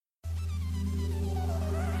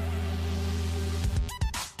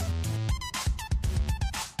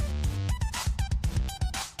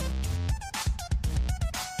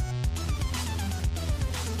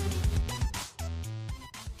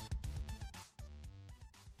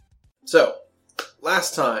So,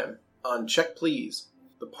 last time on Check Please,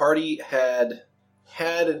 the party had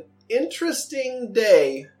an interesting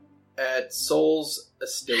day at Soul's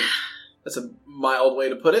estate. That's a mild way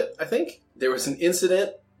to put it, I think. There was an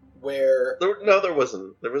incident where... There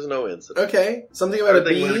wasn't. There was no incident. Okay, something about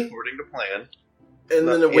Everything a bee. went according to plan. And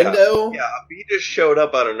then a window. Yeah, a bee just showed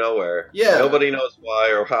up out of nowhere. Yeah. Nobody knows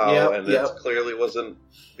why or how, Yep, it clearly wasn't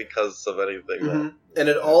because of anything. Mm-hmm. And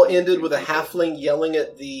it all ended with a halfling yelling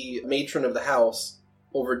at the matron of the house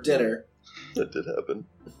over dinner. That did happen.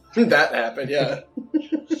 That happened, yeah.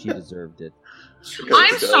 She deserved it.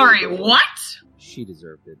 I'm sorry, what? She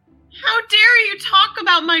deserved it. How dare you talk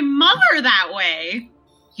about my mother that way?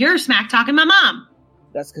 You're smack-talking my mom.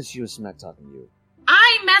 That's because she was smack-talking you.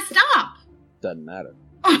 I messed up. Doesn't matter.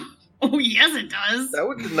 Oh, yes it does. That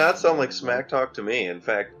would not sound like smack talk to me. In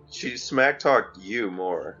fact, she smack talked you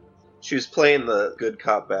more. She was playing the good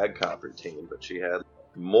cop, bad cop routine, but she had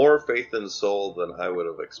more faith in Soul than I would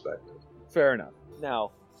have expected. Fair enough.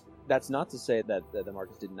 Now, that's not to say that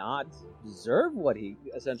Marcus did not deserve what he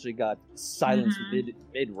essentially got silenced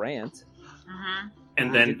mid-rant. Mm-hmm.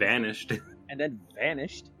 And then vanished. And then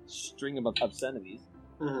vanished. String of obscenities.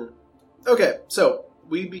 Mm-hmm. Okay, so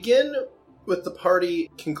we begin with the party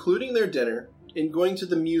concluding their dinner and going to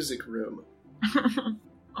the music room.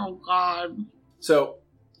 Oh, God. So,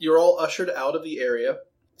 you're all ushered out of the area,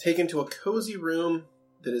 taken to a cozy room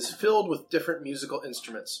that is filled with different musical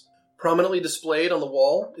instruments. Prominently displayed on the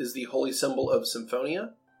wall is the holy symbol of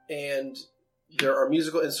Symphonia, and there are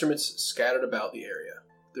musical instruments scattered about the area.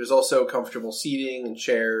 There's also comfortable seating and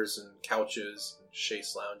chairs and couches and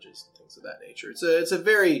chaise lounges and things of that nature. It's a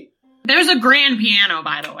very... There's a grand piano,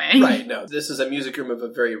 by the way. Right, no. This is a music room of a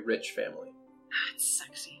very rich family. That's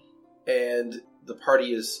sexy. And the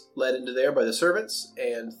party is led into there by the servants,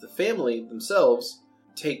 and the family themselves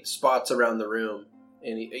take spots around the room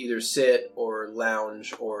and either sit or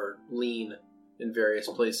lounge or lean in various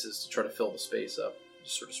places to try to fill the space up,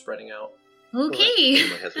 just sort of spreading out. Okay.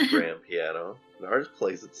 Well, has a grand piano, and ours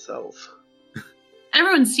plays itself.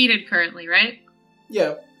 Everyone's seated currently, right?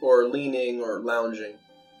 Yeah, or leaning or lounging.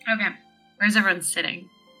 Okay. Where's everyone sitting?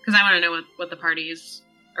 Because I want to know what the party's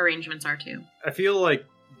arrangements are, too. I feel like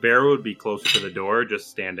Vera would be closer to the door, just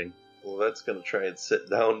standing. Well, that's going to try and sit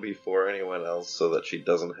down before anyone else so that she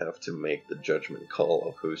doesn't have to make the judgment call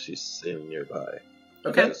of who she's seeing nearby.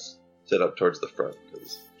 Okay. Just sit up towards the front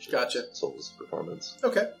because Gotcha. Soul's performance.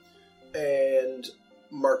 Okay. And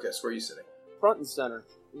Marcus, where are you sitting? Front and center.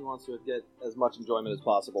 He wants to get as much enjoyment as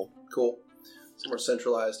possible. Cool. It's more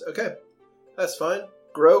centralized. Okay. That's fine.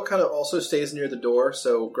 Gro kind of also stays near the door,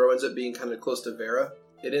 so Gro ends up being kind of close to Vera.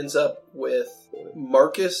 It ends up with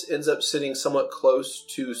Marcus ends up sitting somewhat close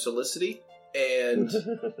to Solicity, and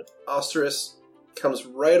Osterus comes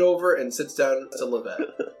right over and sits down to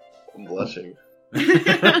Livette. I'm blushing.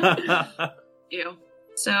 Ew.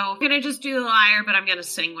 So, I'm going to just do the lyre, but I'm going to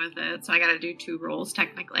sing with it, so I got to do 2 rolls,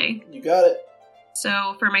 technically. You got it.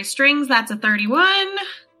 So, for my strings, that's a 31,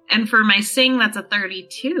 and for my sing, that's a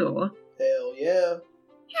 32. Hell yeah.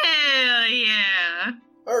 Hell yeah.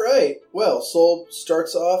 Alright, well, Soul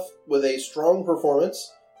starts off with a strong performance,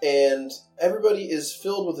 and everybody is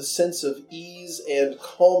filled with a sense of ease and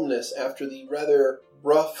calmness after the rather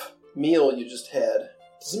rough meal you just had.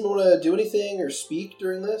 Does anyone want to do anything or speak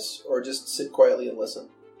during this, or just sit quietly and listen?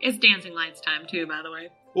 It's Dancing Lights time, too, by the way.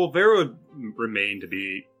 Well, Vera would remain to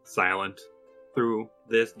be silent through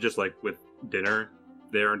this, just like with dinner.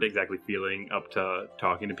 They aren't exactly feeling up to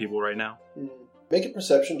talking to people right now. Make a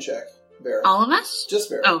perception check, Vera. All of us? Just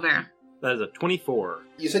Vera. Oh, Vera. That is a 24.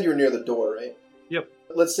 You said you were near the door, right? Yep.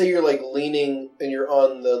 Let's say you're leaning and you're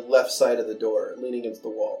on the left side of the door, leaning against the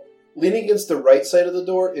wall. Leaning against the right side of the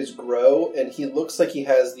door is Gro, and he looks like he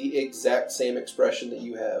has the exact same expression that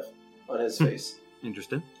you have on his face.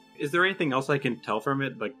 Interesting. Is there anything else I can tell from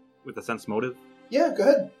it, like with a sense motive? Yeah, go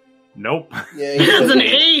ahead. Nope. Yeah, That's an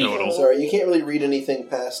 8. I'm sorry, you can't really read anything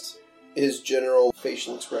past his general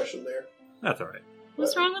facial expression there. That's alright.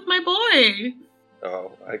 What's wrong with my boy?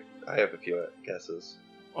 Oh, I have a few guesses.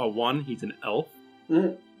 1, he's an elf.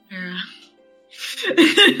 Mm-hmm. Vera.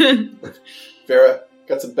 Vera,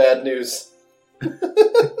 got some bad news.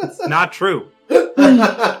 It's not true.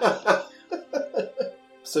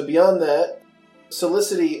 So beyond that,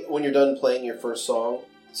 Solicity, when you're done playing your first song,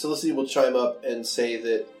 Solicity will chime up and say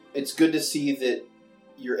that it's good to see that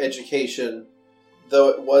your education, though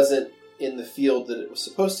it wasn't in the field that it was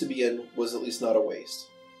supposed to be in, was at least not a waste.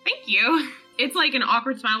 Thank you. It's like an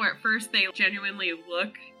awkward smile where at first they genuinely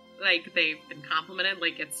look like they've been complimented.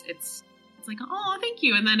 Like it's like, oh, thank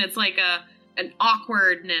you. And then it's like an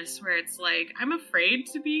awkwardness where it's like, I'm afraid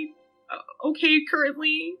to be okay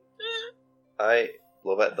currently.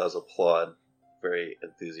 Lovette does applaud very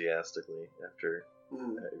enthusiastically after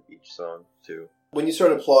each song, too. When you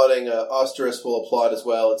start applauding, Osterus will applaud as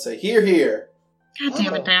well and say, "Hear, hear!" God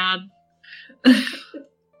damn it, Dad.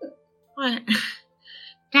 What?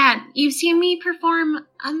 Dad, you've seen me perform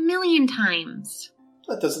 1,000,000 times.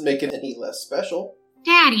 That doesn't make it any less special.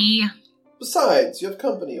 Daddy. Besides, you have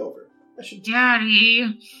company over.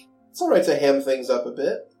 Daddy. It's alright to ham things up a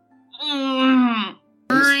bit.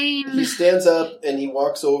 Fine. He stands up and he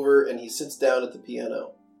walks over and he sits down at the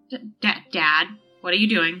piano. Dad, what are you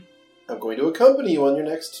doing? I'm going to accompany you on your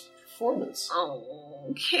next performance.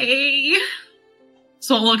 Okay.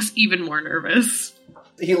 Soul looks even more nervous.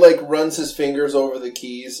 He, runs his fingers over the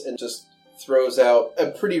keys and just throws out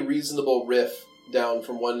a pretty reasonable riff down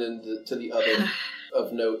from one end to the other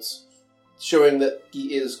of notes, showing that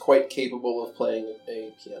he is quite capable of playing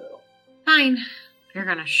a piano. Fine. If you're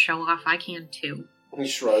gonna show off, I can too. He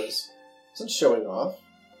shrugs. Isn't showing off.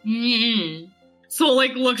 Soul,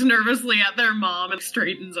 looks nervously at their mom and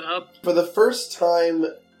straightens up. For the first time,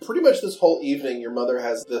 pretty much this whole evening, your mother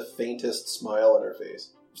has the faintest smile on her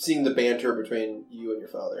face, seeing the banter between you and your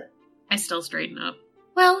father. I still straighten up.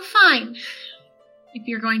 Well, fine. If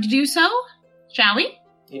you're going to do so, shall we?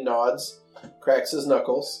 He nods, cracks his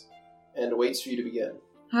knuckles, and waits for you to begin.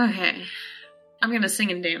 Okay. I'm gonna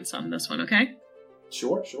sing and dance on this one, okay?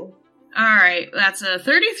 Sure. Alright, that's a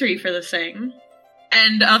 33 for the sing,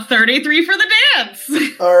 and a 33 for the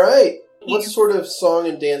dance! Alright. What sort of song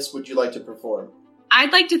and dance would you like to perform?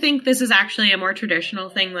 I'd like to think this is actually a more traditional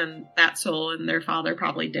thing than that Soul and their father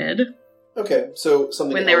probably did. Okay, so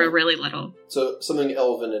something when they were really little. So something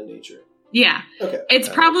elven in nature. Yeah. Okay. It's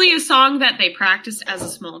probably a song that they practiced as a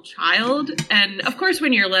small child, and of course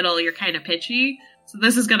when you're little, you're kind of pitchy, so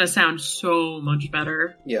this is gonna sound so much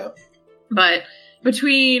better. Yeah. But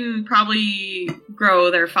between probably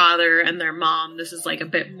Grow, their father, and their mom, this is a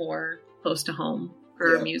bit more close to home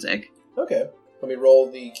for music. Okay. Let me roll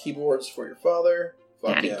the keyboards for your father.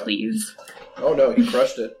 Fuck Daddy, please. Oh no, you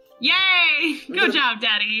crushed it. Yay! Good job,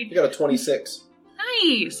 Daddy. You got a 26.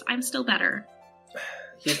 Nice. I'm still better.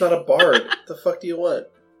 He's not a bard. What the fuck do you want?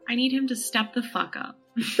 I need him to step the fuck up.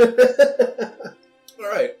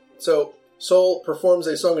 Alright, so Soul performs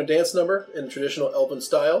a song and dance number in traditional Elven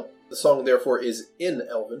style. The song, therefore, is in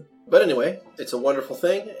Elven. But anyway, it's a wonderful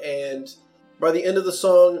thing, and by the end of the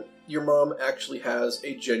song, your mom actually has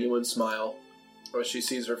a genuine smile as she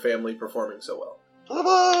sees her family performing so well.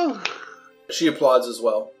 Hello! She applauds as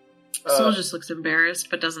well. Soul just looks embarrassed,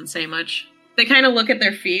 but doesn't say much. They kind of look at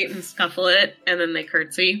their feet and scuffle it, and then they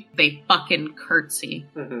curtsy. They fucking curtsy.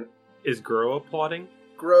 Mm-hmm. Is Grow applauding?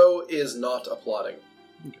 Grow is not applauding.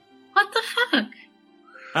 What the fuck?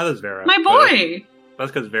 That's Vera. My boy!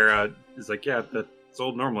 That's because Vera is the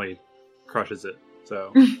Soul normally crushes it,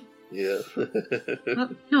 so... Yeah.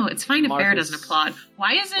 Well, no, it's fine if Vera Marcus. doesn't applaud.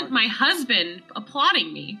 Why isn't my husband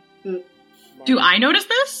applauding me? Do I notice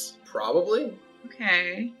this? Probably.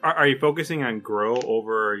 Okay. Are you focusing on Grow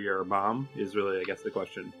over your mom? Is really, I guess, the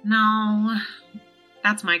question. No.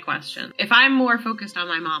 That's my question. If I'm more focused on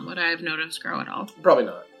my mom, would I have noticed Grow at all? Probably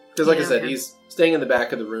not. Because like I said, okay. he's staying in the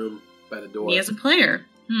back of the room by the door. Me as a player.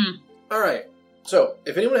 Alright. So,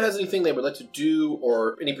 if anyone has anything they would like to do,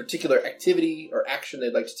 or any particular activity or action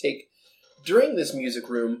they'd like to take during this music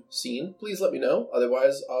room scene, please let me know.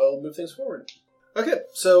 Otherwise, I'll move things forward. Okay,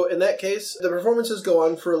 so in that case, the performances go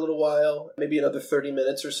on for a little while, maybe another 30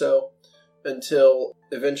 minutes or so, until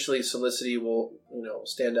eventually Solicity will,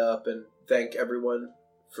 stand up and thank everyone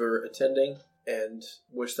for attending and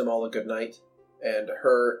wish them all a good night. And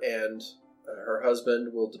her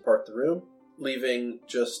husband will depart the room, leaving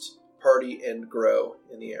just Party and Grow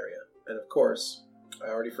in the area. And of course, I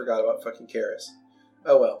already forgot about fucking Karis.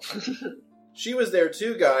 Oh well. She was there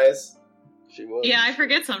too, guys. She was. Yeah, I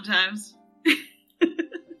forget sometimes.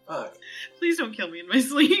 Fuck. Please don't kill me in my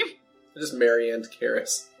sleep. I just Marianne's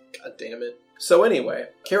Karis. God damn it. So anyway,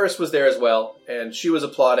 Karis was there as well, and she was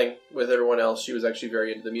applauding with everyone else. She was actually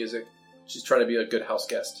very into the music. She's trying to be a good house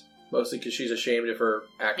guest. Mostly because she's ashamed of her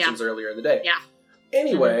actions earlier in the day. Yeah.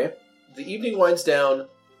 Anyway, the evening winds down.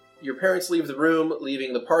 Your parents leave the room,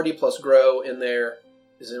 leaving the party plus Grow in there.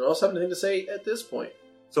 Does anyone else have anything to say at this point?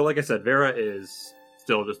 So, like I said, Vera is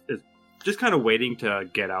still just kind of waiting to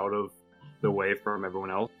get out of the way from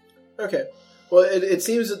everyone else. Okay. Well, it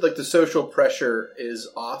seems that the social pressure is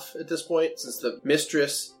off at this point, since the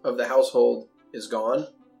mistress of the household is gone.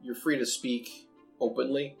 You're free to speak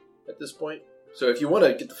openly at this point. So if you want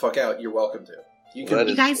to get the fuck out, you're welcome to. You can.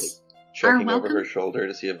 You guys checking are over welcome. her shoulder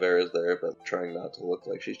to see if Vera's there, but trying not to look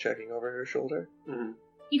like she's checking over her shoulder. Mm-hmm.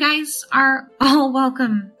 You guys are all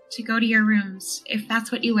welcome to go to your rooms if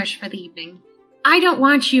that's what you wish for the evening. I don't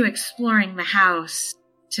want you exploring the house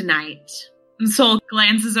tonight. And Sol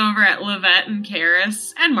glances over at Livette and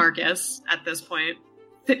Karis and Marcus at this point.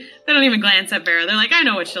 They don't even glance at Vera. They're like, I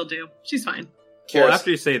know what she'll do. She's fine. Karis, Well,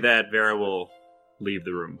 after you say that, Vera will leave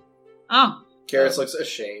the room. Oh. Karis looks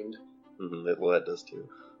ashamed, That does too.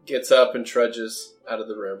 gets up and trudges out of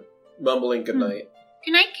the room, mumbling goodnight.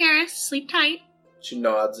 Good night, Karis. Sleep tight. She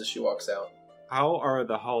nods as she walks out. How are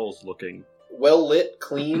the halls looking? Well lit,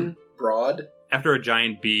 clean, broad. After a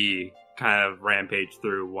giant bee kind of rampaged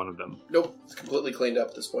through one of them. Nope, it's completely cleaned up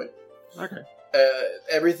at this point. Okay.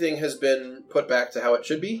 Everything has been put back to how it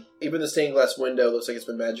should be. Even the stained glass window looks like it's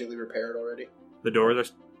been magically repaired already. The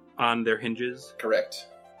doors are on their hinges. Correct.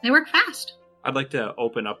 They work fast. I'd like to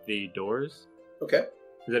open up the doors. Okay.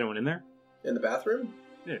 Is anyone in there? In the bathroom?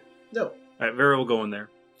 Yeah. No. All right, Vera will go in there.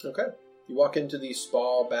 Okay. You walk into the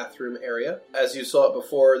spa bathroom area. As you saw it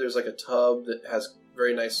before, there's like a tub that has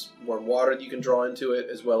very nice warm water that you can draw into it,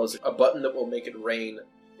 as well as a button that will make it rain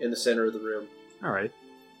in the center of the room. All right.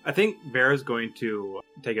 I think Vera's going to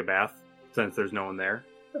take a bath since there's no one there.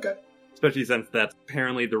 Okay. Especially since that's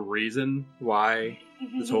apparently the reason why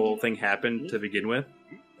this whole thing happened to begin with.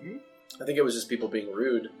 I think it was just people being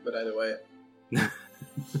rude, but either way.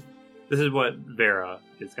 This is what Vera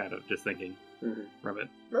is kind of just thinking from it.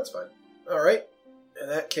 That's fine. All right. In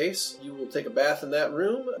that case, you will take a bath in that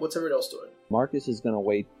room. What's everyone else doing? Marcus is going to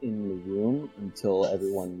wait in the room until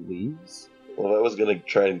everyone leaves. Well, I was going to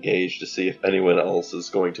try and gauge to see if anyone else is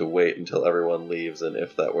going to wait until everyone leaves, and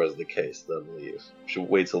if that was the case, then leave. She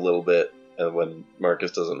waits a little bit, and when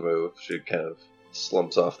Marcus doesn't move, she kind of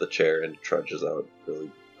slumps off the chair and trudges out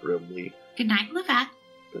really grimly. Good night, Livette.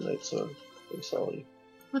 Good night, son. I'm sorry.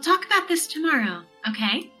 We'll talk about this tomorrow,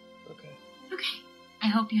 okay? Okay. Okay. I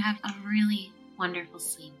hope you have a really wonderful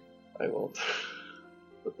sleep. I won't.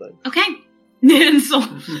 But thanks. Okay. And so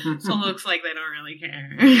looks like they don't really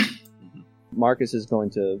care. Marcus is going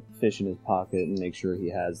to fish in his pocket and make sure he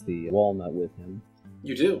has the walnut with him.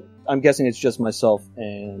 You do. I'm guessing it's just myself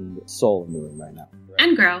and Soul in the room right now. Correct?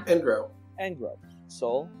 And grow. And grow. And Grub.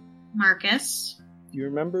 Soul, Marcus. do you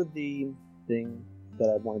remember the thing that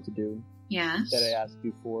I wanted to do Yes. that I asked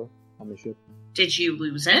you for on the ship? Did you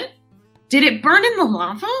lose it? Did it burn in the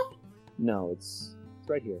lava? No, it's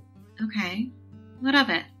right here. Okay. What of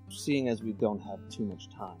it? Seeing as we don't have too much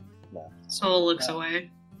time left, Soul looks away.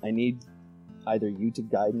 I need either you to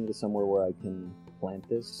guide me to somewhere where I can plant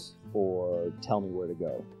this, or tell me where to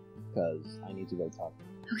go, because I need to go talk.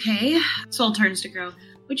 Okay. Soul turns to Grow.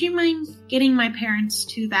 Would you mind getting my parents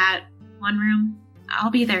to that one room?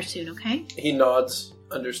 I'll be there soon, okay? He nods,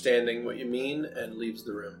 understanding what you mean, and leaves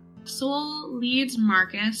the room. Soul leads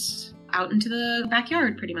Marcus out into the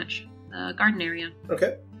backyard, pretty much. The garden area.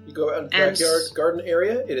 Okay. You go out into the And- backyard garden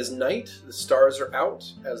area. It is night. The stars are out,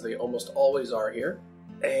 as they almost always are here.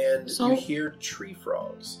 And So- you hear tree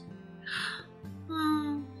frogs.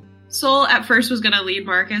 Oh. Soul at first was going to lead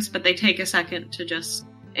Marcus, but they take a second to just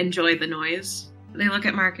enjoy the noise. They look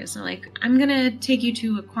at Marcus and like, I'm going to take you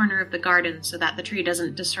to a corner of the garden so that the tree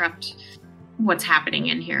doesn't disrupt what's happening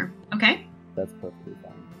in here. Okay? That's perfectly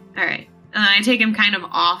fine. Alright. I take him kind of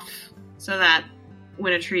off so that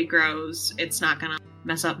when a tree grows, it's not going to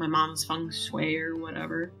mess up my mom's feng shui or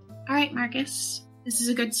whatever. Alright, Marcus. This is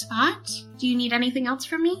a good spot. Do you need anything else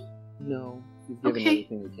from me? No, you've given Okay.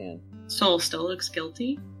 everything you can. Soul still looks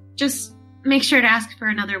guilty. Just make sure to ask for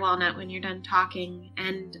another walnut when you're done talking.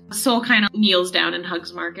 And Soul kind of kneels down and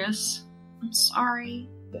hugs Marcus. I'm sorry.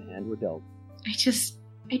 The hand we're dealt.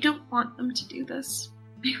 I don't want them to do this.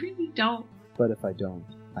 I really don't. But if I don't,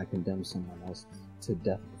 I condemn someone else to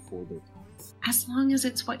death before their time. As long as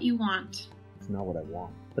it's what you want. It's not what I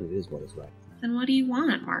want, but it is what is right. Then what do you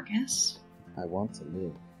want, Marcus? I want to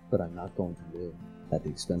live, but I'm not going to live at the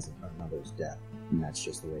expense of another's death. And that's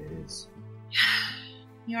just the way it is.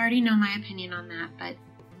 You already know my opinion on that, but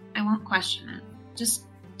I won't question it. Just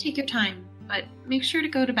take your time, but make sure to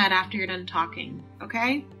go to bed after you're done talking,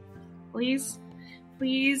 okay? Please?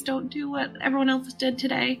 Please don't do what everyone else did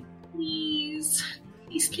today. Please.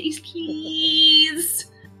 Please, please,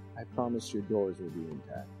 please. I promise your doors will be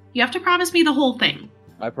intact. You have to promise me the whole thing.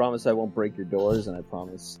 I promise I won't break your doors, and I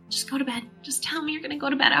promise... Just go to bed. Just tell me you're gonna go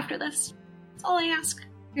to bed after this. That's all I ask.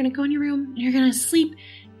 You're gonna go in your room, and you're gonna sleep,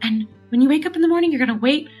 and when you wake up in the morning, you're gonna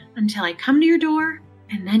wait until I come to your door,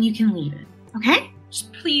 and then you can leave it. Okay?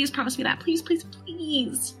 Just please promise me that. Please, please,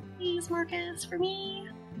 please. Please, Marcus, for me.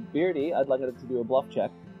 Beardy, I'd like it to do a bluff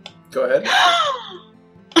check. Go ahead.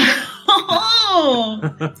 Oh!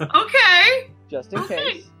 Okay. Just in Okay.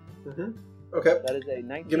 case. Okay. That is a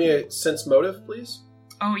 19. Give me a sense motive, please.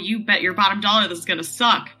 Oh, you bet your bottom dollar this is gonna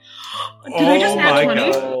suck. Did I just Oh nat my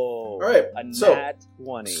 20? God. Oh. right, a so, nat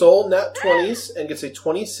 20. Soul nat 20s and gets a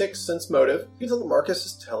 26 sense motive. You can tell that Marcus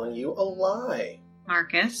is telling you a lie.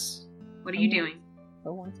 Marcus, what are you doing? I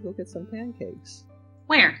want to go get some pancakes.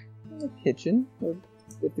 Where? In the kitchen. Or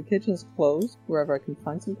if the kitchen's closed, wherever I can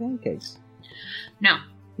find some pancakes. No.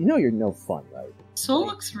 You know you're no fun, right? Soul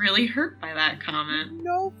looks really hurt by that comment.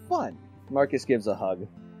 No fun. Marcus gives a hug.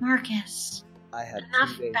 Marcus, I had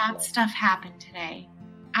enough 2 days bad left. stuff happened today.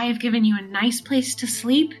 I have given you a nice place to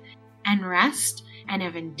sleep and rest, and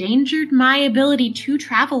have endangered my ability to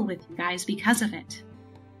travel with you guys because of it.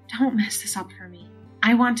 Don't mess this up for me.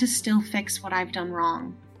 I want to still fix what I've done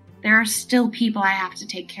wrong. There are still people I have to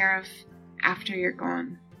take care of after you're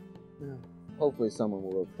gone. Yeah. Hopefully someone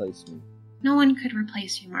will replace me. No one could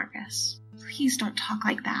replace you, Marcus. Please don't talk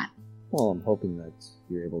like that. Well, I'm hoping that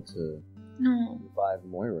you're able to No. revive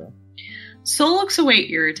Moira. Soul looks away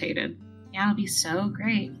irritated. Yeah, it'll be so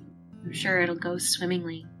great. I'm sure it'll go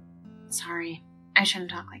swimmingly. Sorry, I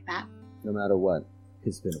shouldn't talk like that. No matter what,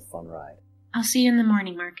 it's been a fun ride. I'll see you in the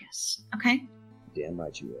morning, Marcus. Okay? Damn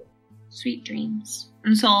right you will. Sweet dreams.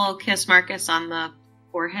 And so I'll kiss Marcus on the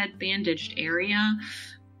forehead bandaged area.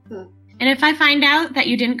 And if I find out that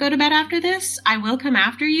you didn't go to bed after this, I will come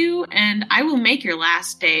after you, and I will make your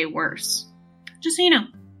last day worse. Just so you know.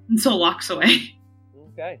 And Soul walks away.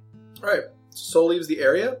 Okay. Alright, Soul leaves the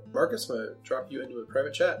area. Marcus, I'm going to drop you into a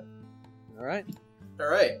private chat. Alright.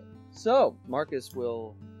 Alright. So, Marcus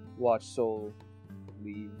will watch Soul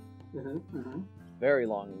leave very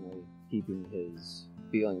longingly, keeping his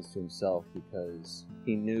feelings to himself because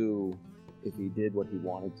he knew if he did what he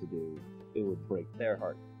wanted to do, it would break their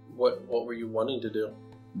heart. What were you wanting to do?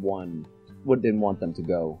 One didn't want them to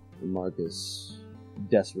go. Marcus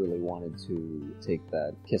desperately wanted to take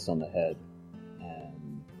that kiss on the head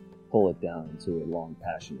and pull it down into a long,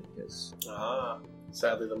 passionate kiss. Ah,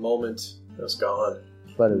 sadly the moment has gone.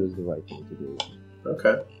 But it was the right thing to do.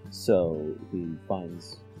 Okay. So he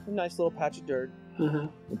finds a nice little patch of dirt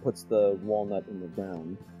and puts the walnut in the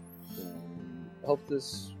ground. And hopes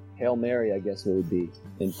this Hail Mary, I guess it would be,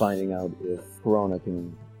 in finding out if Corona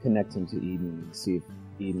can connect him to Eden and see if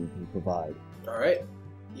Eden can provide. Alright.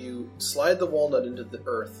 You slide the walnut into the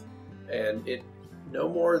earth, and it no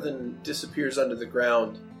more than disappears under the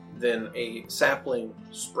ground than a sapling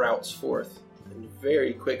sprouts forth and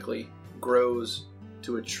very quickly grows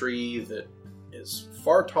to a tree that is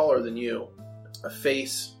far taller than you. A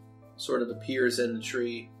face sort of appears in the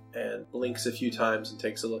tree and blinks a few times and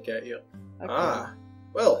takes a look at you. Ah,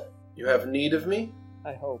 well, you have need of me?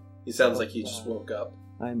 I hope. He sounds like he just woke up.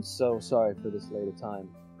 I'm so sorry for this late a time.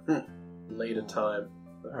 Late a time.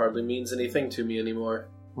 That hardly means anything to me anymore.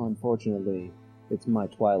 Unfortunately, it's my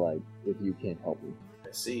twilight if you can't help me.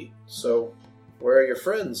 I see. So, where are your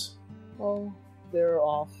friends? Oh, they're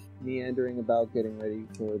off meandering about getting ready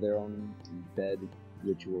for their own bed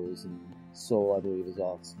rituals, and Soul, I believe, is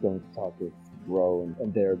off going to talk with Ro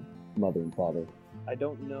and their mother and father. I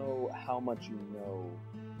don't know how much you know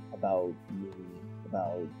about me,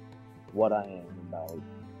 about what I am, about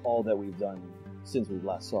all that we've done since we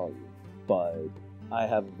last saw you, but I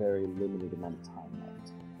have a very limited amount of time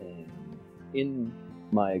left. And in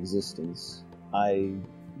my existence, I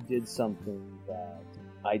did something that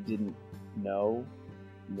I didn't know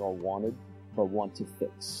nor wanted, but want to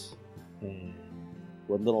fix. And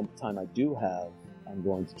what little time I do have, I'm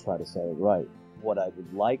going to try to set it right. What I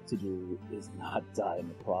would like to do is not die in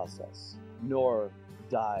the process, nor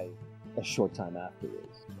die a short time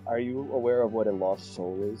afterwards. Are you aware of what a lost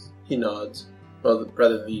soul is? He nods. Well,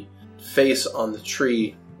 rather, the face on the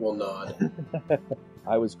tree will nod.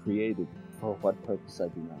 I was created for what purpose I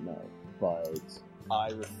do not know, but I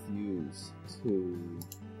refuse to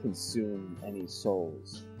consume any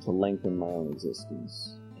souls to lengthen my own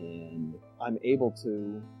existence. And I'm able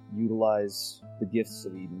to utilize the gifts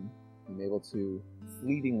of Eden. I'm able to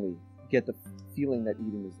fleetingly get the feeling that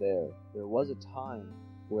Eden is there. There was a time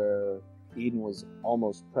where Eden was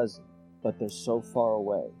almost present, but they're so far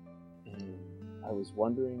away. And I was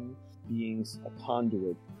wondering, being a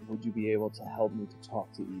conduit, would you be able to help me to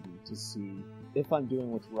talk to Eden to see if I'm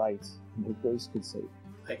doing what's right and that grace could save me?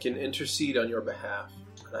 I can intercede on your behalf,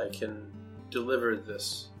 and I can deliver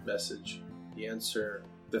this message.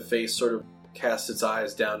 The face sort of casts its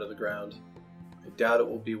eyes down to the ground. I doubt it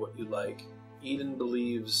will be what you like. Eden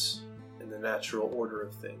believes in the natural order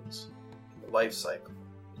of things, in the life cycle.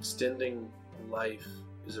 Extending life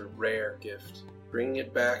is a rare gift. Bringing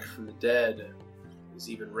it back from the dead is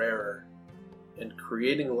even rarer. And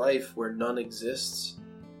creating life where none exists,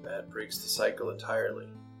 that breaks the cycle entirely.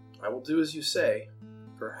 I will do as you say.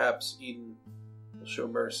 Perhaps Eden will show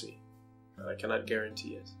mercy, but I cannot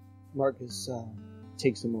guarantee it. Marcus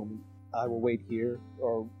takes a moment I will wait here,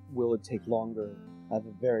 or will it take longer? I have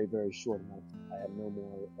a very, very short amount. I have no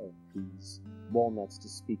more of these walnuts to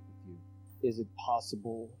speak with you. Is it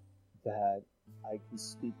possible that I can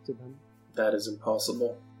speak to them? That is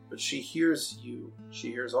impossible. But she hears you.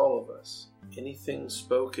 She hears all of us. Anything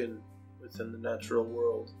spoken within the natural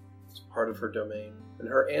world is part of her domain. And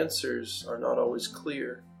her answers are not always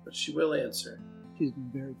clear, but she will answer. She's been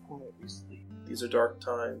very quiet recently. These are dark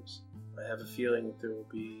times. I have a feeling that there will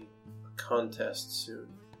be a contest soon,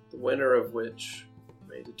 the winner of which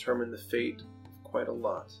may determine the fate of quite a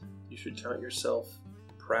lot. You should count yourself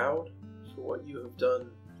proud for what you have done.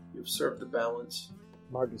 You have served the balance.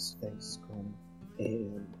 Marcus thanks Cronin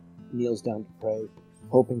and kneels down to pray,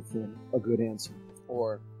 hoping for a good answer,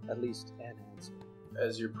 or at least an answer.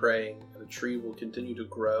 As you're praying, the tree will continue to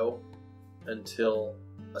grow until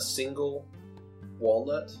a single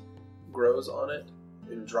walnut grows on it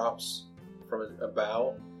and drops from a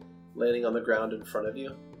bough, landing on the ground in front of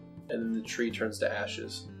you, and then the tree turns to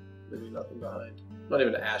ashes, leaving nothing behind. Not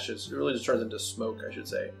even ashes, it really just turns into smoke, I should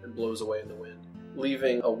say, and blows away in the wind,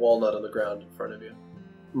 leaving a walnut on the ground in front of you.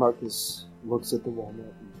 Marcus looks at the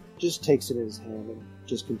walnut and just takes it in his hand and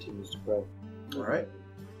just continues to pray. Alright.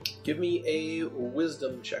 Give me a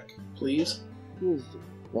wisdom check, please. Wisdom.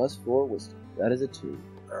 +4 wisdom. That is a 2.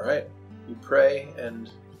 Alright. You pray, and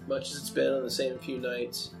much as it's been on the same few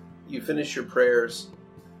nights, you finish your prayers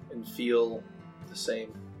and feel the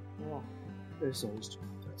same. Oh, there's always true.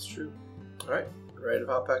 That's true. Alright. Ready to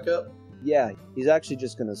pop back up? Yeah, he's actually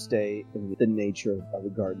just going to stay in the nature of the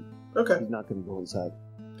garden. Okay. He's not going to go inside.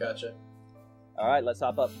 Gotcha. All right, let's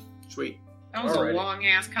hop up. Sweet. That was Alrighty. a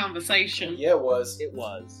long-ass conversation. Yeah, it was. It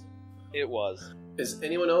was. Is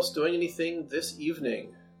anyone else doing anything this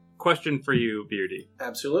evening? Question for you, Beardy.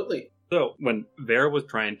 Absolutely. So, when Vera was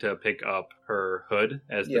trying to pick up her hood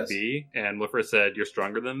as the Yes. bee, and Wiffer said, "You're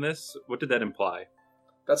stronger than this," what did that imply?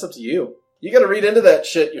 That's up to you. You gotta read into that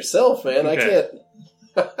shit yourself, man. I Okay.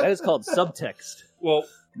 can't. That is called subtext. Well,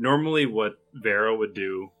 normally what Vera would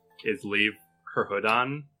do is leave her hood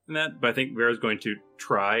on and that, but I think Vera's going to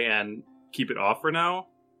try and keep it off for now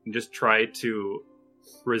and just try to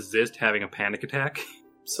resist having a panic attack.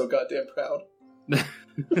 So goddamn proud.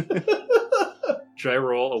 Should I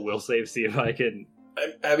roll a will save, see if I can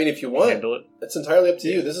I mean, if you want, handle it? it's entirely up to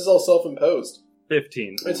you. This is all self-imposed.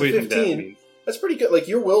 15. It's What do you think 15. that means? That's pretty good. Like,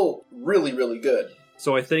 your will, really, really good.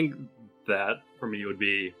 So I think that, for me, would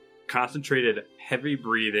be concentrated, heavy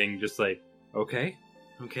breathing, just like, okay,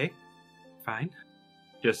 fine.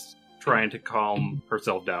 Just trying to calm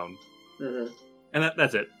herself down. Mm-hmm. And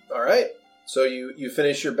that's it. All right. So you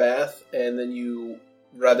finish your bath, and then you,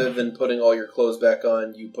 rather than putting all your clothes back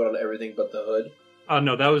on, you put on everything but the hood.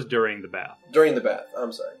 No, that was during the bath. During the bath.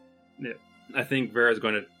 I'm sorry. Yeah. I think Vera's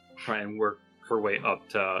going to try and work her way up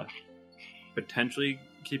to potentially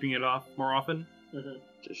keeping it off more often. Mm-hmm.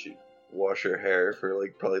 Does she wash her hair for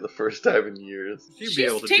like probably the first time in years? She'd be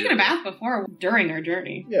able She's to taken do a that. bath before during her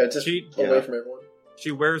journey. Yeah, it's just away yeah. from everyone.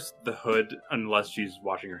 She wears the hood unless she's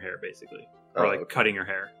washing her hair, basically. Or Oh, like okay. cutting her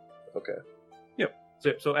hair. Okay.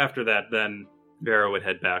 So after that, then Vera would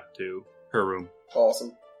head back to her room.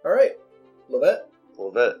 Awesome. All right. Levette?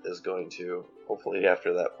 Levette is going to, hopefully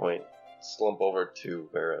after that point, slump over to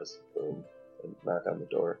Vera's room and knock on the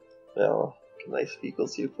door. Well, can I speak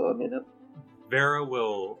with you for a minute? Vera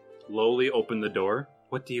will slowly open the door.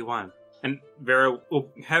 What do you want? And Vera will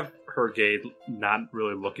have her gaze not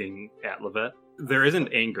really looking at Levette. There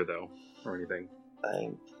isn't anger, though, or anything.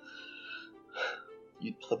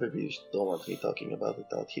 You probably don't want me talking about it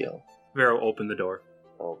out here. Vera will open the door.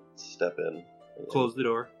 I'll step in. Close the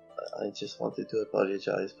door. I just wanted to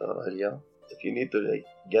apologize for earlier. If you need to like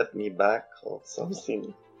get me back or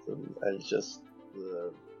something, then I'll just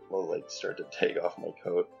start to take off my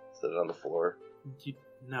coat, set it on the floor.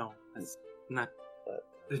 No, that's not...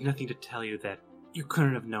 There's nothing to tell you that you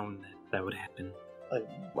couldn't have known that would happen.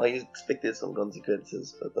 I expected some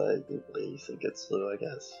consequences, but I didn't really think it through, I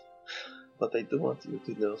guess. But I do want you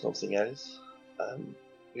to know something else.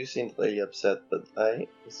 You seemed really upset, but I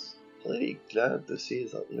was really glad to see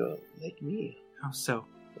that you're like me. How so?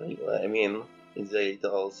 I mean, in the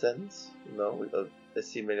literal sense, with a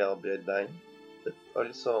similar bloodline, but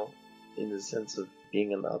also in the sense of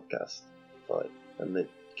being an outcast. Right? And it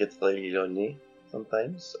gets really lonely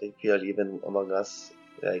sometimes. I feel even among us,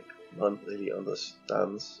 like, no one really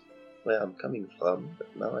understands where I'm coming from,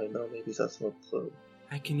 but now I know maybe that's not true.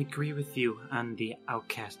 I can agree with you on the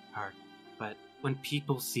outcast part, but when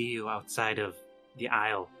people see you outside of the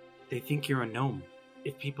aisle, they think you're a gnome.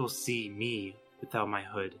 If people see me without my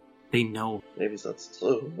hood, they know. Maybe that's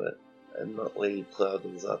true, but I'm not really proud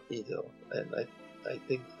of that either. And I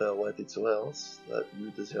think that what it was that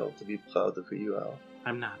you deserve to be proud of who you are.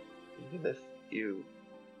 I'm not. Even if you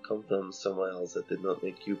come from somewhere else that did not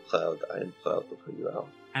make you proud, I am proud of who you are.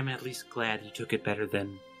 I'm at least glad you took it better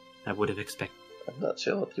than I would have expected. I'm not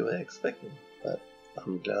sure what you were expecting, but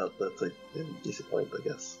I'm glad that I didn't disappoint, I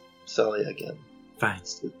guess. Sorry again. Fine.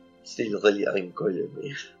 Still really angry at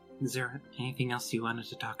me. Is there anything else you wanted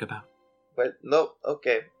to talk about? But no,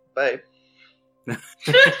 okay, bye.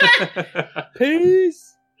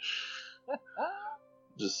 Peace!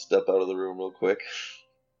 Just step out of the room real quick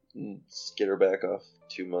and skitter back off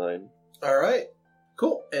to mine. Alright,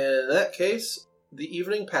 cool. And in that case, the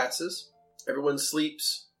evening passes. Everyone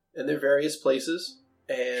sleeps in their various places.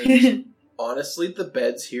 And honestly, the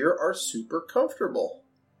beds here are super comfortable.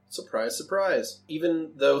 Surprise, surprise.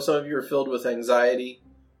 Even though some of you are filled with anxiety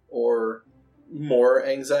or more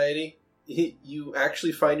anxiety, you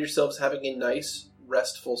actually find yourselves having a nice,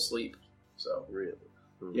 restful sleep. So, Really?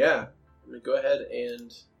 yeah. I'm going to go ahead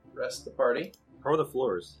and rest the party. How are the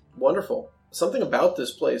floors? Wonderful. Something about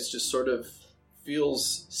this place just sort of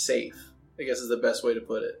feels safe, I guess is the best way to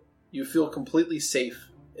put it. You feel completely safe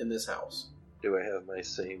in this house. Do I have my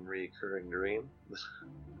same recurring dream?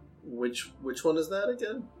 Which one is that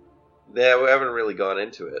again? Yeah, we haven't really gone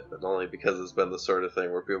into it, but only because it's been the sort of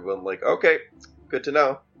thing where people have been like, okay, good to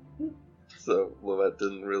know. So, Levette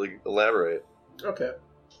didn't really elaborate. Okay.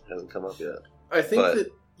 Hasn't come up yet. I think But that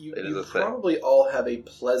it you is a thing. probably all have a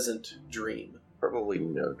pleasant dream. Probably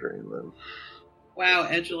no dream then. Wow,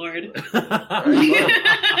 edgelord.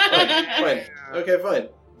 Fine. Okay, fine.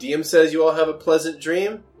 DM says you all have a pleasant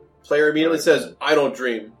dream. Player immediately says, I don't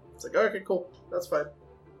dream. It's like, okay, cool. That's fine.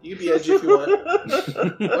 You can be edgy if you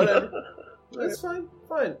want. Whatever. That's fine.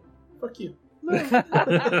 Fine. Fuck you. No,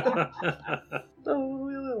 we'll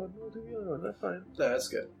do the other one. We'll do the other one. That's fine. No, that's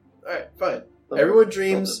good. Alright, fine. Don't- Everyone don't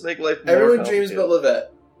dreams. just make life more Everyone dreams but Levette.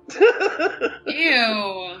 complicated.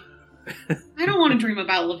 Ew. I don't want to dream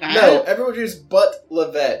about Levette. No, everyone dreams but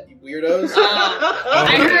Levette, you weirdos.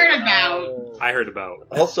 I heard about. I heard about.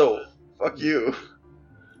 Also, fuck you.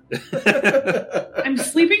 I'm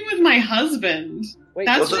sleeping with my husband. Wait,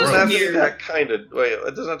 That's Well, it just doesn't have to be weird. that kind of. Wait,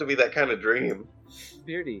 it doesn't have to be that kind of dream.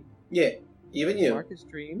 Beardy. Yeah, even you. Marcus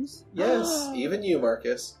dreams? Yes, even you,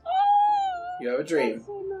 Marcus. You have a dream. That's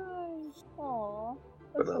so nice. Aww.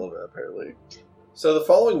 But I love it, apparently. So the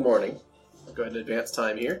following morning, I'll go ahead and advance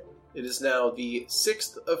time here. It is now the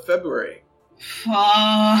 6th of February.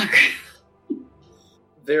 Fuck.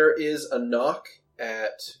 There is a knock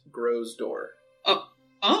at Gro's door.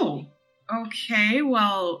 Oh. Okay,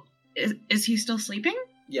 well, is he still sleeping?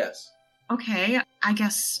 Yes. Okay, I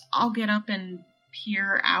guess I'll get up and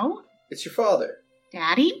peer out. It's your father.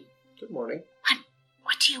 Daddy? Good morning.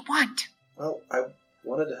 What do you want? Well, I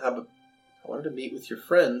wanted to meet with your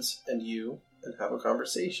friends and you and have a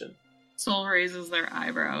conversation. Soul raises their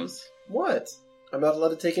eyebrows. What? I'm not allowed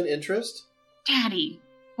to take an interest? Daddy,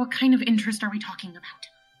 what kind of interest are we talking about?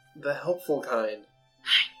 The helpful kind.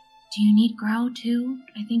 Do you need Grow too?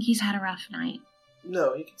 I think he's had a rough night.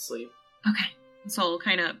 No, you can sleep. Okay. Soul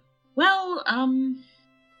kind of,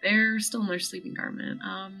 they're still in their sleeping garment.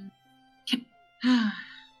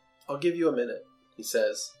 I'll give you a minute, he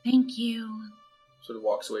says. Thank you. Sort of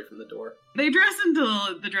walks away from the door. They dress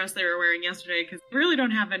into the dress they were wearing yesterday because they really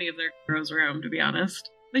don't have any of their Grow's room, to be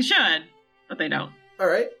honest. They should, but they don't.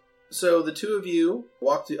 Alright, so the two of you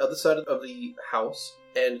walk to the other side of the house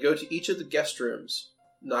and go to each of the guest rooms,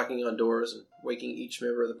 knocking on doors and waking each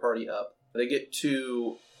member of the party up. They get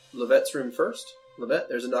to Levette's room first. Levette,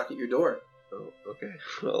 there's a knock at your door. Oh, okay.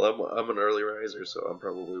 Well, I'm an early riser, so I'm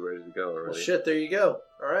probably ready to go already. Well, shit, there you go.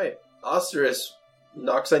 Alright. Osterus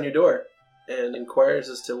knocks on your door and inquires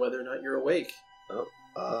as to whether or not you're awake.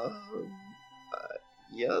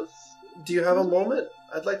 Yes? Do you have a moment?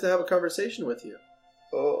 I'd like to have a conversation with you.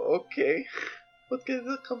 Oh, okay. What kind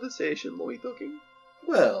of conversation are we talking?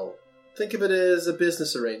 Well, think of it as a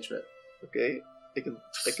business arrangement. Okay, I can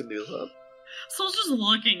do that. Soul's just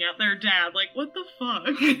looking at their dad like, what the fuck?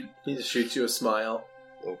 He just shoots you a smile.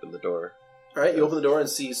 Open the door. Alright, you open the door and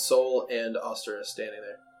see Soul and Osterus standing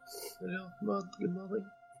there. Hello, good morning.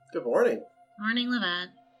 Good morning. Morning, Levette.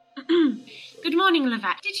 Good morning,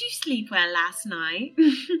 Levette. Did you sleep well last night?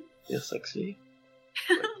 Yes, actually.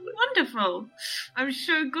 Wonderful. I'm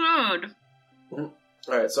so good.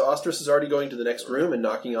 Alright, so Osterus is already going to the next room and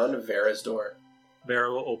knocking on Vera's door.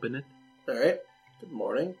 Vera will open it. Alright, good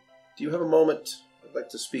morning. Do you have a moment? I'd like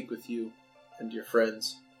to speak with you and your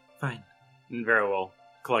friends. Fine. And Vera will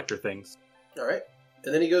collect her things. Alright.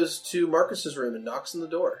 And then he goes to Marcus's room and knocks on the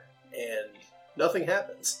door. And nothing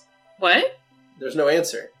happens. What? There's no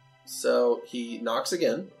answer. So he knocks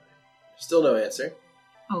again. Still no answer.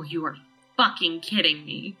 Oh, you are fucking kidding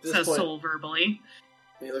me, This says point- Soul verbally.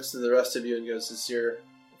 And he looks to the rest of you and goes, "Is your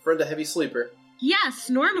friend a heavy sleeper?" Yes,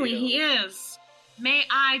 normally You know. he is. May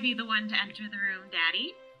I be the one to enter the room,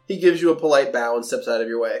 Daddy? He gives you a polite bow and steps out of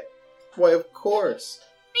your way. Why, of course.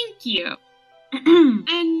 Thank you.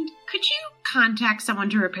 And could you contact someone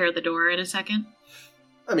to repair the door in a second?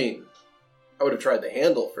 I mean, I would have tried the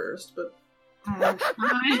handle first, but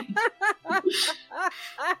Fine.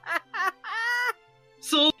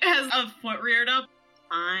 Soul has a foot reared up.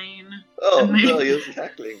 Fine. Oh, Amazing. no, he was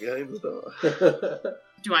cackling behind the door.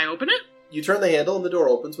 Do I open it? you turn the handle and the door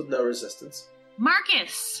opens with no resistance.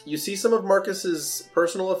 Marcus! You see some of Marcus's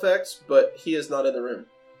personal effects, but he is not in the room.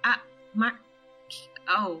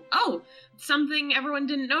 Oh, something everyone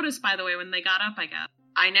didn't notice, by the way, when they got up, I guess.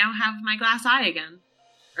 I now have my glass eye again.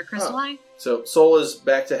 Or crystal Oh. eye. So Soul is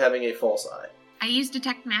back to having a false eye. I used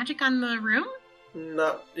detect magic on the room?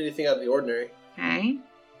 Not anything out of the ordinary. Okay.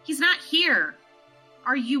 He's not here.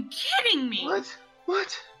 Are you kidding me? What?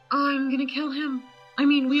 What? Oh, I'm gonna kill him. I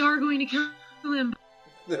mean, we are going to kill him.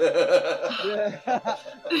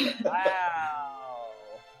 Wow.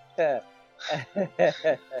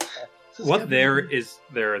 What there is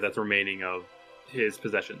there that's remaining of his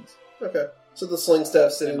possessions? Okay. So the sling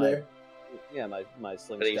staff sitting Am I- there. Yeah, my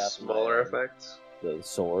sling Any staff, smaller my, effects? the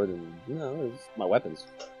sword, and it's my weapons.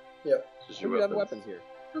 Just We your have weapons. weapons here.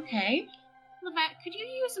 Okay. Levette, could you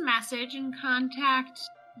use a message and contact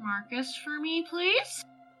Marcus for me, please?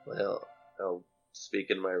 Well, I'll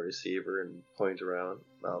speak in my receiver and point around.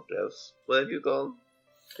 Marcus, where have you gone?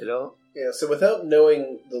 Hello? Yeah, so without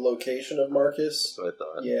knowing the location of Marcus, That's what I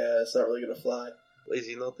thought. yeah, it's not really going to fly. Is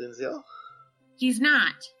he not in there? He's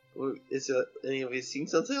not. Or is there any of his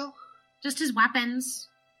things out there? Just his weapons.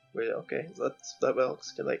 Well, okay, that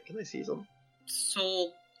works. Can I see them?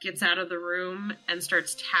 Soul gets out of the room and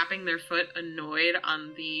starts tapping their foot annoyed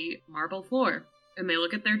on the marble floor. And they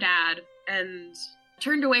look at their dad and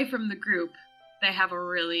turned away from the group. They have a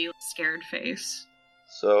really scared face.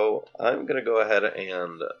 So I'm gonna go ahead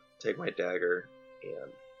and take my dagger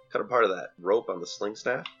and cut a part of that rope on the sling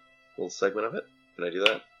staff, a little segment of it. Can I do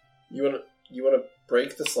that? You want to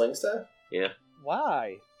break the sling staff? Yeah,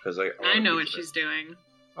 Why? because I know what she's doing.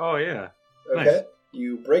 Oh yeah. Okay. Nice.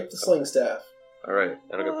 You break the sling staff. All right,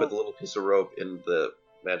 and I'm gonna put the little piece of rope in the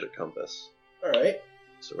magic compass. All right.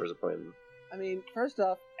 So where's it pointing? I mean, first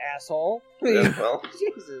off, asshole. Yeah, well,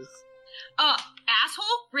 Jesus. Asshole?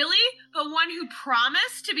 Really? The one who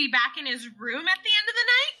promised to be back in his room at the end of the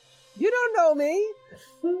night? You don't know me.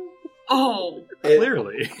 Oh.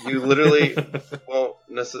 Clearly. you literally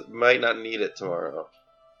might not need it tomorrow.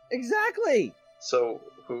 Exactly. So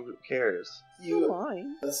who cares? You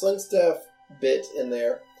mine. The sling staff bit in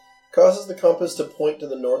there causes the compass to point to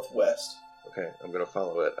the northwest. Okay, I'm gonna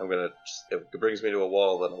follow it. If it brings me to a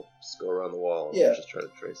wall, then I'll just go around the wall and Yeah. just try to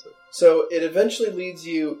trace it. So it eventually leads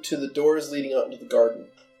you to the doors leading out into the garden.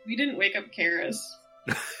 We didn't wake up Karis.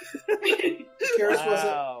 Karis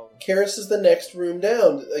wasn't. Wow. Karis is the next room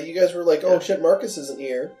down. You guys were like, "Oh shit, Marcus isn't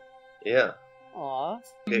here." Yeah. Aw.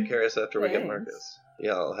 Get Karis after we get Thanks. Marcus.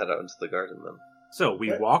 Yeah, I'll head out into the garden then. So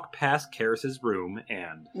we Right. walk past Karis's room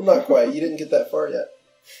and Well, not quite. You didn't get that far yet.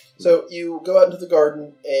 So you go out into the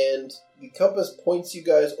garden, and the compass points you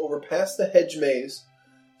guys over past the hedge maze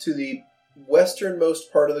to the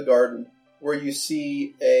westernmost part of the garden, where you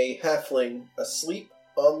see a halfling asleep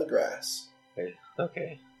on the grass.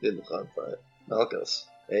 Okay, didn't plan for it. Malchus,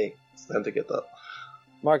 hey, it's time to get up.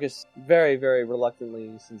 Marcus, very, very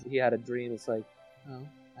reluctantly, since he had a dream, it's like, oh,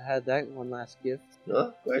 I had that one last gift.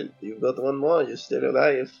 Oh, well, you've got one more. You're still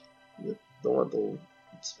alive. You don't want to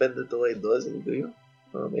spend it the way it does, do you?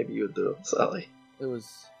 Or maybe you do. Sorry. It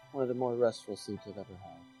was one of the more restful sleeps I've ever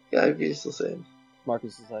had. Yeah, I feel the same.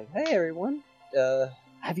 Marcus is like, hey everyone,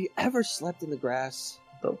 have you ever slept in the grass?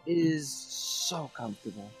 No. It is so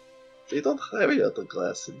comfortable. They don't have any other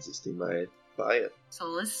glass in this thing. I buy it.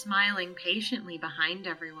 Soul is smiling patiently behind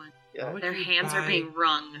everyone. Yeah. Why would Their you hands are buy- being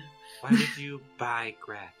wrung. Why would you buy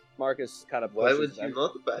grass? Marcus kind of Why pushes would you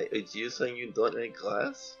not buy it? Are you saying you don't need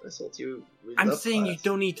glass? I thought you. I'm love saying you glass.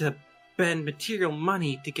 don't need to spend material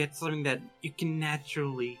money to get something that you can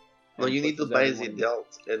naturally. No, you need to pushes buy the everyone,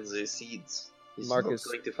 adult and the seeds. He's Marcus-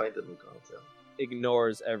 not going to find it in Cartel.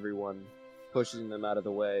 ignores everyone, pushing them out of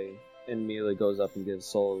the way, and immediately goes up and gives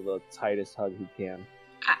Soul the tightest hug he can.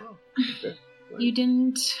 Oh, okay. You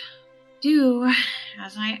didn't do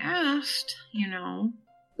as I asked, you know.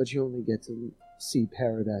 But you only get to see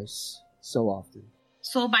paradise so often.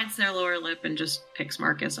 Soul bites their lower lip and just picks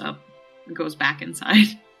Marcus up and goes back inside,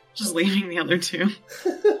 just leaving the other two.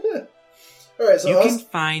 All right, so You Oz- can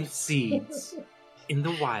find seeds in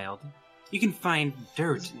the wild You can find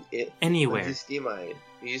dirt It, anywhere. This game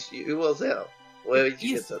you was there. Where did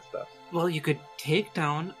you Yes. get that stuff? Well, you could take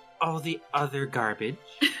down all the other garbage.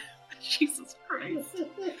 Jesus Christ.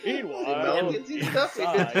 The mountains and stuff, we've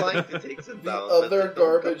been trying to take them down. other but they don't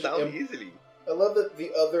garbage come down imp- easily. I love that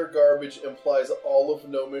the other garbage implies all of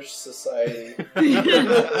gnomish society.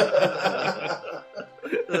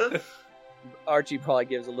 Archie probably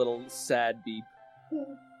gives a little sad beep.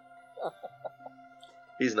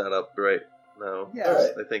 He's not up right now. Yeah.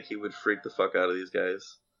 Alright. I think he would freak the fuck out of these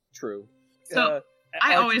guys. True. So, I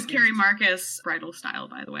Archie always gives- carry Marcus bridal style,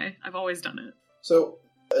 by the way. I've always done it. So,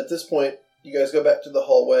 at this point, you guys go back to the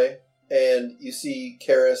hallway, and you see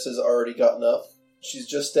Karis has already gotten up. She's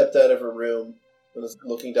just stepped out of her room and is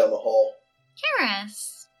looking down the hall.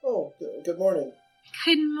 Karis, Oh, good morning.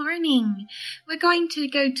 good morning. We're going to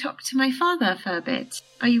go talk to my father for a bit.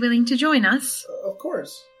 Are you willing to join us? Of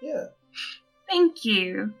course, yeah. Thank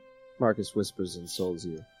you. Marcus whispers in Soul's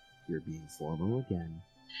ear, "You're being formal again."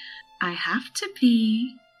 I have to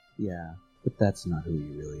be. Yeah, but that's not who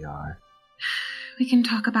you really are. We can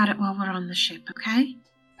talk about it while we're on the ship, okay?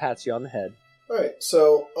 Pats you on the head. Alright,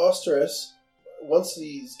 so Osterus, once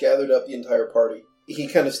he's gathered up the entire party, he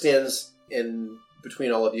kind of stands in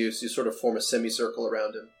between all of you, so you sort of form a semicircle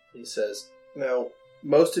around him. He says, "Now,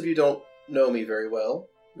 most of you don't know me very well.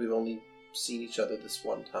 We've only seen each other this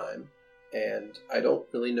one time, and I don't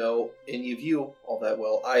really know any of you all that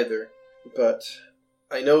well either, but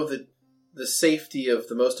I know that the safety of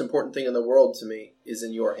the most important thing in the world to me is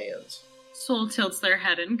in your hands." Soul tilts their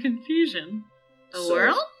head in confusion. The So-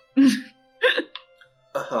 world?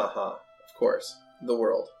 Ahaha, of course. The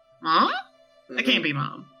world. Mom? I Mhm. can't be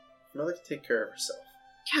Mom. Mother can take care of herself.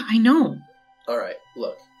 Yeah, I know. Alright,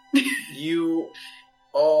 look. You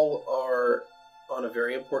all are on a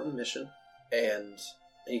very important mission, and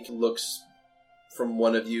he looks from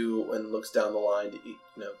one of you and looks down the line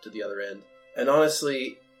to the other end. And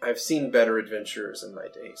honestly, I've seen better adventurers in my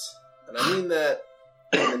days. And I mean that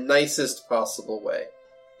in the nicest possible way.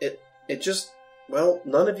 It just, well,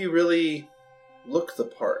 none of you really look the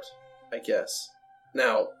part, I guess.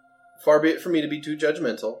 Now, far be it from me to be too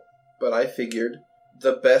judgmental, but I figured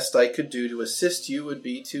the best I could do to assist you would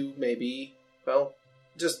be to maybe, well,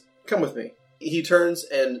 just come with me. He turns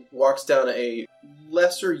and walks down a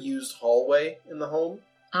lesser used hallway in the home,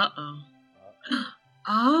 Uh-oh.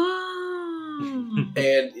 Oh.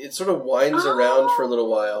 and it sort of winds around for a little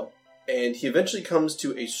while, and he eventually comes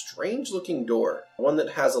to a strange looking door, one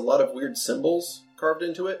that has a lot of weird symbols carved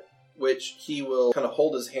into it, which he will kind of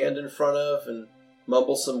hold his hand in front of and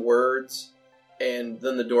mumble some words, and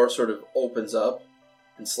then the door sort of opens up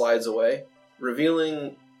and slides away,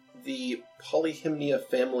 revealing the Polyhymnia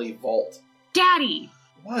family vault. Daddy!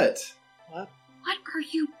 What? What are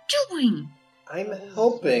you doing? I'm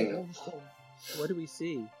helping. What do we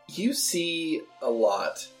see? You see a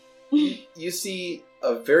lot. You see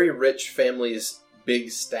a very rich family's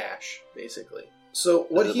big stash, basically. So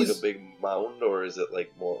what Is it he's... like a big mound, or is it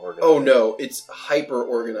like more organized? Oh no, it's hyper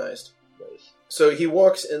organized. Nice. So he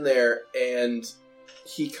walks in there and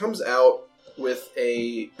he comes out with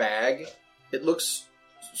a bag. It looks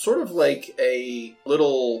sort of like a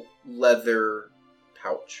little leather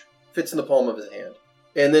pouch. Fits in the palm of his hand.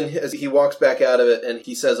 And then as he walks back out of it and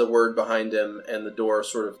he says a word behind him and the door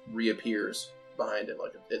sort of reappears behind him.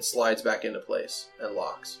 Like it slides back into place and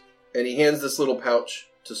locks. And he hands this little pouch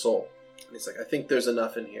to Soul. And he's like, "I think there's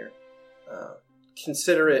enough in here.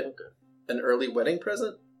 Consider it an early wedding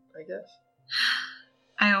present, I guess."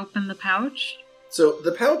 I open the pouch. So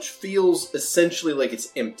the pouch feels essentially like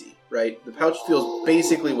it's empty, right? The pouch feels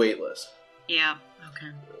basically weightless. Yeah,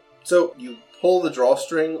 okay. So you pull the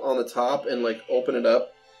drawstring on the top and like open it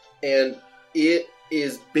up, and it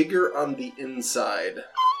is bigger on the inside.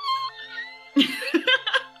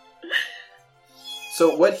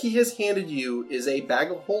 So what he has handed you is a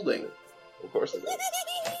bag of holding. Of course it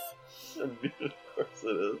is. Of course it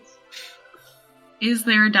is. Is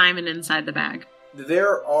there a diamond inside the bag?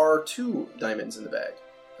 There are 2 diamonds in the bag.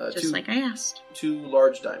 Just like I asked. 2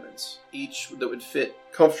 large diamonds, each that would fit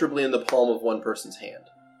comfortably in the palm of one person's hand.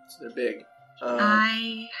 So they're big.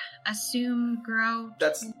 I assume Grow.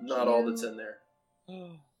 That's not all that's in there.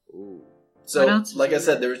 Ooh. So, What else is like I in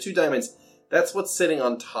said, there? there are 2 diamonds. That's what's sitting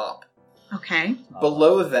on top. Okay.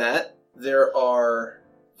 Below that, there are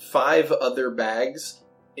 5 other bags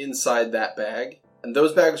inside that bag. And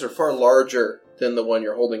those bags are far larger than the one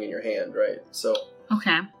you're holding in your hand, right? So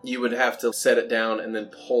Okay. you would have to set it down and then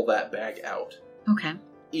pull that bag out. Okay.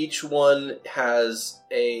 Each one has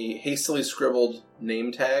a hastily scribbled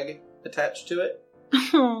name tag attached to it.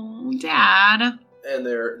 Oh, Dad. And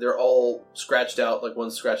they're all scratched out. Like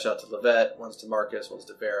one's scratched out to Levette, one's to Marcus, one's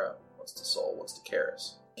to Vera, one's to Sol, one's to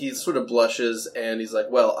Karis. He sort of blushes and he's like,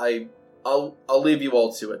 "Well, I'll leave you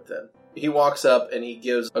all to it then." He walks up and he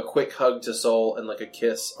gives a quick hug to Sol and like a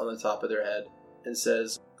kiss on the top of their head and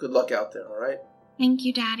says, "Good luck out there, all right?" Thank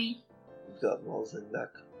you, Daddy. God knows in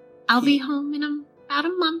that. I'll be home in about a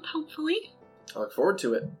month, hopefully. I look forward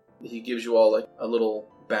to it. He gives you all like a little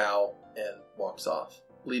bow and walks off,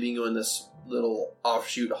 leaving you in this little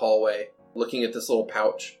offshoot hallway, looking at this little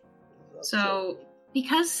pouch. So,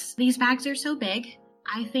 Because these bags are so big,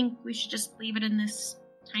 I think we should just leave it in this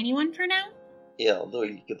tiny one for now. Yeah, no,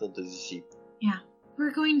 you get onto the ship. Yeah.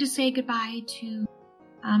 We're going to say goodbye to,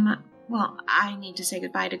 well, I need to say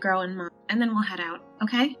goodbye to Grow and Mom, and then we'll head out,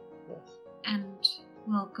 okay? Yes. And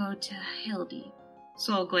we'll go to Hildy.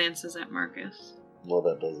 Sol glances at Marcus. Well,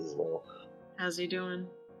 that does as well. How's he doing?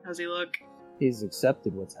 How's he look? He's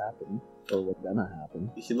accepted what's happened, or what's gonna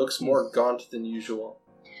happen. He looks more gaunt than usual.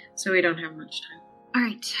 So we don't have much time.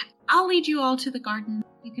 Alright, I'll lead you all to the garden.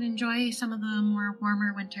 You can enjoy some of the more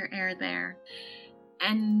warmer winter air there.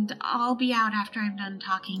 And I'll be out after I'm done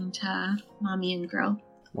talking to Mommy and Grow.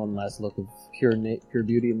 One last look of pure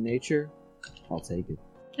beauty in nature. I'll take it.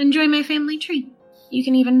 Enjoy my family tree. You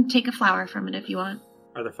can even take a flower from it if you want.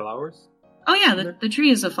 Are there flowers? Oh yeah, the tree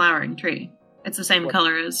is a flowering tree. It's the same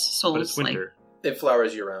color as Sol's. But it's winter. It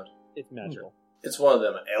flowers year round. It's magical. It's one of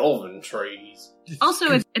them elven trees.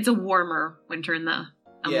 Also, it's a warmer winter in the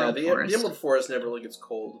Emerald The Forest. Emerald Forest never really gets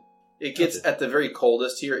cold. It gets, at the very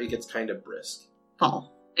coldest here, it gets kind of brisk.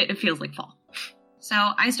 Fall. It feels like fall. So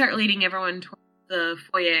I start leading everyone towards the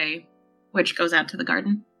foyer, which goes out to the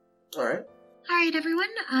garden. Alright. Alright, everyone.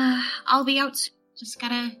 I'll be out soon. Just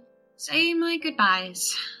gotta say my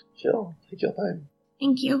goodbyes. Chill. Take your time.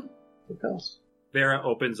 Thank you. What else? Vera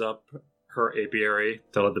opens up her apiary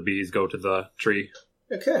to let the bees go to the tree.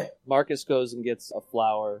 Okay. Marcus goes and gets a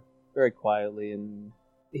flower very quietly, and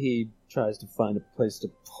he tries to find a place to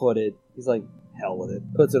put it. He's like, hell with it.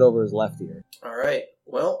 Puts it over his left ear. Alright.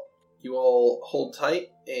 Well, you all hold tight,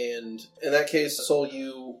 and in that case, Sol,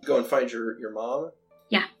 you go and find your mom.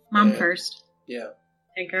 Yeah, Mom Yeah. first. Yeah,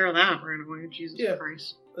 Take care of that right away. Jesus Yeah.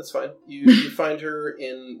 Christ. that's fine. You find her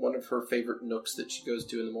in one of her favorite nooks that she goes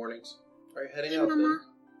to in the mornings. Are you heading Hey, out Mama.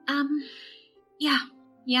 Yeah.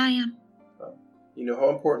 Yeah, I am. then? You know how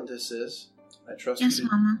important this is. I trust Yes, you.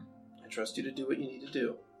 Mama. I trust you to do what you need to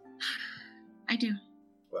do. I do.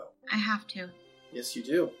 Well, I have to. yes, you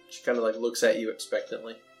do. She kind of like looks at you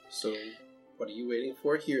expectantly. So, what are you waiting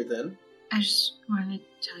for here then? I just wanted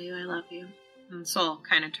to tell you I love you. And Sol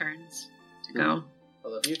kind of turns to go. I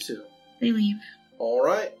love you too. They leave. All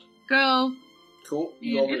right, Go. cool.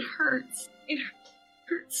 You Man, go it over. hurts. It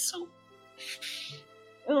hurts so.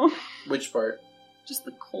 Oh, Which part? just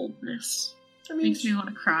the coldness I mean, makes me want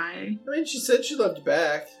to cry. she said she loved you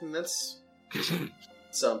back, and that's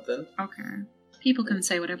something. Okay. People can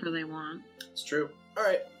say whatever they want. It's true. All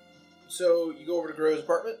right. So you go over to Gro's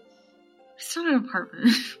apartment. It's not an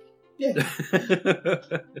apartment. Yeah,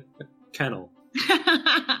 Kennel.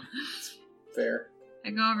 fair. I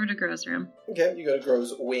go over to Gro's room. Okay, you go to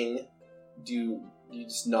Gro's wing. Do you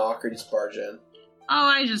just knock or just barge in? Oh,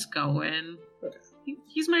 I just go in. Okay.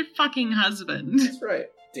 He's my fucking husband. That's right.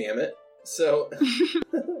 Damn it. So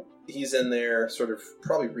he's in there, sort of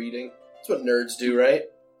probably reading. That's what nerds do, right?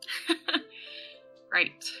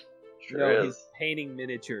 Right. Sure No, is. he's painting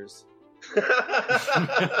miniatures.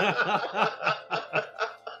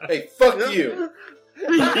 Hey, fuck you.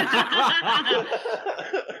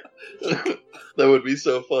 That would be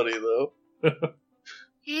so funny, though.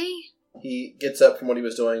 Hey, He gets up from what he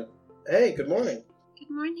was doing. Hey, good morning. good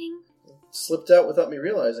morning. Slipped out without me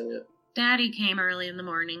realizing it. Daddy came early in the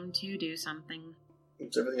morning to do something.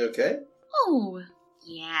 Is everything okay? Oh,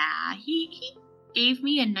 yeah. He gave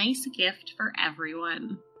me a nice gift for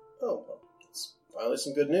everyone. Oh, well, it's finally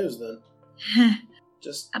some good news then.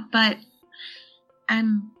 Just, But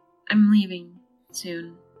I'm leaving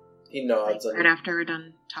soon. he nods. Right after we're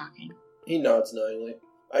done talking. He nods knowingly.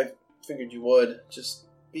 I figured you would. Just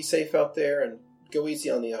be safe out there and go easy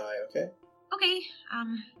on the eye, okay? Okay,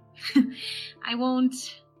 I won't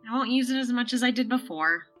use it as much as I did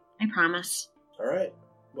before. I promise. Alright.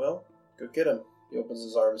 Well, go get him. He opens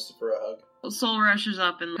his arms for a hug. Sol rushes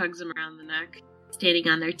up and hugs him around the neck. Standing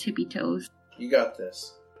on their tippy toes. You got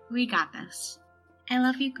this. We got this. I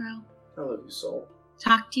love you, girl. I love you, Soul.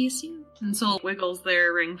 Talk to you soon. And Sol wiggles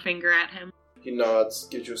their ring finger at him. He nods,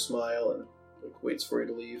 gives you a smile, and waits for you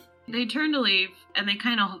to leave. They turn to leave, and they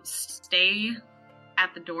kind of stay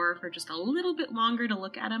at the door for just a little bit longer to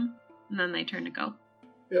look at him, and then they turn to go.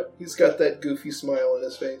 Yep, he's got that goofy smile on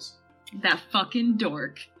his face. That fucking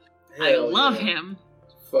dork. I Hell love yeah. him.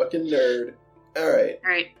 Fucking nerd. Alright.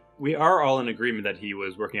 Alright. We are all in agreement that he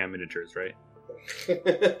was working on miniatures, right? Like,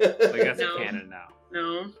 that's No. canon now.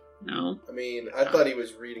 No. I mean, I thought he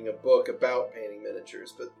was reading a book about painting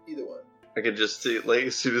miniatures, but either one. I could just see, like,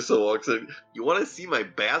 as soon as someone walks in, you want to see my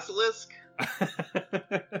basilisk?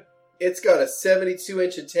 It's got a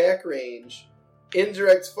 72-inch attack range.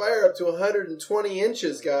 Indirect fire up to 120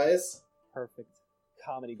 inches, guys. Perfect.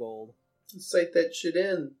 Comedy gold. You cite that shit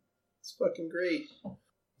in. It's fucking great.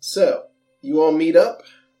 So, you all meet up.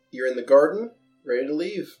 You're in the garden, ready to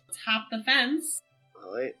leave. Let's hop the fence.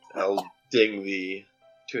 Alright, I'll ding the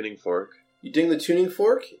tuning fork. You ding the tuning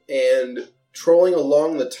fork, and trolling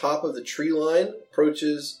along the top of the tree line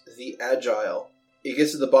approaches the Agile. It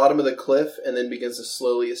gets to the bottom of the cliff and then begins to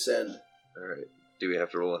slowly ascend. Alright, do we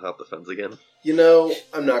have to roll and hop the fence again? You know,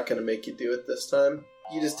 I'm not going to make you do it this time.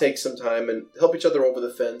 You just take some time and help each other over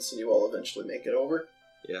the fence, and you all eventually make it over.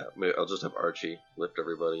 Yeah, maybe I'll just have Archie lift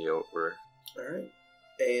everybody over. Alright.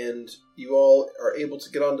 And you all are able to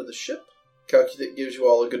get onto the ship. Calculate gives you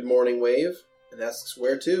all a good morning wave and asks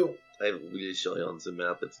where to. I have really show you on the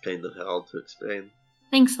map, it's kind of hard to explain.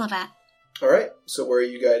 Thanks, Levette. Alright, so where are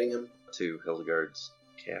you guiding him? To Hildegard's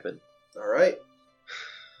cabin. Alright.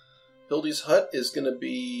 Hildy's hut is going to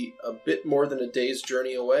be a bit more than a day's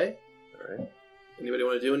journey away. Alright. Anybody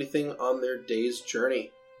want to do anything on their day's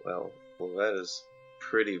journey? Well, that is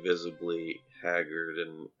pretty visibly haggard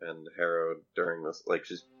and harrowed during this. Like,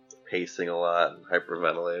 she's pacing a lot and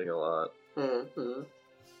hyperventilating a lot Mm-hmm.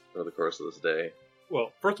 over the course of this day.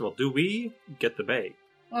 Well, first of all, do we get the bag?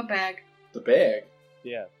 What bag? The bag.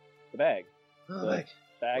 Yeah. The bag. Oh, The like,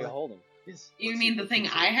 bag what? of holding. You mean the thing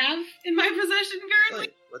I have in my possession currently?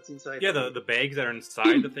 Like, what's inside? Yeah, the bags that are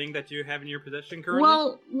inside the thing that you have in your possession currently?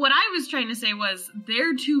 Well, what I was trying to say was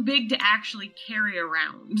they're too big to actually carry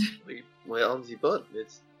around. Well, on the boat,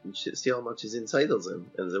 let's see how much is inside of them,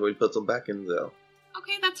 and then we'll put them back in there.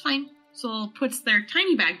 Okay, that's fine. So puts their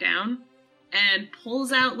tiny bag down and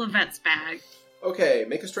pulls out Levette's bag. Okay,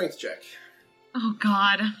 make a strength check. Oh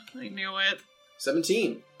god, I knew it.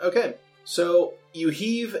 17. Okay. So you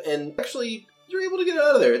heave, and actually, you're able to get it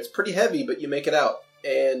out of there. It's pretty heavy, but you make it out.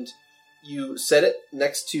 And you set it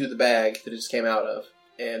next to the bag that it just came out of.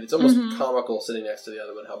 And it's almost comical sitting next to the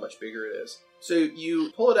other one, how much bigger it is. So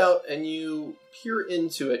you pull it out, and you peer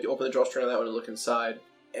into it. You open the drawstring on that one and look inside.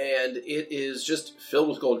 And it is just filled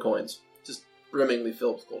with gold coins. Just brimmingly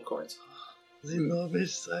filled with gold coins. The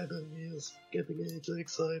lavish side of me is getting a little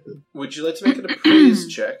excited. Would you like to make an appraise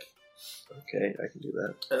check? Okay, I can do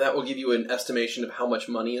that. And that will give you an estimation of how much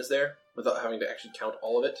money is there, without having to actually count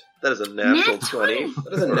all of it. That is a natural Nat 20.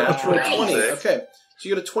 That is a natural Nice. 20. Okay. So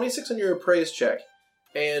you get a 26 on your appraise check,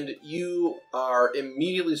 and you are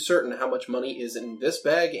immediately certain how much money is in this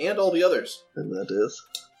bag and all the others. And that is?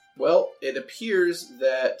 Well, it appears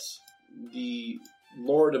that the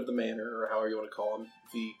lord of the manor, or however you want to call him,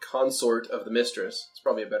 the consort of the mistress, it's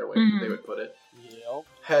probably a better way they would put it, Yep.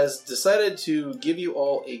 has decided to give you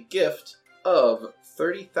all a gift of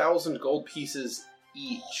 30,000 gold pieces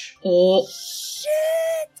each. Oh.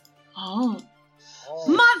 Shit! Oh.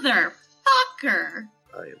 Motherfucker!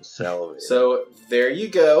 I am salivating. So there you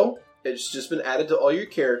go. It's just been added to all your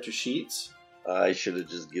character sheets. I should have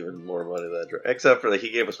just given more money that day. Except for that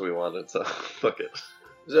he gave us what we wanted, so fuck it.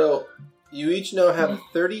 So you each now have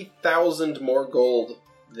 30,000 more gold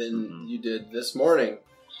than you did this morning.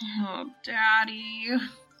 Oh, Daddy.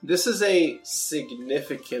 This is a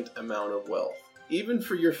significant amount of wealth. Even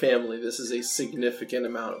for your family, this is a significant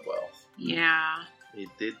amount of wealth. Yeah. He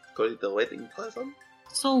did call it a wedding present?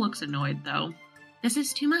 Soul looks annoyed, though. This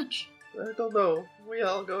is too much. I don't know. We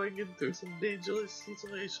are going into some dangerous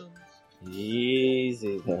situations.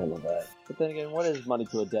 Easy there, Levette. But then again, what is money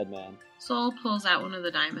to a dead man? Soul pulls out one of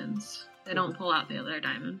the diamonds. They don't pull out the other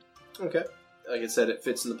diamond. Okay. Like I said, it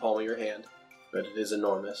fits in the palm of your hand, but it is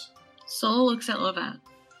enormous. Soul looks at Levette.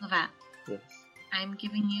 Levette, Yes. I'm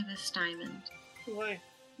giving you this diamond Why?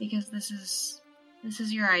 because this is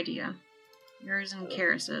your idea. Yours and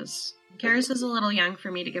Karis's. Karis is a little young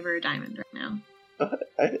for me to give her a diamond right now.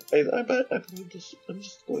 I'm just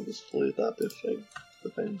going to split up if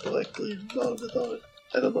I'm directly involved with it.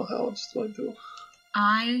 I don't know how I'm just going to.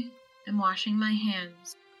 I am washing my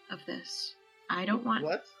hands of this. I don't want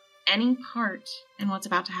What? any part in what's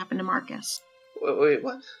about to happen to Marcus. Wait,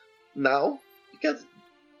 what? Now? Because...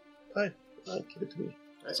 Fine, give it to me.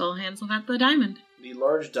 Soul hands Levette the diamond. The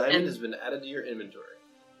large diamond And- has been added to your inventory.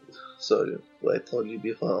 Sorry, what I told you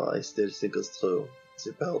before, I still think it's true.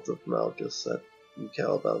 The part of Marcus that you care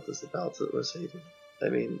about is the part that we're saving. I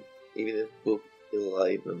mean, even if Book is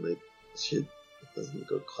alive and it doesn't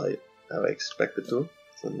go quite I expected to.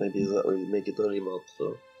 So maybe that will make it very more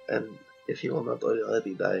so. And if you are not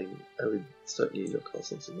already dying, I would certainly call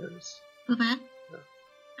something else. Babette? Yeah.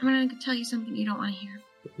 I'm gonna tell you something you don't want to hear.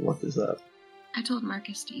 What is that? I told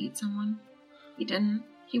Marcus to eat someone. He didn't.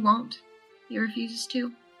 He won't. He refuses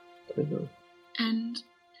to. I know. And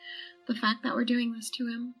the fact that we're doing this to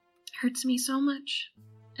him hurts me so much.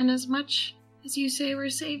 And as much as you say we're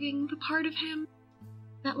saving the part of him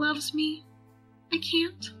that loves me, I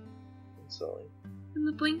can't. I'm sorry. In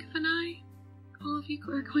the blink of an eye, all of you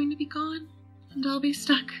are going to be gone, and I'll be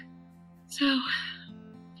stuck. So,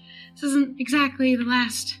 this isn't exactly the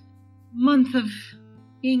last month of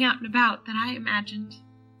being out and about that I imagined.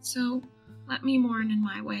 So, let me mourn in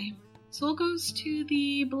my way. Soul goes to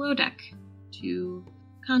the below deck to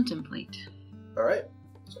contemplate. Alright,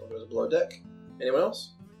 so goes below deck. Anyone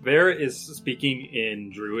else? Vera is speaking in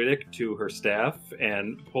Druidic to her staff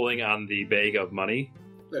and pulling on the bag of money.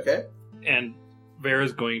 Okay. And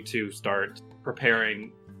Vera's going to start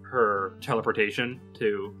preparing her teleportation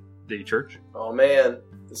to the church. Oh man,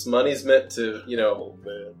 this money's meant to,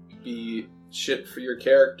 be shit for your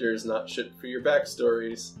characters, not shit for your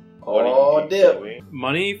backstories. Oh, dip.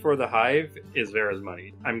 Money for the hive is Vera's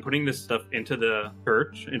money. I'm putting this stuff into the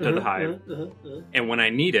church, into the hive, and when I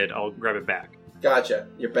need it, I'll grab it back. Gotcha.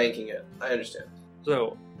 You're banking it. I understand.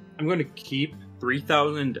 So, I'm going to keep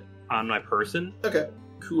 3,000 on my person. Okay.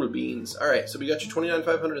 Cool beans. Alright, so we got your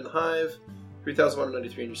 29,500 in the hive,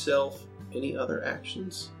 3,193 in yourself. Any other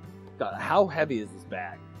actions? God, how heavy is this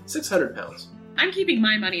bag? 600 pounds. I'm keeping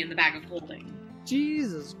my money in the bag of holding.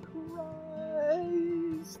 Jesus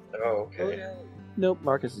Christ! Oh, okay. Nope,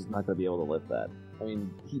 Marcus is not going to be able to lift that. I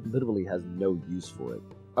mean, he literally has no use for it.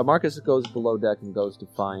 Marcus goes below deck and goes to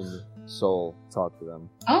find Soul, talk to them.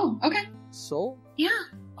 Oh, okay. Soul? Yeah.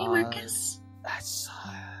 Hey, Marcus. That's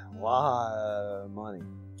a lot of money.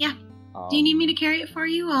 Yeah. Do you need me to carry it for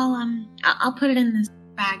you? I'll put it in this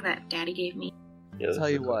bag that Daddy gave me. Yeah, tell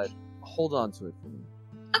you what, hold on to it for me.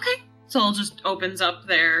 Okay. Soul just opens up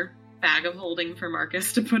their bag of holding for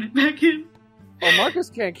Marcus to put it back in. Oh, Marcus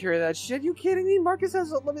can't carry that shit. You kidding me? Marcus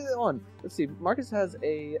has, let's see, Marcus has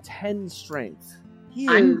a 10 strength.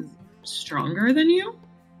 I'm stronger than you?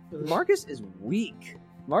 Marcus is weak.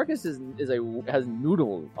 Marcus has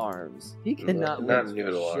noodle arms. He cannot not lift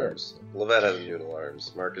noodle shit. arms. Levette has noodle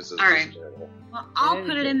arms. Marcus is All right. just normal. Well, I'll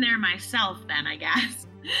put it in there myself then, I guess.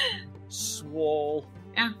 Swole.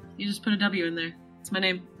 Yeah, you just put a W in there. It's my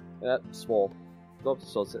name. Yep, Swole. Go up to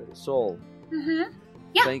Soul. Mm-hmm.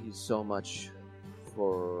 Yeah. Thank you so much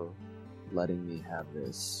for letting me have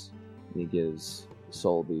this. And he gives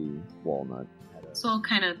Soul the walnut. Soul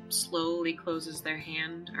kind of slowly closes their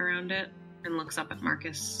hand around it and looks up at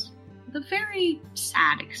Marcus with a very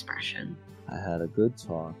sad expression. I had a good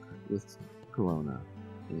talk with Corona,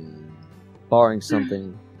 and barring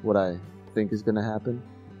something what I think is going to happen,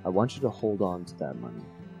 I want you to hold on to that money.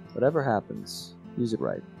 Whatever happens, use it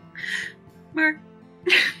right. Mark,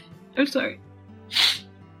 I'm sorry.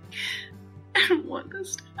 I don't want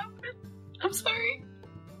this to happen. I'm sorry.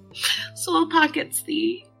 Soul pockets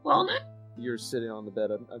the walnut. You're sitting on the bed,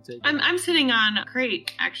 I'm taking I'm sitting on a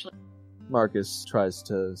crate, actually. Marcus tries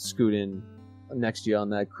to scoot in next to you on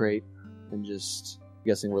that crate, and just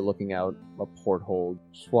guessing we're looking out a porthole,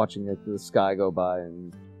 just watching the sky go by,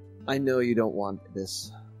 and I know you don't want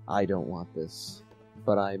this. I don't want this.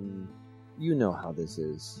 But you know how this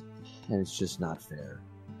is, and it's just not fair.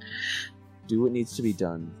 Do what needs to be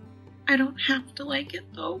done. I don't have to like it,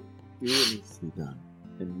 though. Do what needs to be done,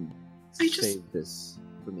 and save this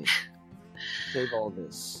for me. Save all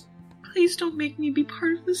this. Please don't make me be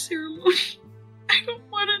part of the ceremony. I don't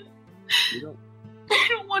want to. You don't. I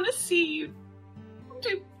don't want to see you.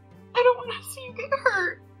 Dude, I don't want to see you get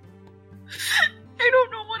hurt. I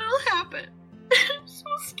don't know what'll happen. I'm so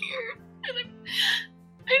scared. And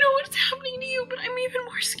I know what's happening to you, but I'm even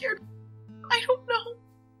more scared. I don't know.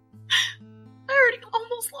 I already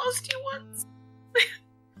almost lost you once.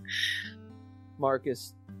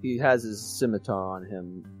 Marcus, he has his scimitar on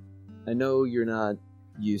him. I know you're not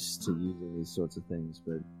used to using these sorts of things,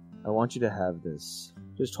 but I want you to have this.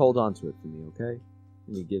 Just hold on to it for me, okay?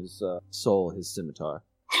 And he gives Soul his scimitar.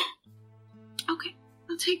 Okay,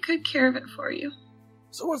 I'll take good care of it for you.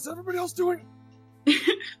 So what's everybody else doing?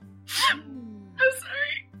 I'm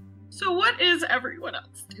sorry. So what is everyone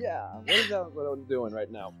else doing? Yeah, what is everyone doing right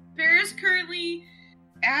now? Bear's currently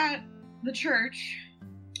at the church.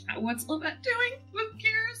 What's Levette doing with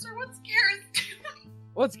Karis, or what's Karis doing?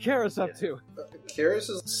 What's Karis up to? Karis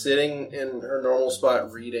is sitting in her normal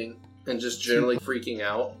spot reading and just generally freaking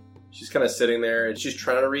out. She's kind of sitting there and she's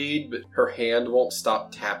trying to read, but her hand won't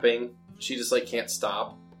stop tapping. She just can't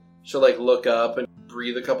stop. She'll, like, look up and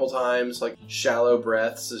breathe a couple times, like, shallow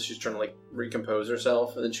breaths as she's trying to, like, recompose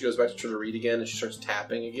herself. And then she goes back to try to read again, and she starts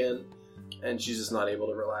tapping again. And she's just not able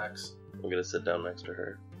to relax. I'm gonna sit down next to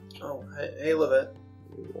her. Oh, hey, Levette.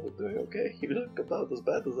 You're doing okay? You look about as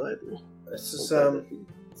bad as I do. This is,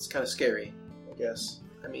 it's kind of scary, I guess.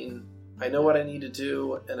 I mean, I know what I need to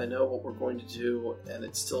do, and I know what we're going to do, and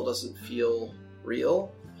it still doesn't feel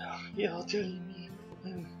real. Yeah, I'll tell you,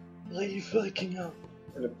 I'm really freaking out.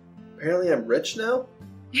 And apparently I'm rich now?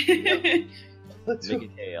 Let's Make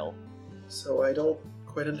it hail. So I don't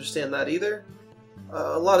quite understand that either.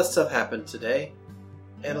 A lot of stuff happened today,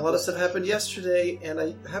 and a lot of stuff happened yesterday, and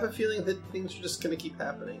I have a feeling that things are just going to keep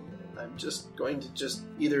happening. I'm just going to just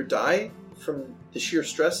either die from the sheer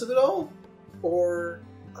stress of it all, or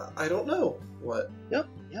I don't know what. Yep,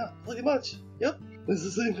 yeah, pretty much. Yep, we're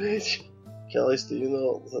the same page. Callis, do you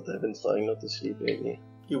know that I've been trying not to sleep lately?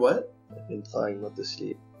 You what? I've been trying not to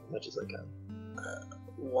sleep as much as I can.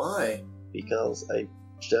 Why? Because I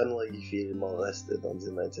generally feel more rested on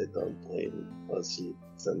the nights I don't play or sleep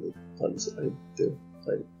than the ones I do.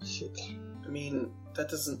 Shit. I mean, that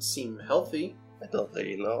doesn't seem healthy. I don't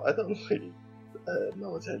really know. I don't really know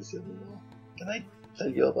what's healthy anymore. Can I tell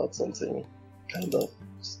you about something kind of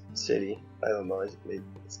silly? I don't know.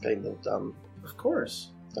 It's kind of dumb. Of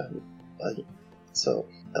course. So,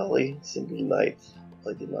 every single night,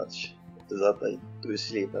 pretty much, that I do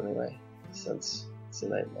sleep anyway, since the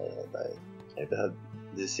night my died. I've had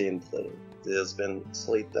the same thing. There's been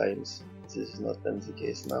 3 times. This has not been the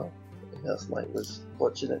case now. Last night was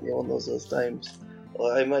fortunately one of those times,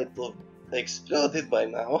 or I might have exploded by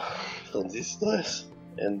now from this stress,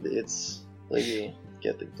 and it's really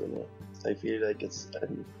getting to me. I feel like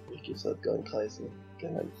I'm not going crazy.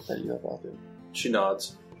 Can I tell you about it? She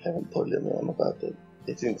nods. I haven't told anyone about it.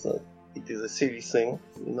 I think that it is a silly thing,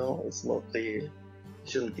 you know, it's not real. You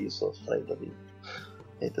shouldn't be so afraid of it.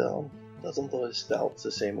 It doesn't always start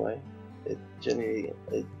the same way. It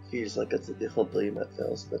feels like it's a different dream at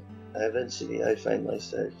first, but eventually I find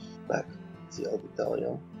myself back at the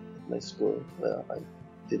auditorium at my school where I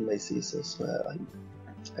did my thesis, where I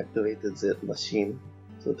activated that machine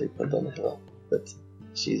that they put on her. But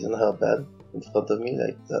she's in her bed in front of me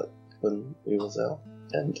like that when we were there.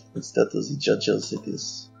 And instead of the judges, it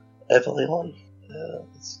is everyone.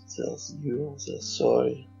 There's you, there's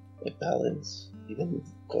Soy, my parents, even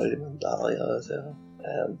Colin and Daria are there.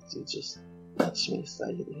 And you just watch me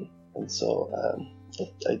silently. And so,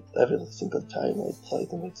 every single time I try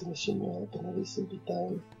to make the machine work, and every single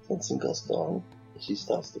time something goes wrong, she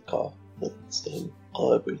starts to cough. That same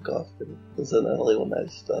horrible cough, and then everyone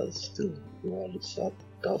else does too. You all start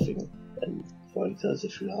coughing and falling to the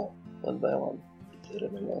floor, one by one.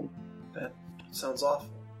 That sounds awful.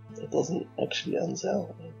 It doesn't actually end there.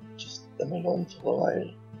 I just am alone for a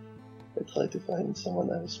while. I try to find someone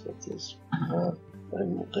else, but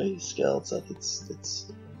I'm really scared that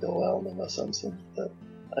it's overwhelming or something. That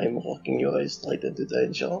I'm rocking your eyes straight into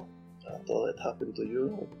danger. After it happened to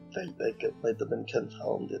you, I felt like it might have been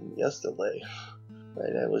confirmed in yesterday.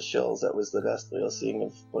 Right, I was sure that was the last we were seeing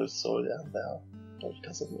of both Soul and Bear, all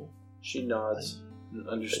because of me. She nods. An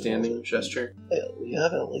understanding gesture. We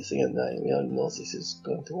have everything in mind. We all know this is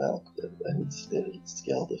going to work, but I'm still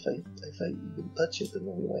scared if I even touch it in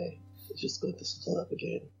any way. It's just going to split up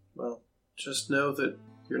again. Well, just know that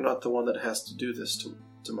you're not the one that has to do this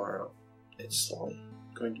tomorrow. It's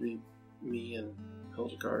going to be me and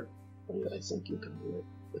Hildegard. I think you can do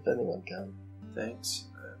it, if anyone can. Thanks,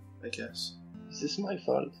 I guess. Is this my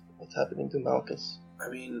fault? What's happening to Malchus? I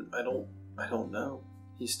mean, I don't know.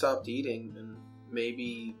 He stopped eating, and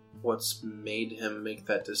maybe what's made him make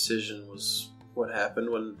that decision was what happened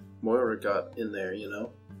when Moira got in there, you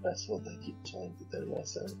know? That's what I keep trying to tell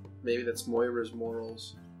myself. Maybe that's Moira's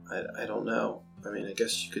morals. I don't know. I mean, I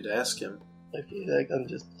guess you could ask him. I feel like I'm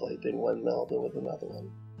just fighting one murder with another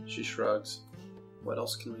one. She shrugs. What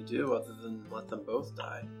else can we do other than let them both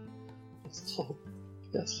die? It's true.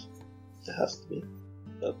 Yes. It has to be.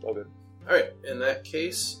 Okay. Alright, in that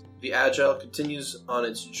case, the Agile continues on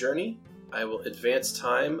its journey. I will advance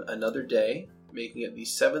time another day, making it the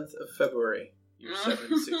 7th of February, year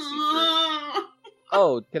 763.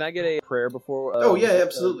 Oh, can I get a prayer before? Oh yeah,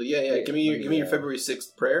 absolutely. Yeah. Give me your February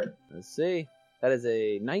 6th prayer. Let's see. That is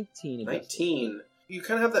a 19. 19. You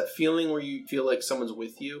kind of have that feeling where you feel like someone's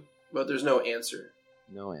with you, but there's no answer.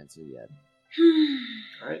 No answer yet.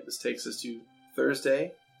 Alright, this takes us to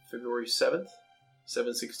Thursday, February 7th,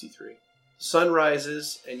 763. Sun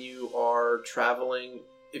rises, and you are traveling.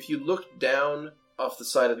 If you look down off the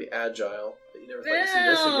side of the Agile, you never thought you'd see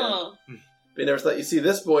this again. But you never thought you'd see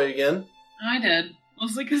this boy again. I did.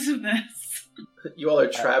 Mostly because of this. You all are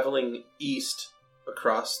traveling east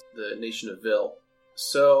across the nation of Vil.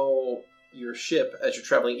 So your ship, as you're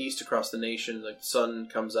traveling east across the nation, the sun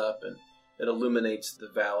comes up and it illuminates the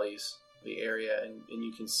valleys, the area, and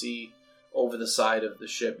you can see over the side of the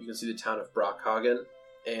ship, you can see the town of Brockhagen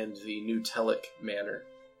and the new Telic manor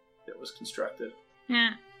that was constructed.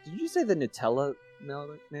 Yeah. Did you say the Nutella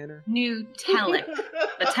manor? New Telic.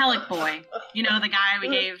 The Telic boy. You know, the guy we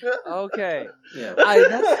gave. Okay. Yeah.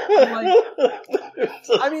 I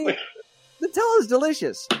mean, Nutella's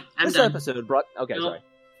delicious. I'm This done. episode brought... Okay, Nope.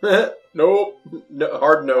 sorry. Nope. No,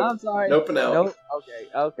 hard nope. I'm sorry. Nope and out. Nope.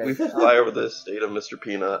 Okay. We fly over the state of Mr.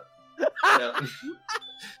 Peanut. Yeah.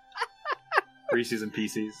 Reese's and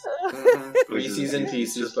Pieces. Reese's in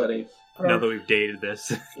pieces, buddy. Now that we've dated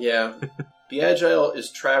this. Yeah. The Agile is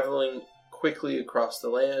traveling quickly across the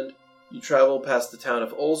land. You travel past the town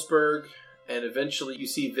of Olsberg, and eventually you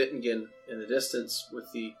see Wittingen in the distance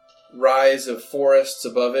with the rise of forests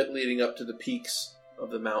above it leading up to the peaks of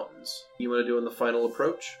the mountains. You want to do in the final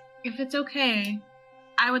approach? If it's okay,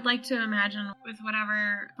 I would like to imagine with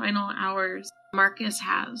whatever final hours Marcus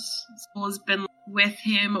has. Soul has been with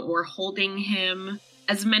him or holding him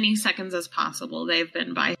as many seconds as possible they've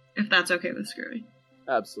been by. If that's okay with Screwy.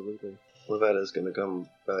 Absolutely. Lavetta's gonna come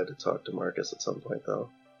by to talk to Marcus at some point, though.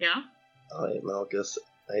 Yeah? Hi, Marcus.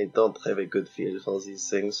 I don't have a good feel for these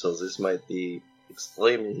things, so this might be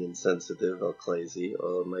extremely insensitive or crazy,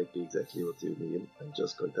 or it might be exactly what you mean. I'm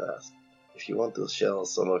just going to ask. If you want to share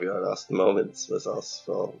some of your last moments with us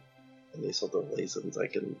for any sort of reasons, I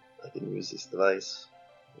can use this device.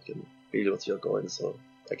 I can feel what you're going through.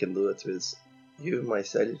 I can do it with you,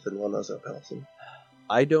 myself, and one other person.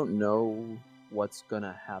 I don't know what's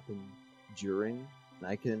gonna happen during, and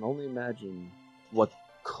I can only imagine what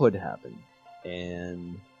could happen.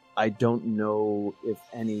 And I don't know if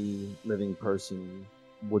any living person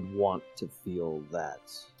would want to feel that.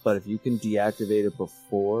 But if you can deactivate it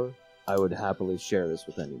before, I would happily share this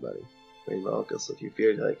with anybody. I mean, Marcus, if you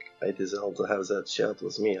feel like I deserve to have that shared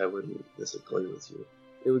with me, I wouldn't disagree with you.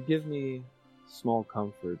 It would give me small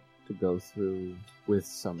comfort to go through with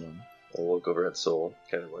someone. I'll look over at Soul,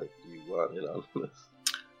 kind of like you want in on this.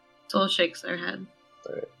 Soul shakes their head.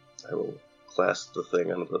 Alright, I will clasp the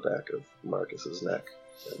thing onto the back of Marcus's neck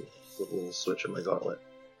and put a little switch in my gauntlet.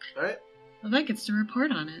 Alright. Vivek gets to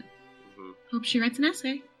report on it. Mm-hmm. Hope she writes an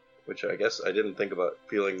essay. Which I guess I didn't think about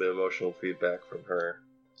feeling the emotional feedback from her.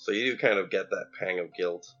 So you do kind of get that pang of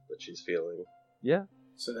guilt that she's feeling. Yeah.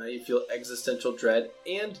 So now you feel existential dread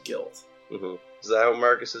and guilt. Mm-hmm. Is that how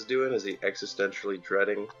Marcus is doing? Is he existentially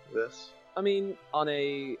dreading this? I mean, on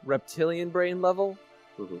a reptilian brain level,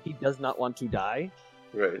 Mm-hmm. he does not want to die,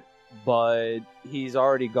 Right. but he's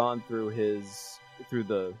already gone through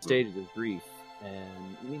the stages of grief,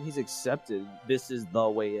 and I mean, he's accepted this is the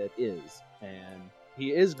way it is, and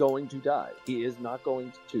he is going to die. He is not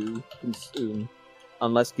going to consume,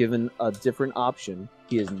 unless given a different option,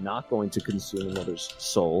 he is not going to consume another's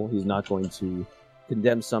soul. He's not going to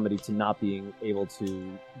condemn somebody to not being able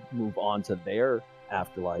to move on to their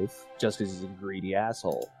afterlife just because he's a greedy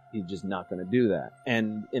asshole. He's just not going to do that.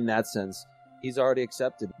 And in that sense, he's already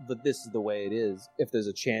accepted that this is the way it is. If there's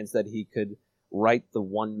a chance that he could right the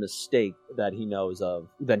one mistake that he knows of,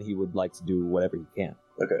 then he would like to do whatever he can.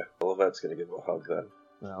 Okay. Well, that's going to give him a hug then.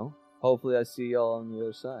 Well, hopefully I see y'all on the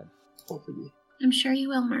other side. Hopefully. I'm sure you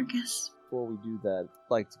will, Marcus. Before we do that,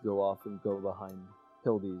 I'd like to go off and go behind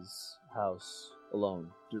Hildy's house alone.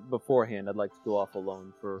 Beforehand, I'd like to go off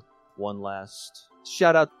alone for one last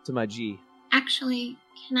shout out to my G. Actually,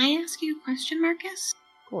 can I ask you a question, Marcus?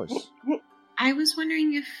 Of course. I was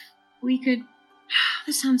wondering if we could...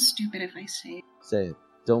 This sounds stupid if I say it. Say it.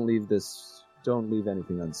 Don't leave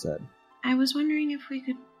anything unsaid. I was wondering if we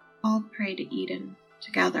could all pray to Eden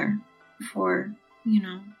together before,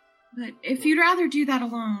 But if you'd rather do that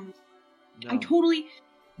alone, I totally...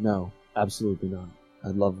 No, absolutely not.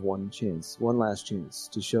 I'd love one last chance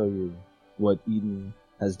to show you what Eden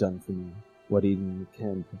has done for me, what Eden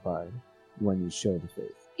can provide when you show the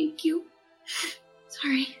faith. Thank you.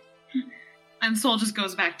 Sorry. And Soul just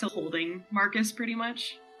goes back to holding Marcus pretty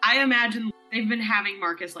much. I imagine they've been having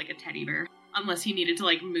Marcus like a teddy bear, unless he needed to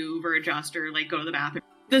like move or adjust or like go to the bathroom.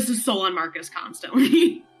 This is Soul on Marcus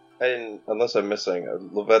constantly. Unless I'm missing,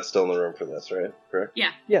 Levette's still in the room for this, right? Correct?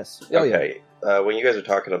 Yeah. Yes. Oh, okay. When you guys are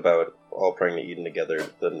talking about all praying to Eden together,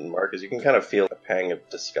 then Marcus, you can kind of feel a pang of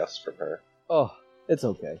disgust from her. Oh, it's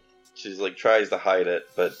okay. She's like tries to hide it,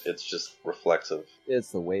 but it's just reflexive.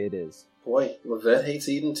 It's the way it is. Boy, Levette hates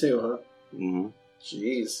Eden too, huh? Mm-hmm.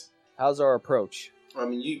 Jeez. How's our approach? I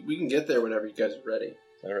mean, we can get there whenever you guys are ready.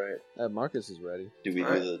 All right. Marcus is ready. Do we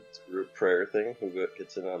All right. do the group prayer thing? Who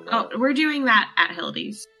gets in on that? Oh, we're doing that at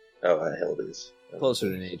Hildy's. Oh, I held these. Closer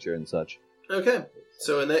to nature and such. Okay,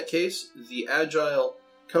 so in that case, the Agile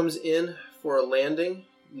comes in for a landing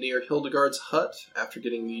near Hildegard's hut after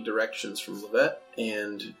getting the directions from Levette,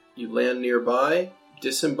 and you land nearby,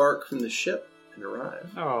 disembark from the ship, and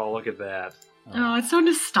arrive. Oh, look at that. Oh, it's so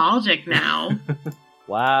nostalgic now.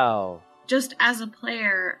 Wow. Just as a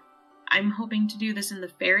player, I'm hoping to do this in the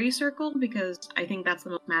fairy circle because I think that's the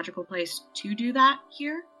most magical place to do that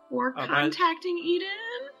here. Or Okay. contacting Eden.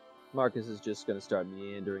 Marcus is just going to start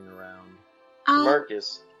meandering around. Oh,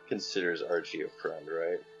 Marcus considers Archie a friend,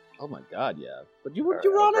 right? Oh my god, yeah. But you, Alright,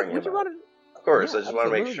 you I'll run bring it? him Would you out. run it? Of course, Yeah, I just want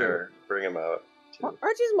to make absolutely. sure. Bring him out. Too.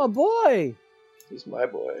 Archie's my boy. He's my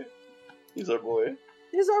boy. He's our boy.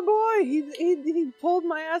 He's our boy. He pulled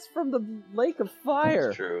my ass from the lake of fire.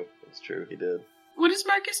 It's true. It's true. He did. what is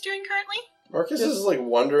Marcus doing currently? Marcus is like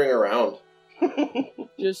wandering around.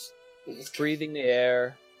 Just breathing the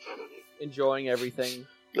air, enjoying everything.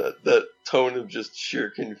 That tone of just sheer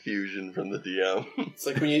confusion from the DM. It's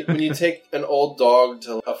like when you take an old dog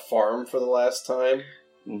to a farm for the last time.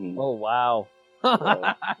 Mhm. Oh wow.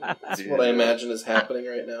 That's what I imagine is happening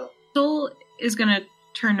right now. Soul is gonna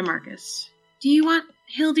turn to Marcus. Do you want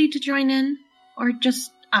Hildy to join in? Or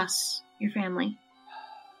just us, your family?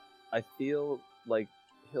 I feel like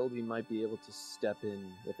Hildy might be able to step in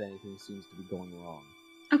if anything seems to be going wrong.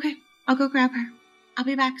 Okay, I'll go grab her. I'll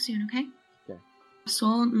be back soon, okay? Okay.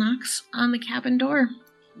 Soul knocks on the cabin door.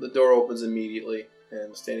 The door opens immediately,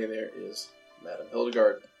 and standing there is Madame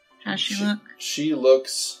Hildegard. How's she look? She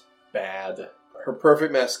looks bad. Her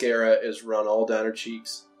perfect mascara is run all down her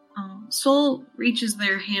cheeks. Soul reaches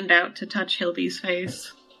their hand out to touch Hildy's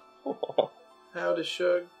face. Howdy,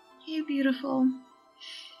 Shug. Hey, beautiful.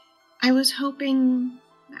 I was hoping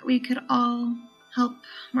that we could all help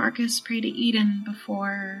Marcus pray to Eden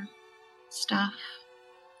before stuff,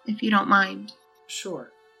 if you don't mind.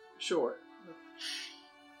 Sure.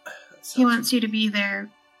 That He sounds- wants you to be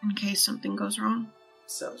there in case something goes wrong.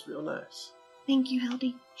 Sounds real nice. Thank you,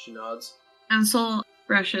 Hildy. She nods. And Soul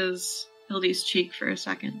brushes Hildy's cheek for a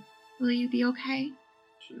second. Will you be okay?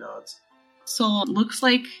 She nods. Soul looks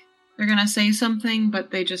like they're gonna say something, but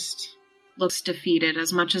they just looks defeated.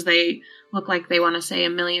 As much as they look like they want to say a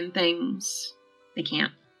million things, they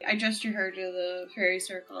can't. I gesture her to the fairy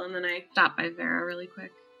circle, and then I stop by Vera really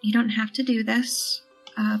quick. You don't have to do this,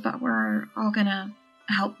 but we're all gonna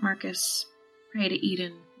help Marcus pray to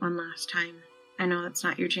Eden one last time. I know that's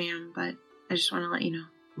not your jam, but I just want to let you know.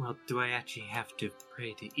 Well, do I actually have to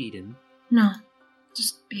pray to Eden? No,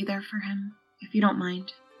 just be there for him, if you don't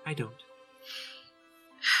mind. I don't.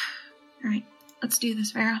 Alright, let's do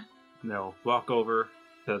this, Vera. No, walk over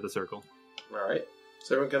to the circle. All right.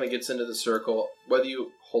 So everyone kind of gets into the circle. Whether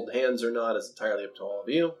you hold hands or not is entirely up to all of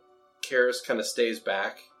you. Karis kind of stays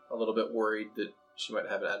back, a little bit worried that she might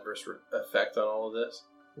have an adverse effect on all of this.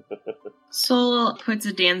 Soul puts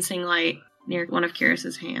a dancing light near one of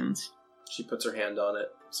Kyrus's hands. She puts her hand on it,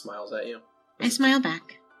 smiles at you. I smile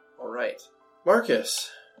back. All right. Marcus,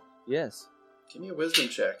 Yes. give me a wisdom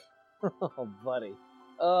check. Oh, buddy.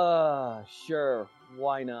 Sure.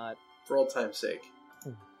 Why not? For old time's sake.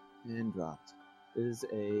 And dropped. It is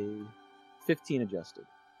a 15 adjusted.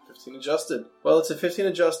 15 adjusted. Well, it's a 15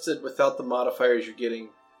 adjusted without the modifiers you're getting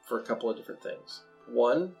for a couple of different things.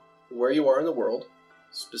 One, where you are in the world,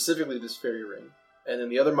 specifically this fairy ring. And then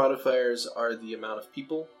the other modifiers are the amount of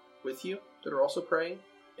people with you that are also praying,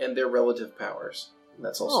 and their relative powers. And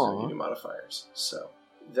that's also going to give you modifiers. So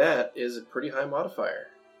that is a pretty high modifier,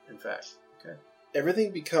 in fact. Okay.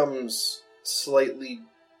 Everything becomes slightly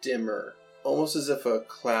dimmer, almost as if a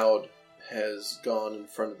cloud has gone in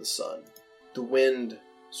front of the sun. The wind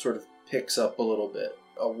sort of picks up a little bit.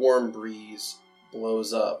 A warm breeze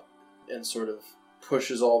blows up and sort of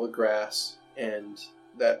pushes all the grass, and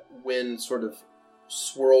that wind sort of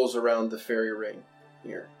swirls around the fairy ring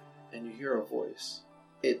here. And you hear a voice.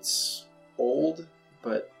 It's old,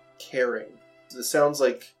 but caring. It sounds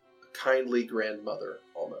like a kindly grandmother,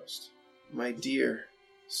 almost. My dear,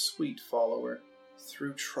 sweet follower,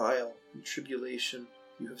 through trial and tribulation,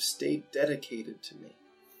 you have stayed dedicated to me.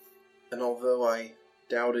 And although I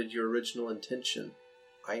doubted your original intention,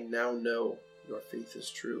 I now know your faith is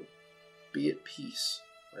true. Be at peace,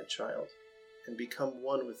 my child, and become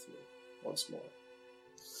one with me once more.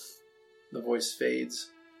 The voice fades,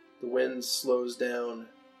 the wind slows down,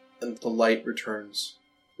 and the light returns.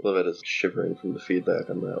 Levitt is shivering from the feedback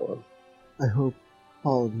on that one. I hope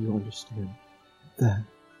all of you understand that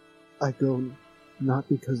I go not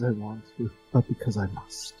because I want to, but because I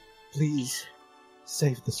must. Please,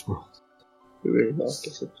 save this world. Doing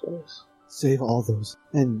opposite place. Save all those,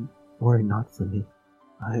 and worry not for me.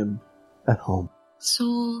 I am at home.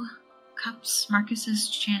 Soul cups Marcus's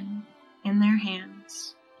chin in their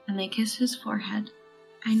hands, and they kiss his forehead.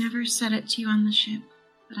 I never said it to you on the ship,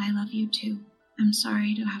 but I love you too. I'm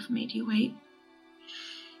sorry to have made you wait.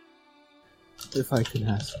 If I can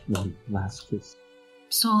ask one last kiss.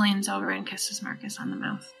 Soul leans over and kisses Marcus on the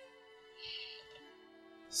mouth.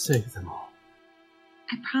 Save them all.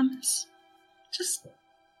 I promise.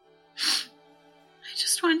 I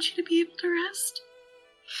just want you to be able to rest.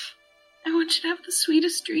 I want you to have the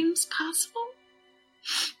sweetest dreams possible.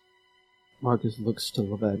 Marcus looks to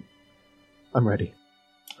Levette. I'm ready.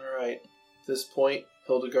 Alright. At this point,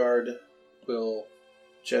 Hildegard will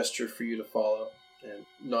gesture for you to follow and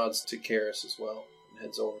nods to Karis as well and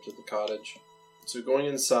heads over to the cottage. So going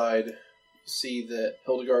inside, you see that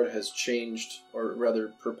Hildegard has changed, or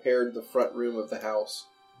rather prepared the front room of the house.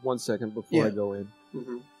 1 second before Yeah. I go in.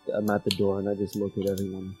 Mm-hmm. I'm at the door and I just look at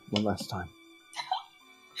everyone one last time.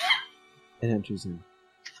 And enters in.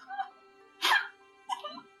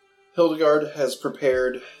 Hildegard has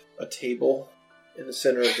prepared a table in the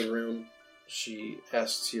center of the room. She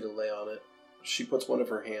asks you to lay on it. She puts one of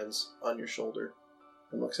her hands on your shoulder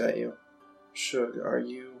and looks at you. Shug, are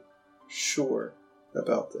you sure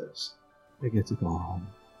about this? I get to go home,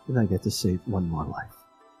 and I get to save one more life.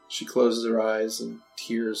 She closes her eyes and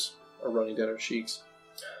tears are running down her cheeks.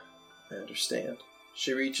 I understand.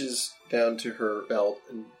 She reaches down to her belt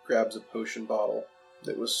and grabs a potion bottle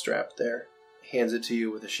that was strapped there, hands it to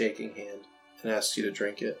you with a shaking hand, and asks you to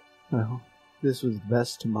drink it. Well, this was the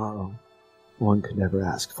best tomorrow one could ever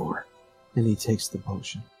ask for. And he takes the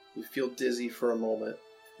potion. You feel dizzy for a moment,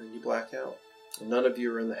 and then you black out. And none of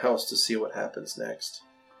you are in the house to see what happens next.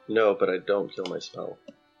 No, but I don't kill my spell,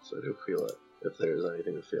 so I do feel it, if there is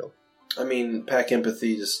anything to feel. I mean, pack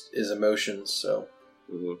empathy just is emotions, so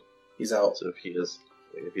Mm-hmm. he's out. So if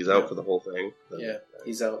he's out for the whole thing, then Yeah,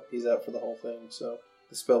 he's out. He's out for the whole thing, so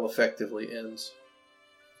the spell effectively ends.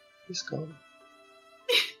 he's gone.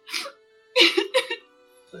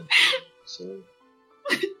 So,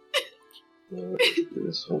 no, there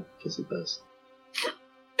is hope for the best.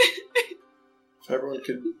 If everyone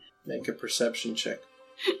could make a perception check.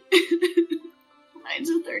 Mine's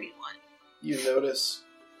a 31. You notice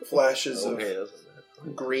flashes of Okay, isn't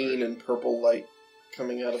it? green and purple light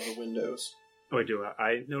coming out of the windows. Oh, wait, do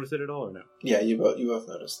I notice it at all or no? Yeah, you both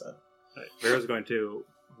noticed that. Right. Vera's going to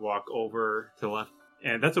walk over to the left.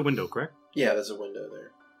 And that's a window, correct? Yeah, there's a window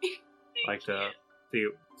there. Like to see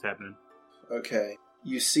what's happening. Okay.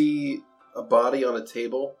 You see a body on a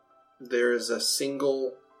table. There is a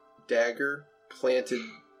single dagger planted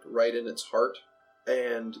right in its heart.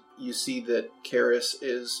 And you see that Karis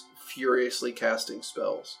is furiously casting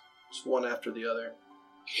spells, just one after the other.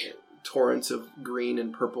 Torrents of green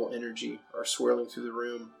and purple energy are swirling through the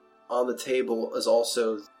room. On the table is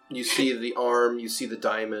also, you see the arm, you see the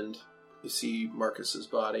diamond, you see Marcus's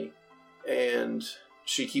body. And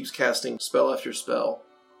she keeps casting spell after spell.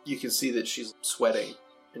 You can see that she's sweating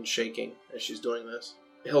and shaking as she's doing this.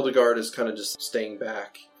 Hildegard is kind of just staying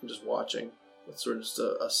back and just watching with sort of just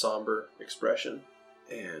a somber expression.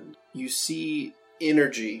 And you see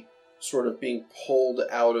energy sort of being pulled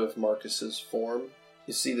out of Marcus's form.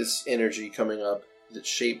 You see this energy coming up that's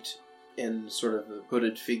shaped in sort of the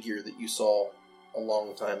hooded figure that you saw a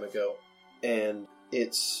long time ago. And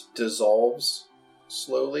it dissolves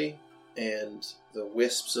slowly, and the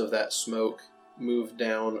wisps of that smoke move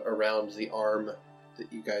down around the arm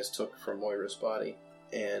that you guys took from Moira's body.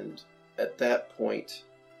 And at that point,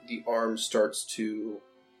 the arm starts to,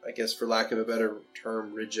 I guess for lack of a better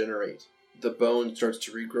term, regenerate. The bone starts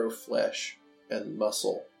to regrow flesh and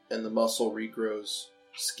muscle, and the muscle regrows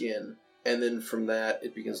skin. And then from that,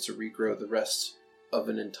 it begins to regrow the rest of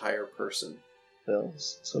an entire person. Well,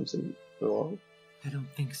 is something wrong? I don't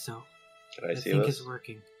think so. Can I I see think this? it's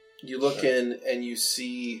working. You look in and you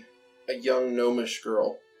see a young gnomish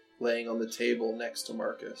girl laying on the table next to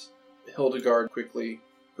Marcus. Hildegard quickly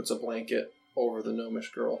puts a blanket over the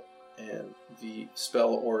gnomish girl, and the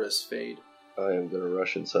spell auras fade. I am going to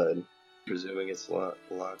rush inside. Presuming it's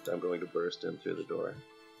locked, I'm going to burst in through the door.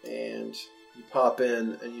 And you pop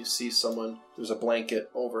in and you see someone, there's a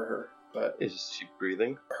blanket over her, but Is she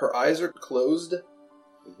breathing? her eyes are closed,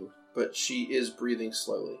 Mm-hmm. but she is breathing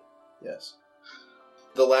slowly. Yes.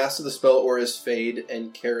 The last of the spell auras fade,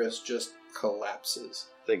 and Karis just collapses.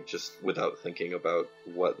 I think just without thinking about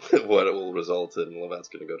what it will result in, Levette's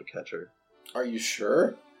going to go to catch her. Are you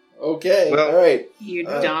sure? Okay, Well- alright. You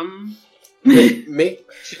Uh, dumb. Make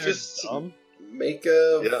She just... make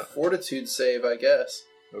a Yeah. fortitude save, I guess.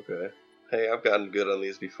 Okay. Hey, I've gotten good on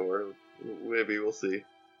these before. Maybe we'll see.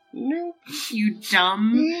 Nope. You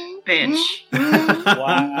dumb bitch.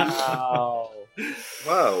 Wow.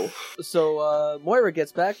 Wow. So Moira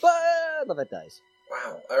gets back, but Levette dies.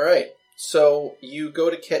 Wow. All right. So you go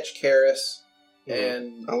to catch Karis,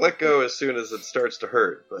 and I'll let go as soon as it starts to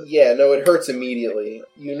hurt. But yeah, no, it hurts immediately.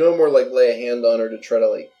 You no more like lay a hand on her to try to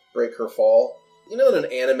like break her fall. You know, in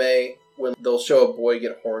an anime when they'll show a boy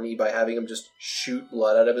get horny by having him just shoot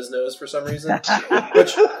blood out of his nose for some reason.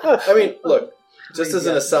 Which, I mean, look, just as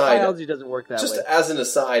an aside, biology doesn't work that just way. as an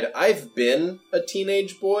aside, I've been a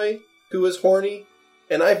teenage boy who was horny,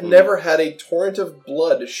 and I've never had a torrent of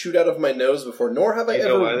blood shoot out of my nose before, nor have I You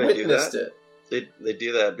know why ever they do witnessed that? it. they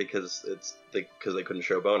do that because they couldn't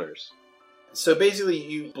show boners. So basically,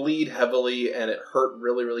 you bleed heavily, and it hurt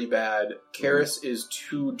really, really bad. Karis is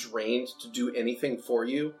too drained to do anything for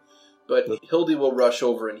you, but Hildy will rush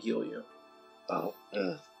over and heal you. Oh,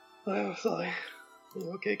 I'm sorry. Are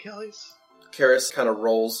you okay, Kellys? Karis kind of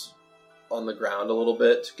rolls on the ground a little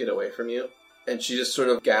bit to get away from you, and she just sort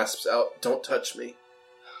of gasps out, "Don't touch me."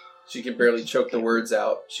 She can barely choke the words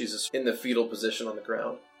out. She's just in the fetal position on the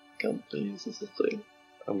ground. Come, please, this is the thing.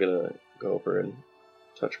 I'm gonna go over and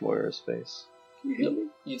touch Moira's face. Can you hear me?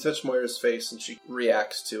 You touch Moira's face, and she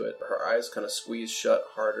reacts to it. Her eyes kind of squeeze shut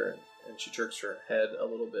harder, and she jerks her head a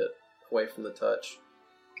little bit away from the touch.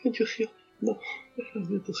 Can't you feel? No, I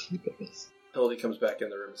need to sleep, I guess. Hildy comes back in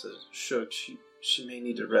the room and says, "Shug, she may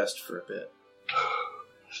need to rest for a bit."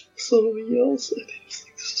 Somebody else, I didn't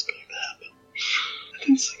think this was going to happen. I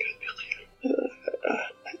didn't think I'd be here.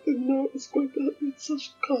 I didn't know it was going to happen at such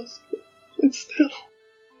a cost, but still.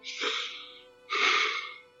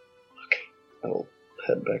 Okay, I'll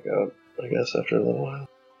head back out, I guess, after a little while.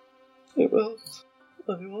 Hey, well,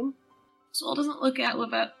 everyone? Sol doesn't look at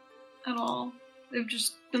Levette at all. They've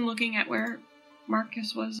just been looking at where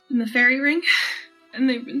Marcus was in the fairy ring, and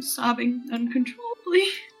they've been sobbing uncontrollably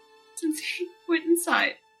since he went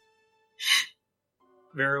inside.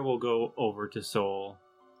 Vera will go over to Sol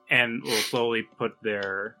and will slowly put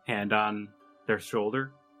their hand on their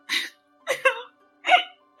shoulder.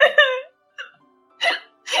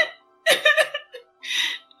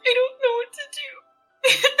 I don't know what to do.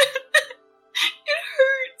 It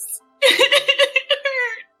hurts.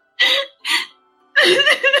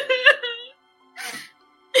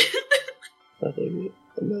 I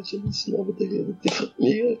imagine it's navigated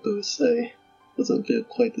differently, I have to say. Doesn't feel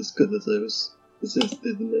quite as good as I was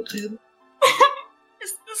resisted in my head.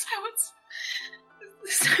 Is this how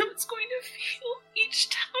it's going to feel each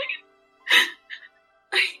time?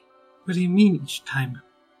 What do you mean each time?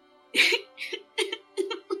 Each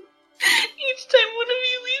time one of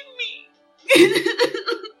you leave me. This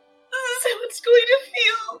is how it's going to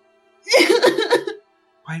feel.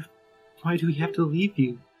 Why do we have to leave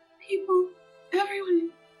you?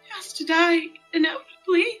 Everyone has to die,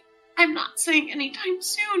 inevitably. I'm not saying anytime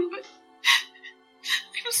soon, but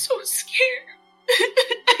I'm so scared.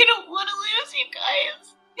 I don't want to lose you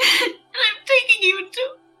guys. And I'm taking you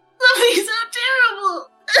to something so terrible.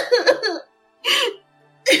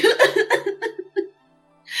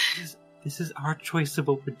 This is our choice of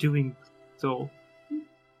what we're doing, so...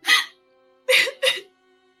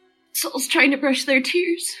 Sol's trying to brush their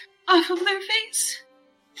tears off of their face,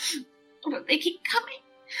 but they keep coming.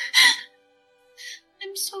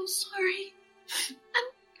 I'm so sorry.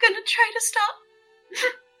 I'm gonna try to stop.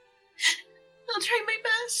 I'll try my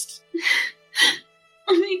best.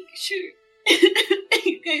 I'll make sure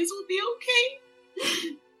you guys will be okay.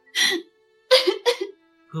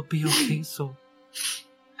 We'll be okay, so...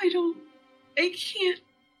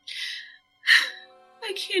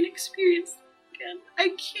 I can't experience that again. I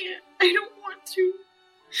can't. I don't want to.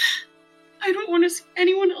 I don't want to see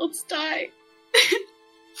anyone else die.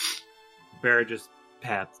 Vera just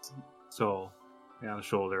pats Sol on the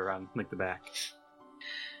shoulder, on like the back.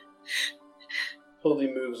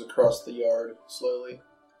 Hildy moves across the yard slowly.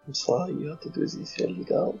 I'm sorry you have to do this,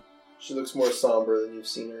 Hilda. She looks more somber than you've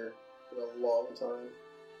seen her in a long time.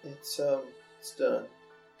 It's done.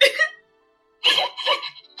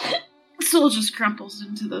 Sol just crumples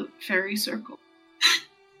into the fairy circle.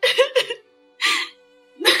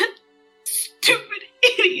 That stupid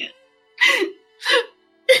idiot.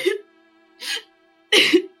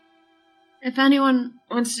 If anyone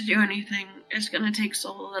wants to do anything, it's going to take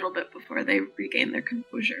Sol a little bit before they regain their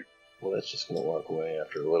composure. Well, that's just going to walk away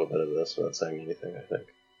after a little bit of this without saying anything, I think.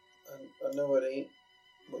 I know it ain't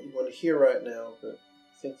what you want to hear right now, but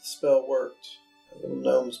I think the spell worked. Our little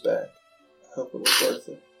gnome's back. I hope it was worth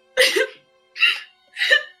it.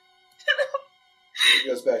 She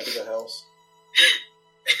goes back to the house.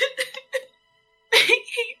 I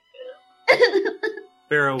hate them.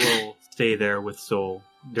 Vera will stay there with Soul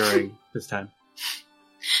during this time.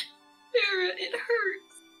 Vera, it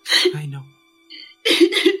hurts. I know.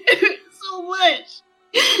 It hurts so much.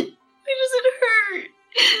 Why does it hurt?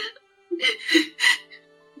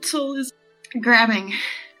 Soul is grabbing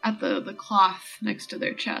at the cloth next to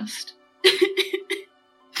their chest.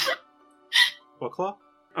 What claw?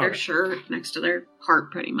 Their Okay. shirt next to their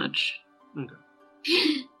heart, pretty much. Okay.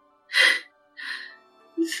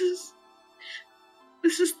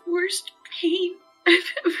 This is the worst pain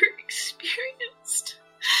I've ever experienced.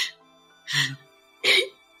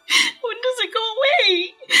 When does it go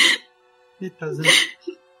away? It doesn't.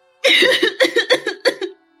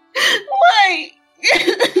 Why?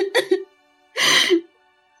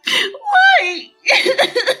 Why?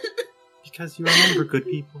 Because you remember good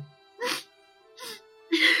people.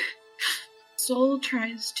 Soul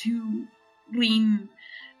tries to lean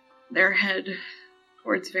their head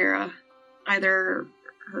towards Vera, either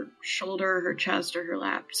her shoulder, her chest, or her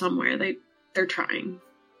lap, somewhere. They're trying.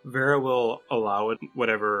 Vera will allow it,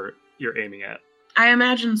 whatever you're aiming at. I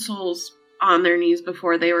imagine Soul's on their knees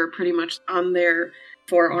before. They were pretty much on their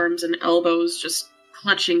forearms and elbows, just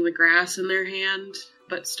clutching the grass in their hand,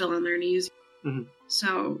 but still on their knees. Mhm.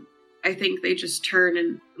 So I think they just turn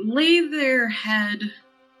and lay their head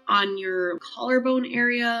on your collarbone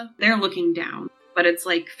area. They're looking down, but it's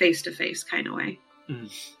like face-to-face kind of way.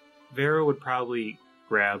 Vera would probably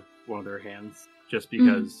grab one of their hands just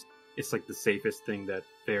because it's like the safest thing that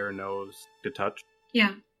Vera knows to touch.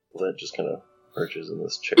 Yeah. That just kind of perches in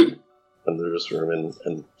this chair under this room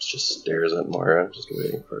and just stares at Mara, just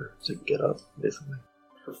waiting for her to get up, basically.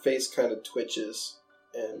 Her face kind of twitches,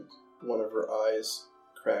 and one of her eyes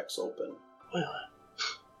cracks open.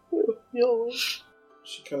 Yo.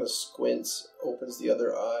 She kind of squints, opens the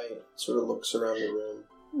other eye, sort of looks around the room.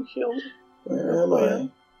 Where am I?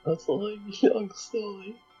 That's a young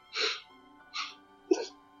story.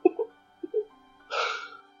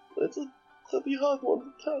 It's a hard one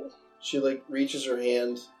to tell. She, reaches her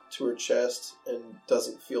hand to her chest and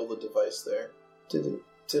doesn't feel the device there. Did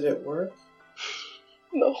it work?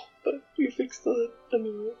 No, but we fixed it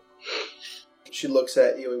anyway. She looks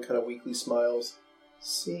at you and kind of weakly smiles.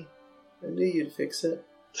 See, I knew you'd fix it.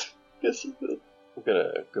 Yes, you did. I'm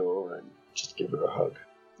gonna go over and just give her a hug.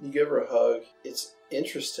 You give her a hug. It's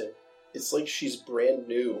interesting. It's like she's brand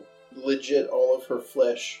new. Legit, all of her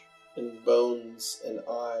flesh and bones and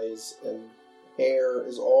eyes and hair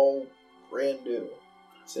is all brand new.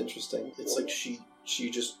 It's interesting. It's like she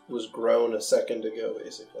just was grown a second ago,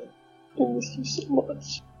 basically. I miss you so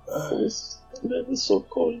much. It was so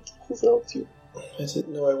cold without you. I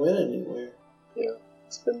didn't know I went anywhere. Yeah,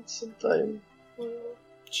 it's been some time.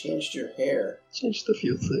 Changed your hair. Changed a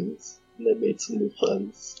few things, and I made some new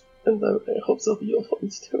friends. And I hope they'll be your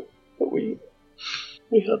friends too. But we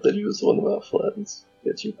had to use one of our friends to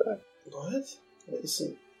get you back. What?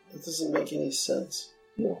 That doesn't make any sense.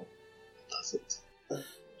 No, it doesn't. I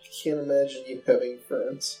can't imagine you having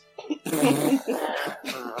friends.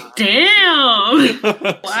 Damn!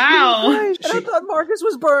 Wow! And I thought Marcus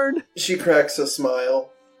was burned. She cracks a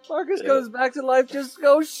smile. Marcus goes back to life, just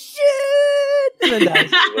goes, shit! And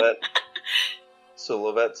then dies. So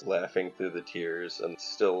Levette's laughing through the tears and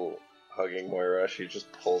still hugging Moira. She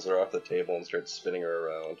just pulls her off the table and starts spinning her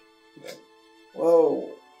around. Whoa,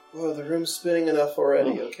 the room's spinning enough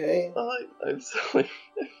already, okay? I'm sorry.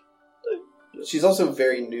 She's also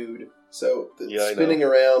very nude, so the I spinning know.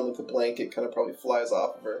 around with the blanket kind of probably flies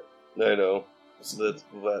off of her. I know.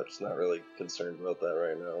 Levette's not really concerned about that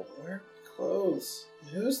right now. Where are clothes?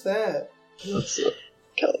 Who's that? That's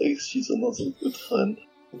Kelly. She's another good friend.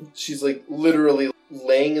 She's literally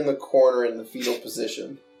laying in the corner in the fetal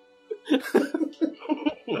position.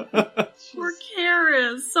 Poor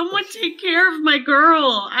Karis. Someone take care of my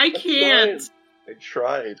girl. I can't. I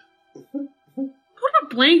tried. Put a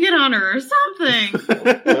blanket on her or something.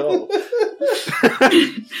 No.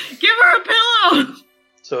 Give her a pillow.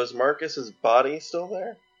 So is Marcus's body still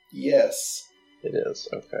there? Yes. It is,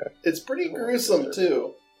 okay. It's pretty gruesome,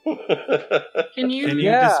 too. Can you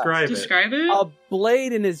describe it? A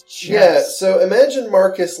blade in his chest. Yeah, so imagine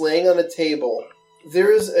Marcus laying on a table.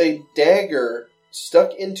 There is a dagger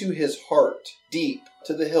stuck into his heart, deep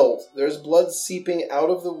to the hilt. There's blood seeping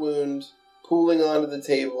out of the wound, pooling onto the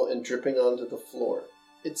table, and dripping onto the floor.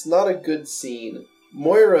 It's not a good scene.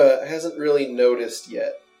 Moira hasn't really noticed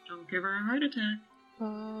yet. Don't give her a heart attack.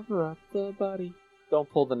 Cover up the body. Don't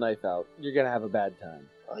pull the knife out. You're gonna have a bad time.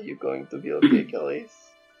 Are you going to be okay, Kelly?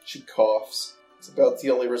 She coughs. It's about the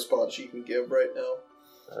only response she can give right now.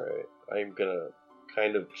 Alright, I'm gonna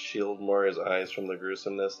kind of shield Moira's eyes from the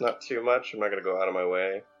gruesomeness. Not too much, I'm not gonna go out of my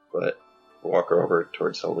way, but walk her over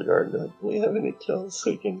towards Hildegard and be like, "Do we have any clothes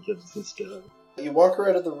we can give this guy?" You walk her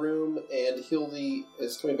out of the room, and Hildy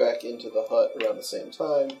is coming back into the hut around the same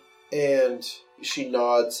time, and she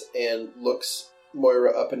nods and looks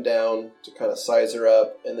Moira up and down to kind of size her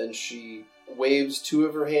up, and then she waves two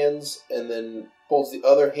of her hands, and then holds the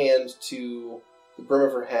other hand to the brim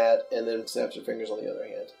of her hat, and then snaps her fingers on the other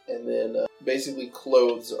hand. And then basically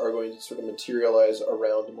clothes are going to sort of materialize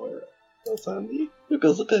around Moira. That's handy. Look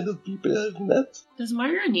at the kind of people I've met. Does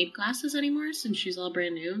Moira need glasses anymore since she's all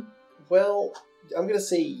brand new? Well, I'm going to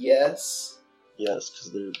say yes. Yes,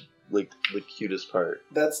 because they're like the cutest part.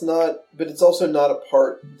 That's not, but it's also not a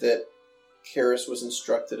part that Karis was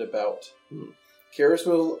instructed about. Karis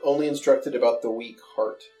was only instructed about the weak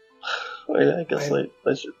heart. Well, I guess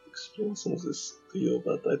I should explain some of this to you,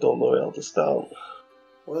 but I don't know how to start.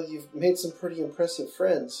 Well, you've made some pretty impressive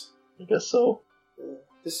friends. I guess so.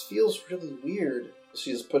 This feels really weird.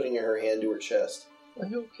 She's putting her hand to her chest. Are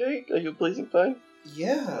you okay? Are you blazing fine?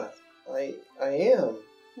 Yeah, I am.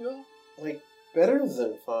 Yeah. Like, better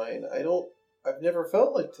than fine. I've never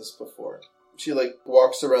felt like this before. She,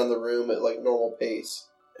 walks around the room at, normal pace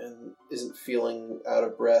and isn't feeling out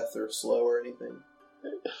of breath or slow or anything.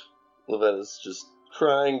 Levetta's just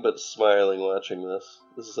crying but smiling watching this.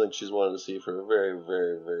 This is something she's wanted to see for a very,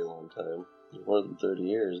 very, very long time. More than 30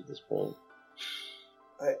 years at this point.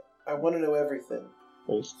 I want to know everything.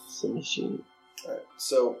 There's the machine. Alright,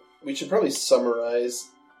 so we should probably summarize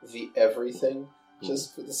the everything,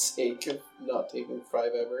 just for the sake of not taking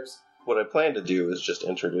 5 evers. What I plan to do is just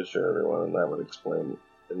introduce her to everyone, and that would explain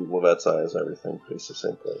in Levette's eyes everything pretty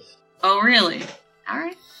succinctly. Oh, really?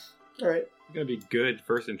 Alright. Alright. Gonna be good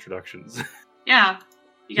first introductions. Yeah.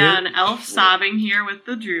 You got an elf sobbing here with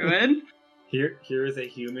the druid. Here is a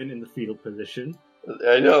human in the fetal position.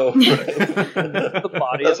 I know. The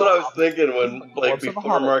body That's of what I a was hobbit. thinking when, Corpse of a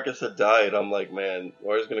before hobbit. Marcus had died. I'm like, man,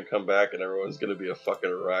 Laura's gonna come back and everyone's gonna be a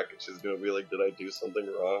fucking wreck, and she's gonna be like, did I do something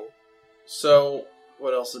wrong? So,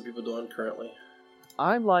 what else are people doing currently?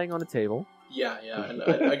 I'm lying on a table. Yeah,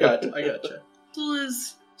 I gotcha. Soul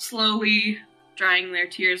is slowly drying their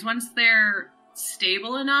tears. Once they're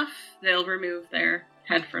stable enough, they'll remove their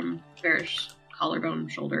head from Bear's collarbone,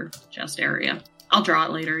 shoulder, chest area. I'll draw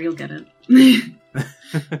it later, you'll get it.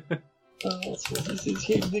 Oh, so this is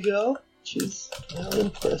Hildy girl. She's very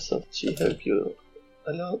impressive. She helped you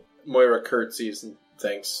a lot. Moira curtsies and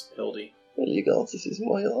thanks Hildy. There you go, this is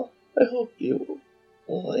Moira. I hope you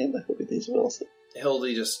alright. I hope it is well.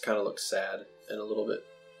 Hildy just kind of looks sad and a little bit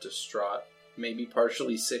distraught. Maybe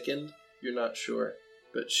partially sickened, you're not sure.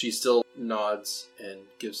 But she still nods and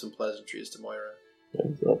gives some pleasantries to Moira.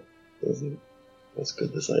 Hands up. As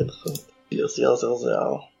good as I'd hoped. Yes,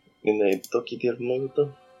 in a talkative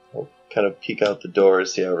mode. I'll kind of peek out the door,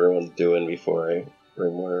 see how everyone's doing before I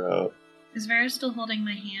bring Moira out. Is Vera still holding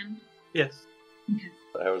my hand? Yes. Okay.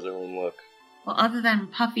 How does everyone look? Well, other than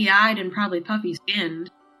puffy-eyed and probably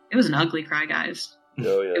puffy-skinned, it was an ugly cry, guys.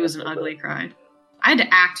 Oh, yeah. It was an ugly cry. I had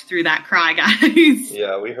to act through that cry, guys.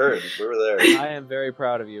 Yeah, we heard. We were there. I am very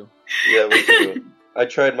proud of you. Yeah, me too. I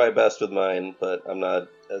tried my best with mine, but I'm not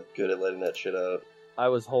as good at letting that shit out. I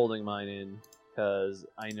was holding mine in because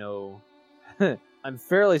I know. I'm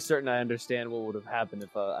fairly certain I understand what would have happened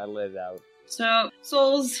if I let it out. So,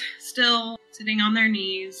 Soul's still sitting on their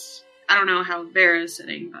knees. I don't know how Vera's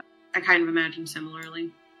sitting, but I kind of imagine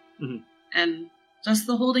similarly. Mhm. And just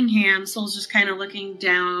the holding hands, Soul's just kind of looking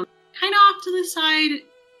down, kind of off to the side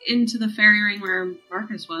into the fairy ring where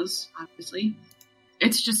Marcus was, obviously.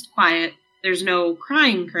 It's just quiet. There's no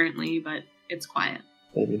crying currently, but it's quiet.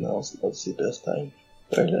 Maybe now's not the best time.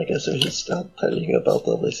 Alright, I guess I should start telling you about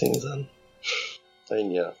everything then.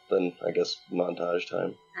 And yeah, then I guess montage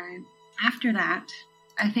time. Alright. After that,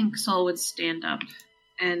 I think Soul would stand up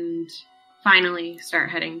and finally start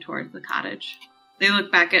heading towards the cottage. They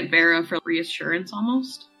look back at Vera for reassurance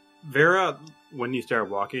almost. Vera, when you start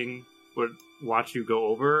walking, would watch you go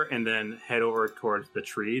over and then head over towards the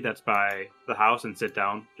tree that's by the house and sit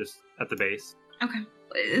down just at the base. Okay.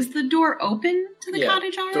 Is the door open to the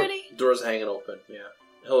cottage already? Door's hanging open, yeah.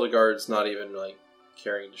 Hildegard's not even,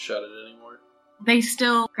 caring to shut it anymore. They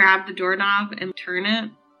still grab the doorknob and turn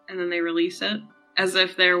it, and then they release it, as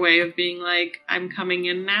if their way of being like, I'm coming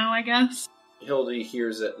in now, I guess. Hildy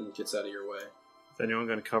hears it and gets out of your way. Is anyone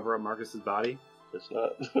going to cover up Marcus's body? It's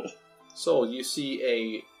not. Soul, you see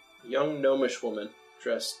a young gnomish woman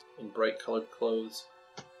dressed in bright colored clothes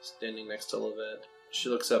standing next to Levette. She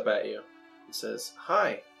looks up at you and says,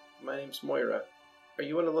 "Hi, my name's Moira. Are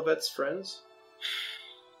you one of Levette's friends?"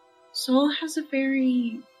 Soul has a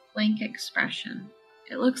very blank expression.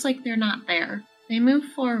 It looks like they're not there. They move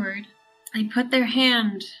forward. They put their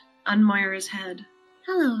hand on Moira's head.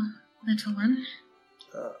 Hello, little one.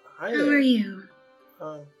 Hi How there. are you?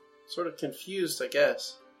 Sort of confused, I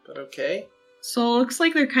guess. But okay. Soul looks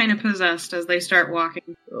like they're kind of possessed as they start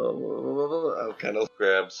walking. I'll kind of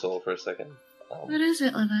grab Soul for a second. What is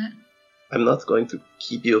it, Livette? I'm not going to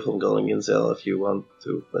keep you from going in there if you want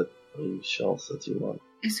to, but are you sure that you want?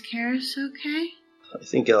 Is Karis okay? I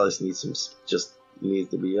think Alice needs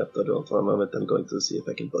to be up the door for a moment. I'm going to see if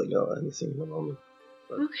I can bring her anything in a moment.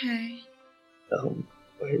 Okay.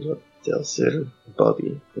 Why not tell Sir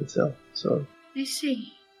Bobby himself, so... I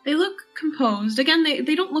see. They look composed. Again,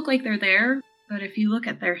 they don't look like they're there, but if you look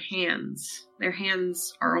at their hands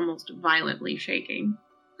are almost violently shaking.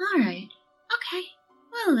 All right. Okay.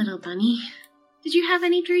 Well, little bunny, did you have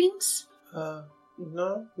any dreams?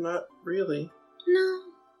 No, not really. No,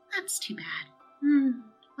 that's too bad.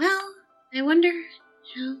 Well, I wonder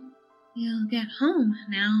how you'll get home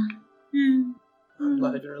now. I'm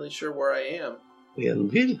not even really sure where I am.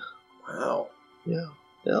 Bienville. Wow. Yeah,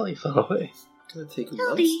 very far away. It's gonna take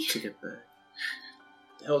Hildy. months to get back.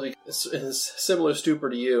 Hildy is similar stupor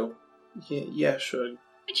to you. Yeah, sure.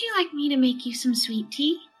 Would you like me to make you some sweet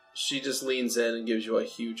tea? She just leans in and gives you a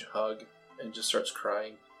huge hug and just starts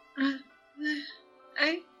crying.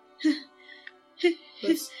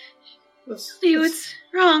 Let's Hildy, what's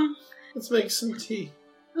wrong? let's make some tea.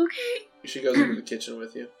 Okay. She goes into the kitchen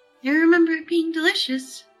with you. I remember it being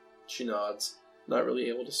delicious. She nods, not really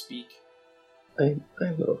able to speak. I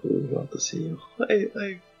know who we want to see you.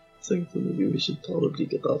 I think that maybe we should probably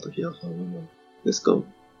get out of here for a moment. Let's go.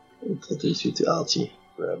 I'll introduce you to Archie.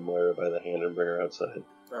 Grab Moira by the hand and bring her outside.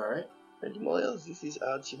 Alright. And Moira, this is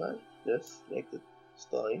Archie, man. Yes, make the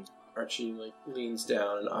story. Archie leans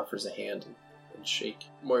down and offers a hand and shake.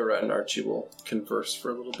 Moira and Archie will converse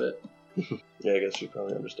for a little bit. Yeah, I guess you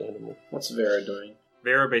probably understand him. What's Vera doing?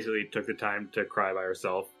 Vera basically took the time to cry by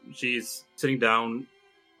herself. She's sitting down,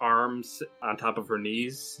 arms on top of her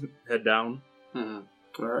knees, head down.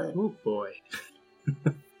 Alright. Oh boy.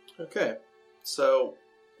 Okay. So,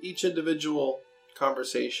 each individual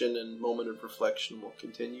conversation and moment of reflection will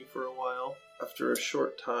continue for a while. After a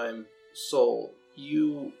short time, Soul,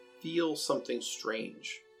 you feel something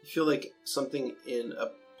strange. You feel like something in a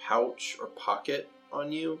pouch or pocket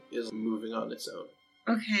on you is moving on its own.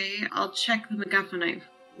 Okay, I'll check the MacGuffin knife.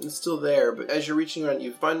 It's still there, but as you're reaching around,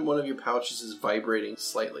 you find one of your pouches is vibrating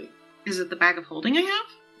slightly. Is it the bag of holding I have?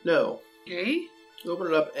 No. Okay. You open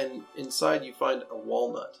it up, and inside you find a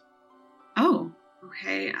walnut. Oh,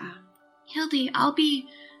 okay. Hildy, I'll be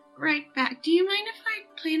right back. Do you mind if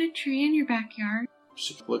I plant a tree in your backyard?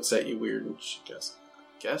 She looks at you weird, and she goes,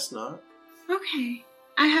 guess not. Okay.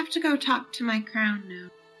 I have to go talk to my crown now.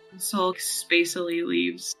 And Soul spacily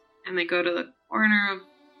leaves, and they go to the corner of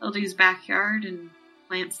Hildy's backyard and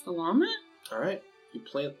plants the walnut? Alright, you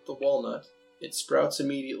plant the walnut. It sprouts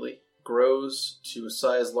immediately, grows to a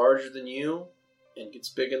size larger than you, and gets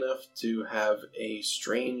big enough to have a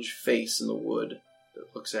strange face in the wood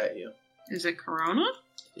that looks at you. Is it Corona?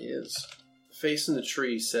 It is. The face in the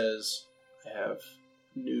tree says, I have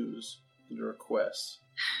news and a request.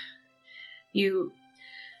 You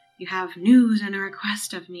have news and a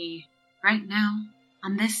request of me right now,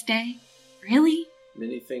 on this day? Really?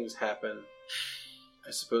 Many things happen.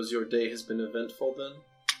 I suppose your day has been eventful then?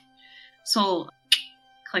 Soul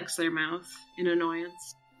clicks their mouth in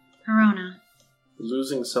annoyance. Corona.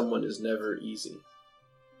 Losing someone is never easy.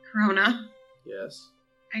 Corona, Yes?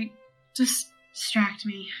 just distract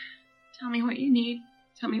me. Tell me what you need.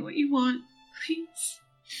 Tell me what you want, please.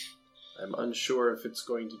 I'm unsure if it's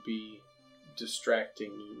going to be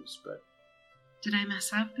distracting news, but Did I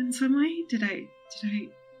mess up in some way? Did I...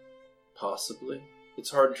 possibly.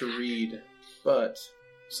 It's hard to read, but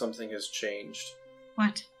something has changed.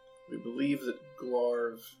 What? We believe that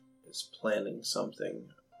Glarv is planning something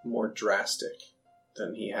more drastic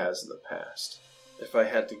than he has in the past. If I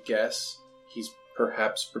had to guess, he's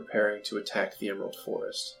perhaps preparing to attack the Emerald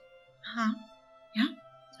Forest. Huh? Yeah,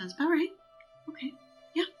 sounds about right. Okay.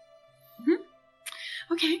 Yeah.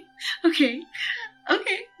 Okay.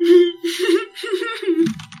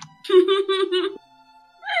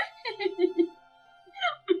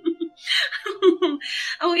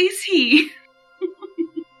 Oh, is he?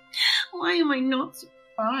 Why am I not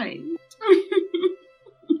surprised?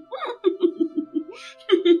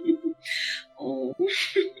 Oh,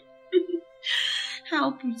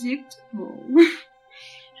 how predictable.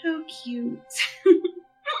 How cute. And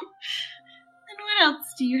what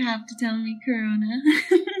else do you have to tell me, Corona?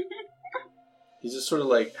 He just sort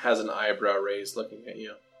of has an eyebrow raised looking at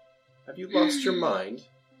you. Have you lost your mind?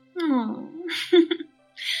 Oh.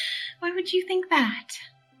 Why would you think that?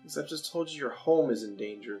 Because I've just told you your home is in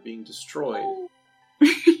danger of being destroyed.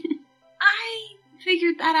 I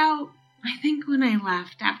figured that out, I think, when I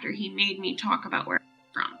left after he made me talk about where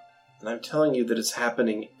I'm from. And I'm telling you that it's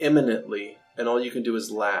happening imminently, and all you can do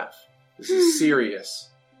is laugh. This is serious.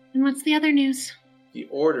 And what's the other news? The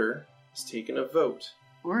Order has taken a vote.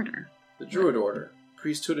 Order? The Druid Order,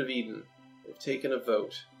 Priesthood of Eden, they've taken a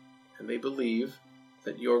vote, and they believe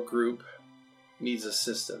that your group needs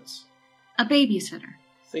assistance. A babysitter.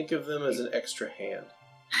 Think of them as an extra hand.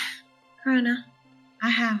 Corona, I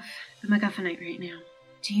have the MacGuffinite right now.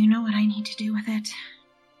 Do you know what I need to do with it?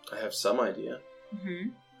 I have some idea.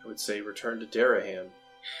 Mm-hmm. I would say return to Daraham.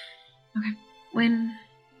 Okay. When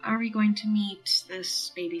are we going to meet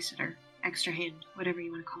this babysitter? Extra hand, whatever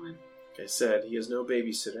you want to call him. Like I said, he is no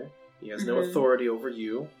babysitter. He has no authority over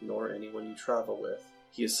you, nor anyone you travel with.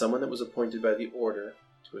 He is someone that was appointed by the Order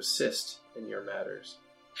to assist in your matters.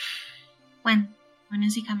 When? When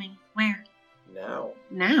is he coming? Where? Now,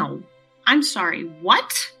 Now? I'm sorry,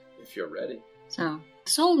 what? if you're ready. So,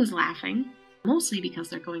 Soul is laughing, mostly because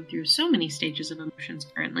they're going through so many stages of emotions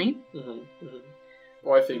currently.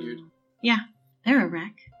 Oh, I figured. Yeah, they're a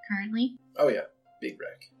wreck, currently. Oh yeah, big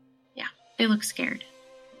wreck. Yeah, they look scared.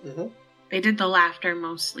 Mm-hmm. They did the laughter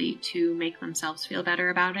mostly to make themselves feel better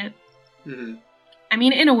about it. Mm-hmm. I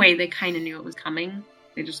mean, in a way, they kind of knew it was coming.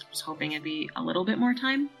 They just was hoping it'd be a little bit more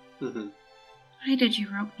time. Mm-hmm. Why did you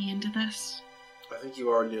rope me into this? I think you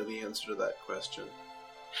already know the answer to that question.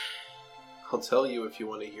 I'll tell you if you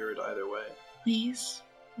want to hear it either way. Please?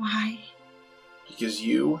 Why? Because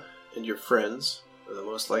you and your friends are the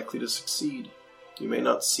most likely to succeed. You may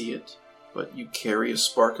not see it, but you carry a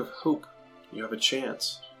spark of hope. You have a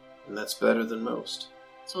chance, and that's better than most.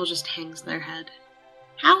 Soul just hangs their head.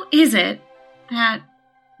 How is it that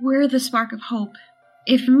we're the spark of hope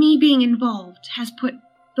if me being involved has put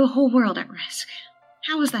the whole world at risk?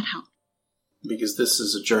 How is that help? Because this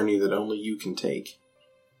is a journey that only you can take.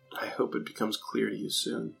 I hope it becomes clear to you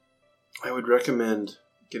soon. I would recommend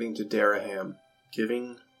getting to Daraham,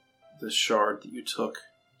 giving the shard that you took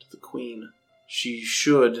to the Queen. She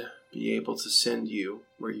should be able to send you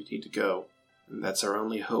where you need to go, and that's our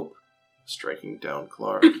only hope, striking down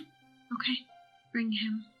Clark. Okay, bring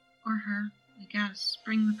him, or her, I guess.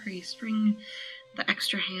 Bring the priest, bring the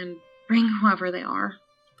extra hand, bring whoever they are.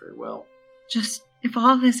 Very well. Just, if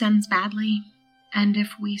all this ends badly, and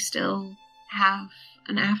if we still have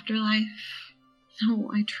an afterlife...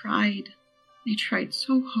 No, I tried. I tried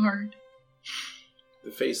so hard.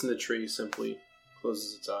 The face in the tree simply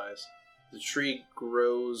closes its eyes. The tree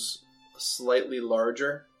grows slightly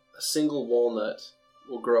larger. A single walnut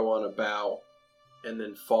will grow on a bough and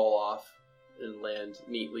then fall off and land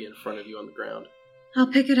neatly in front of you on the ground. I'll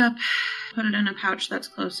pick it up, put it in a pouch that's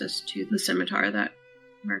closest to the scimitar that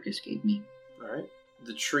Marcus gave me. Alright.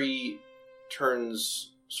 The tree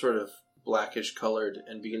turns sort of blackish colored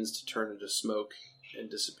and begins to turn into smoke and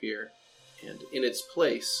disappear. And in its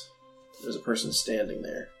place, there's a person standing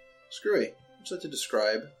there. Screwy, would you like to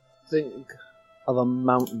describe? Think of a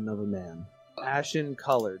mountain of a man. Ashen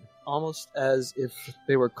colored, almost as if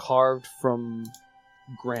they were carved from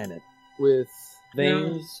granite, with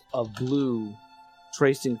veins of blue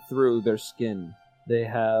tracing through their skin. They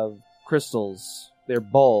have crystals. They're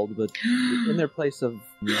bald, but in their place of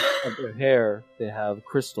their hair, they have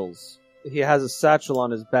crystals. He has a satchel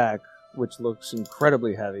on his back, which looks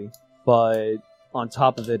incredibly heavy, but on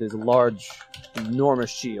top of it is a large,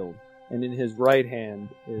 enormous shield. And in his right hand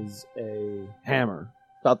is a hammer,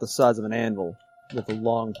 about the size of an anvil, with a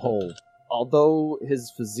long pole. Although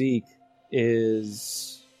his physique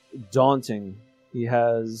is daunting, he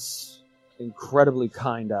has incredibly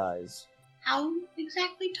kind eyes. How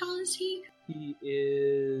exactly tall is he? He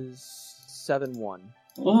is 7'1".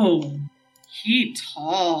 Oh, he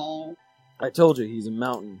tall. I told you, he's a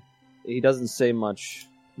mountain. He doesn't say much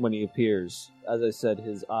when he appears. As I said,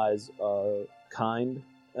 his eyes are kind,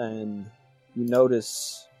 and you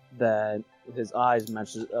notice that his eyes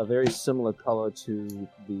match a very similar color to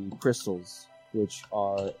the crystals, which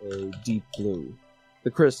are a deep blue.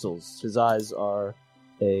 The crystals, his eyes are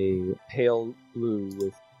a pale blue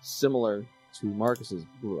with similar to Marcus's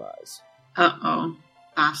blue eyes. Uh-oh.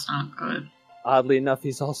 That's not good. Oddly enough,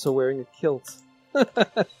 he's also wearing a kilt.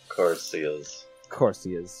 Of course he is. Of course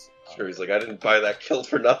he is. Sure, he's like, I didn't buy that kilt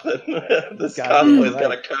for nothing. This Got it, cosplay's right.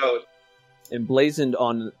 got a coat. Emblazoned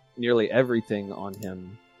on nearly everything on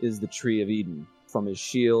him is the Tree of Eden, from his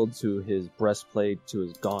shield to his breastplate to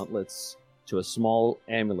his gauntlets to a small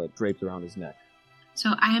amulet draped around his neck.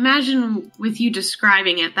 So I imagine with you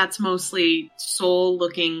describing it, that's mostly Soul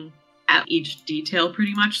looking at each detail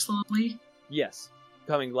pretty much slowly. Yes,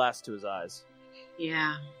 coming last to his eyes.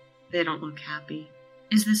 Yeah. They don't look happy.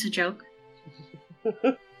 Is this a joke?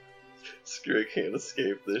 Screw, I can't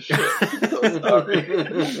escape this shit. I'm so sorry.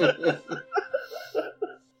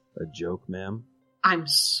 A joke, ma'am? I'm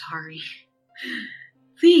sorry.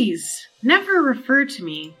 Please, never refer to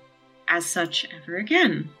me as such ever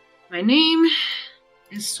again. My name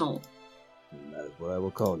is Soul. And that is what I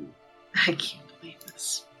will call you. I can't believe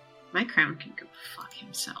this. My crown can go fuck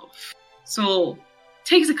himself. Soul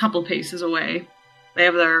takes a couple paces away. They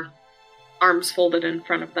have their arms folded in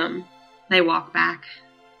front of them. They walk back.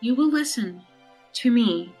 You will listen to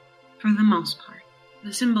me for the most part.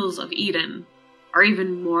 The symbols of Eden are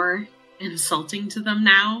even more insulting to them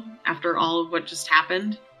now after all of what just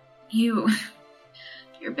happened. Your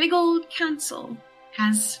big old council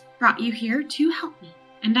has brought you here to help me.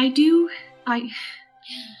 And I do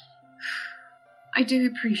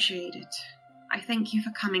appreciate it. I thank you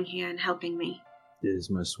for coming here and helping me. It is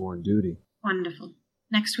my sworn duty. Wonderful.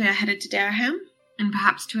 Next we are headed to Daraham, and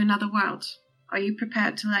perhaps to another world. Are you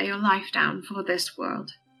prepared to lay your life down for this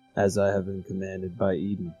world? As I have been commanded by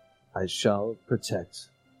Eden, I shall protect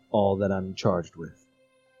all that I'm charged with.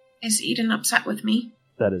 Is Eden upset with me?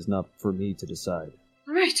 That is not for me to decide.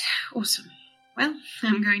 All right, awesome. Well,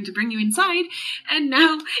 I'm going to bring you inside and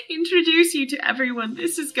now introduce you to everyone.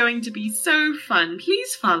 This is going to be so fun.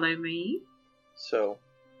 Please follow me. So,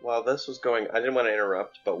 while this was going, I didn't want to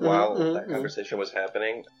interrupt, but while that conversation was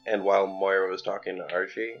happening, and while Moira was talking to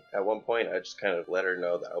Archie, at one point I just kind of let her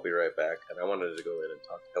know that I'll be right back, and I wanted to go in and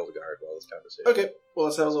talk to Hildegard while this conversation. Okay, well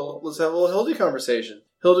let's have a little Hildy conversation.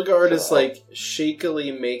 Hildegard is like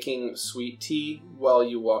shakily making sweet tea while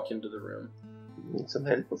you walk into the room. You need some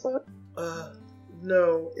help with that?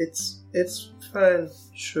 No, it's fine.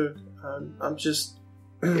 Sure, I'm just.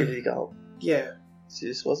 Illegal. Yeah. See,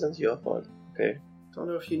 this wasn't your fault, okay? Don't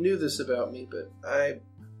know if you knew this about me, but I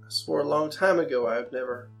swore a long time ago I've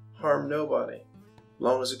never harmed nobody, as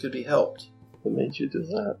long as it could be helped. What made you do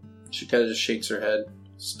that? She kind of just shakes her head.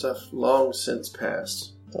 Stuff long since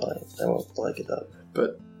passed. I won't like it up.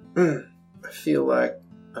 But I feel like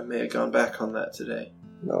I may have gone back on that today.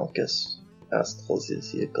 No, I guess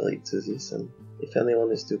Astrology agreed to this, and if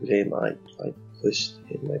anyone is to blame, I pushed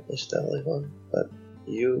everyone. But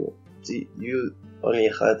you only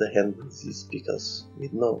had a hand in this because we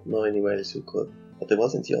know anyone else who could. But it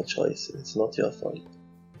wasn't your choice, and it's not your fault.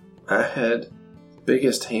 I had the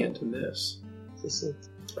biggest hand in this. Is it?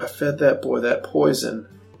 I fed that boy that poison,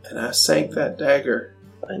 and I sank that dagger.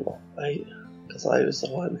 I know. Because I was the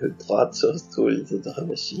one who brought those tools into the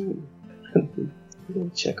machine. I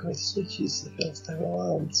didn't check my switches the first time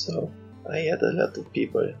around, so I had a lot of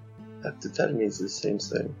people have to tell me the same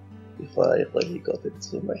thing before I really got it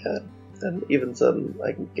through my head. And even then,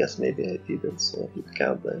 I guess maybe I didn't, so if you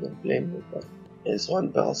can't, I don't blame you, but there's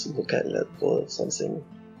one person who can let go of something,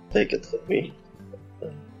 take it from me.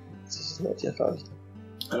 This is not your fault.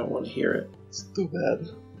 I don't want to hear it. It's too bad.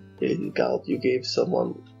 You gave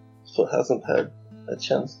someone who hasn't had a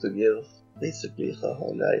chance to give basically her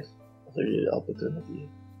whole life a real opportunity.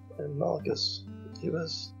 And Marcus, he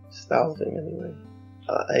was starving anyway.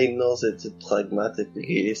 I know that the pragmatic,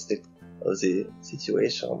 realistic of the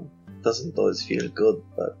situation doesn't always feel good,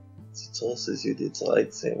 but the truth is you did the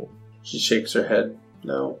right thing. She shakes her head.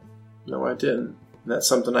 No, I didn't. And that's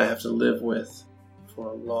something I have to live with for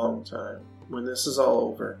a long time. When this is all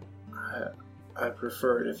over, I'd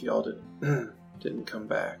prefer it if y'all didn't come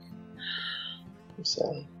back. I'm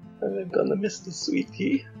sorry. I'm gonna miss the sweet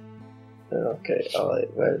tea. Okay, alright,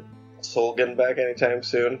 well, Soul getting back anytime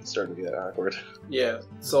soon? It's starting to get awkward. Yeah,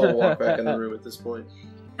 Soul walk back in the room at this point.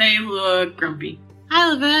 They look grumpy.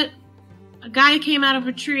 Hi, Levette. A guy came out of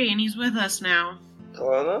a tree and he's with us now.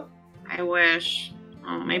 Kalana? I wish.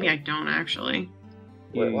 Oh, maybe I don't actually.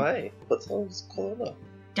 Wait, why? What's wrong with Kalana?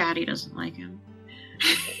 Daddy doesn't like him.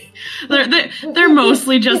 they're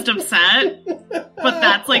mostly just upset, but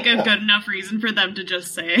that's like a good enough reason for them to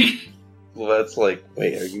just say. Well, that's like,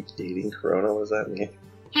 wait, are you dating Corona? What does that mean?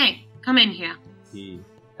 Hey, come in here. He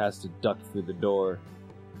has to duck through the door.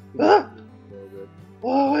 Ah!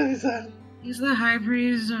 Oh, what is that? He's the high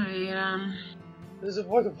priest of Eden. Is it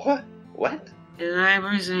what? What? He's the high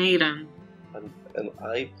priest of Eden. An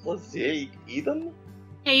I plus Eden?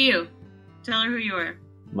 Hey, you. Tell her who you are.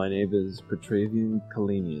 My name is Petravian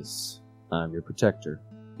Kalenius. I'm your protector.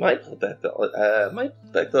 My protector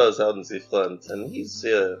is out in the front, and he's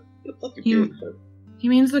pretty big. But... He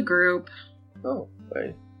means the group. Oh,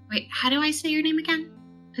 right. Wait, how do I say your name again?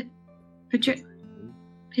 Petri?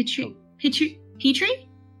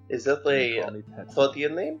 Is that a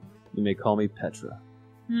Protean name? You may call me Petra.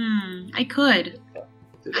 I could.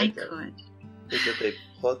 Did I could. Is it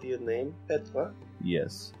a Protean name, Petra?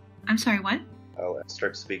 Yes. I'm sorry, what? I'll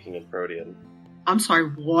start speaking in Protean. I'm sorry,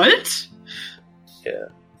 what? Yeah.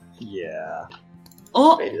 Yeah.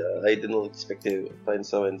 Oh, I didn't expect to find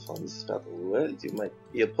someone from this battle world. You might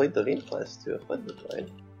be a point of interest to a friend of mine.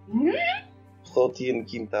 Protean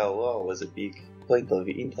Quintao was a big point of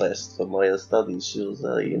interest for my studies. She was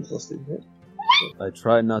very interested in it. I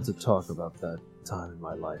try not to talk about that time in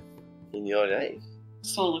my life. In your life.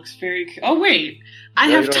 Soul looks very... Oh, wait. I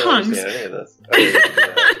No, have you don't tongues. understand any of this. I didn't do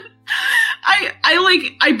that.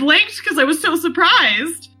 I blanked because I was so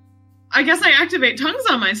surprised. I guess I activate tongues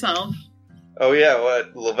on myself. Oh yeah,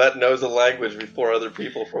 what? Levette knows a language before other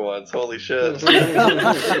people for once. Holy shit.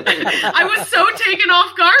 I was so taken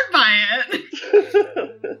off guard by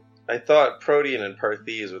it. I thought Protean and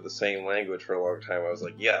Parthese were the same language for a long time. I was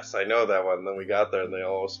like, yes, I know that one. And then we got there and they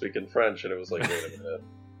all speak in French, and it was like, wait a minute.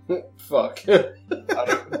 Fuck.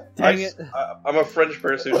 Dang it. I'm a French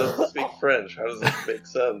person who doesn't speak French. How does this make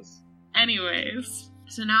sense? Anyways,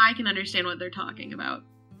 so now I can understand what they're talking about.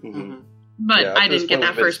 Mm-hmm. But Yeah, I at this didn't get point that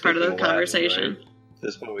we've been first part of the speaking Latin, conversation. right? At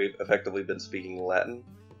this point, we've effectively been speaking Latin.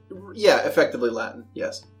 Yeah, effectively Latin,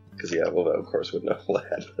 yes. Because, yeah, Levette, of course, would know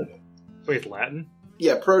Latin. Wait, Latin?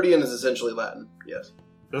 Yeah, Protean is essentially Latin, yes.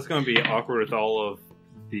 That's going to be awkward with all of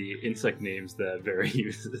the insect names that Vera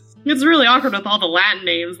uses. It's really awkward with all the Latin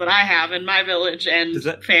names that I have in my village and Does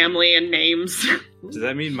that- family and names. Does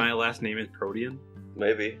that mean my last name is Protean?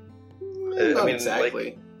 Maybe. Not mean,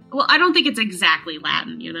 exactly. Well, I don't think it's exactly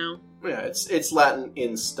Latin, you know? Yeah, it's Latin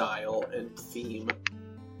in style and theme.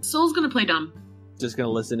 Soul's gonna play dumb. Just gonna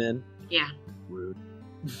listen in? Yeah. Rude.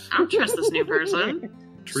 I don't trust this new person.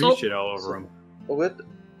 Tree So- shit all over him. What,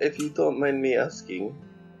 if you don't mind me asking,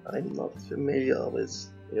 I'm not familiar with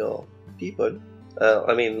your people.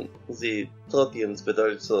 The Proteans, but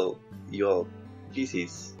also your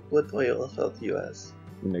species. What do I refer to you as?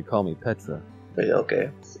 And they call me Petra. Well, okay,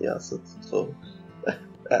 yes, it's true.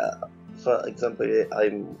 For example,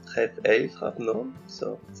 I'm half elf, half gnome,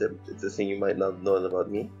 so it's a thing you might not know about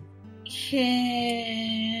me.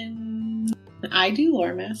 Can I do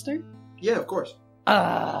Lore Master? Yeah, of course.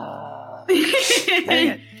 Dang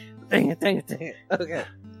it. Dang it. Okay.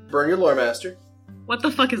 Burn your lore master. What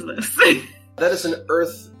the fuck is this? That is an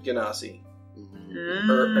Earth Genasi.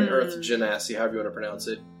 Or an Earth Mm. Genasi, however you want to pronounce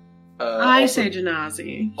it. I also- say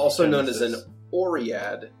Janazi. Also known as an Genesis.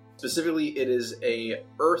 Oread. Specifically, it is a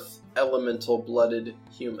Earth elemental-blooded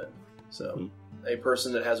human. So, a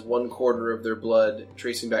person that has 1/4 of their blood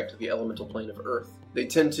tracing back to the elemental plane of Earth. They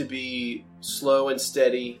tend to be slow and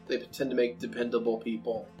steady. They tend to make dependable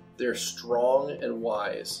people. They're strong and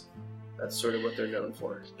wise. That's sort of what they're known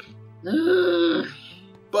for. Ugh.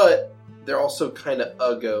 But they're also kind of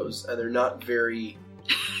uggos, and they're not very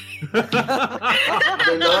they're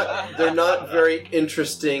not very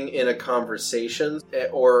interesting in a conversation,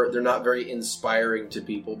 or they're not very inspiring to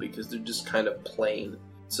people because they're just kind of plain.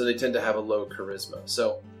 So they tend to have a low charisma.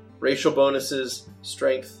 So racial bonuses,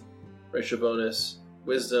 strength, racial bonus,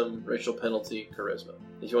 wisdom, racial penalty, charisma.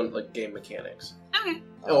 If you want like game mechanics. Okay.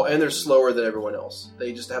 Oh, and they're slower than everyone else.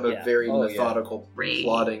 They just have a Yeah. very Oh, yeah. methodical Great.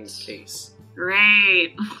 plotting pace.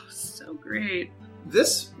 Great. So great.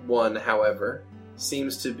 This one, however,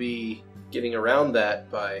 seems to be getting around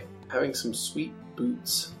that by having some sweet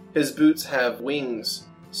boots. His boots have wings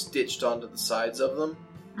stitched onto the sides of them,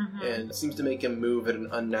 Mhm. and it seems to make him move at an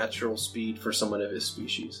unnatural speed for someone of his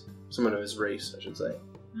species. Someone of his race, I should say.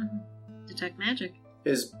 Mhm. Detect magic.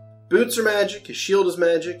 His boots are magic, his shield is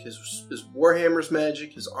magic, his warhammer's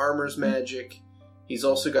magic, his armor's magic. He's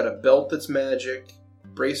also got a belt that's magic,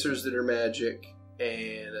 bracers that are magic,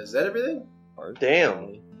 and is that everything?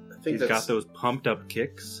 Damn. I think He's that's... got those pumped up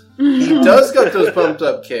kicks. He does got those pumped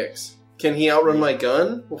up kicks. Can he outrun my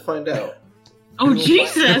gun? We'll find out. Oh,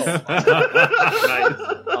 Jesus! Nice.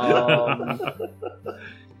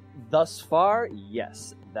 Thus far,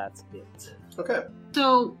 yes, that's it. Okay.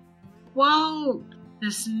 So, while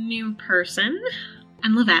this new person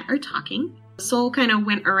and Levette are talking, Soul kind of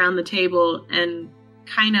went around the table and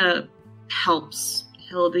kind of helps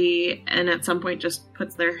Hildy, and at some point just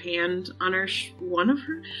puts their hand on her, one of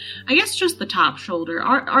her, I guess just the top shoulder.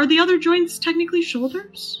 Are the other joints technically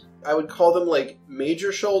shoulders? I would call them like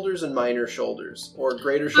major shoulders and minor shoulders, or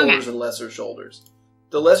greater shoulders and lesser shoulders.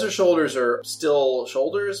 The lesser shoulders are still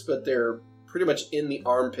shoulders, but they're pretty much in the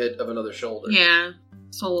armpit of another shoulder. Yeah.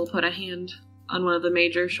 Soul will put a hand on one of the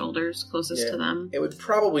major shoulders closest Yeah. to them. It would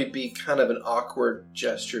probably be kind of an awkward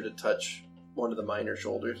gesture to touch one of the minor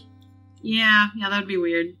shoulders. Yeah, that would be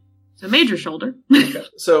weird. So major shoulder. Okay.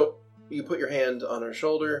 So you put your hand on her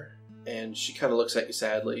shoulder, and she kind of looks at you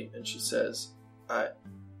sadly, and she says,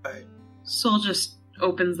 Soul just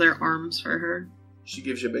opens their arms for her. She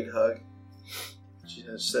gives you a big hug. She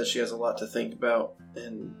says she has a lot to think about,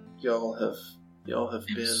 and y'all have I'm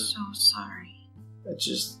been. so sorry. I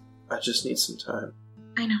just need some time.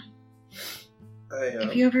 I know.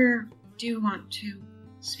 If you ever do want to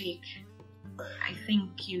speak, I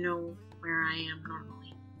think you know where I am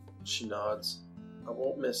normally. She nods. I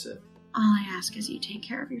won't miss it. All I ask is you take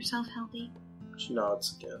care of yourself, Healthy. She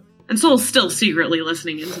nods again. And Soul's still secretly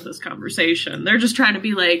listening into this conversation. They're just trying to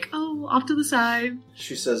be like, oh, off to the side.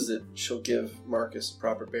 She says that she'll give Marcus a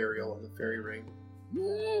proper burial in the fairy ring.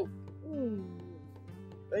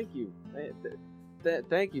 Thank you.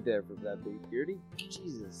 Thank you there for that, Big Beardy.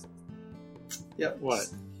 Jesus. Yep. What?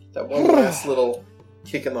 That one last little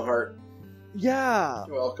kick in the heart. Yeah.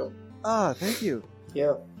 You're welcome. Thank you.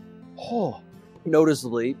 Yeah. Oh.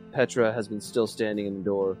 Noticeably, Petra has been still standing in the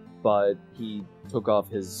door, but he took off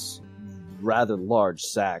his rather large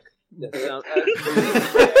sack.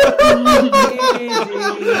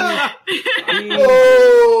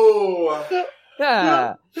 Oh!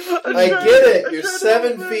 Yeah. I get it. You're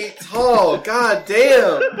 7 feet tall. God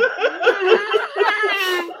damn.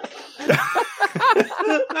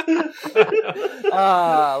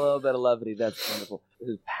 A little bit of levity. That's wonderful.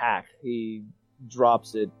 His pack. He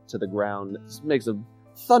drops it to the ground. It makes a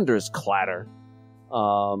thunderous clatter.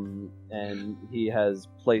 And he has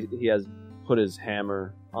put his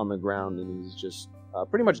hammer on the ground, and he's just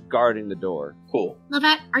pretty much guarding the door. Cool.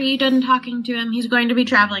 Levette, are you done talking to him? He's going to be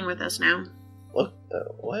traveling with us now. Look,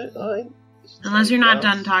 what? Unless you're not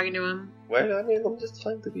done talking to him. Well, I mean, I'm just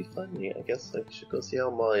trying to be funny. I guess I should go see how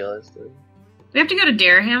Maya is doing. We have to go to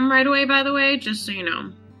Dareham right away, by the way, just so you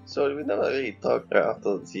know. So we never really talked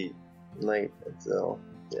after the night at the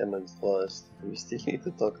Emerald Forest. We still need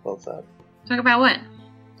to talk about that. Talk about what?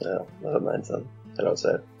 No, never mind then. Head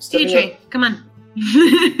outside. Petrie, come on.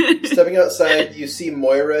 Stepping outside, you see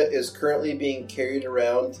Moira is currently being carried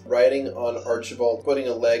around, riding on Archibald, putting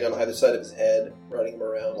a leg on either side of his head, riding him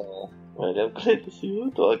around. Oh, well, I'm glad to see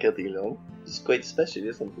you two are getting along. It's quite special,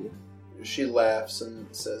 isn't it? She laughs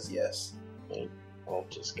and says yes. I'm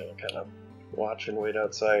just gonna kind of watch and wait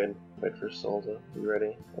outside and wait for Sol to be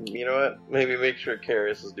ready. And you know what? Maybe make sure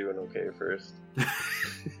Karis is doing okay first.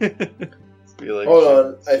 Like hold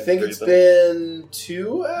on, I think it's been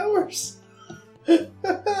 2 hours.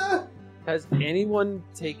 Has anyone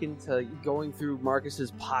taken to going through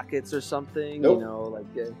Marcus's pockets or something? Nope. You know, like,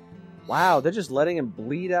 wow, they're just letting him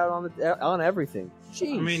bleed out on everything.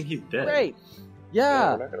 Jeez. I mean, he's dead. Great.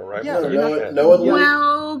 Yeah. We're not gonna ride Yeah, with no one.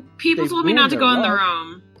 Well, people They told me not to ruined go in their the luck.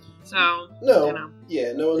 room. So, No. you know.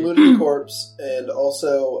 Yeah, no one looted the corpse, and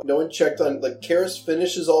also no one checked on. Like, Karis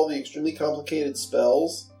finishes all the extremely complicated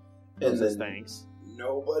spells, and then Thanks.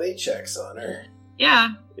 nobody checks on her. Yeah.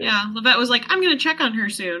 Levette was like, I'm going to check on her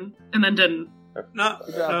soon, and then didn't. No,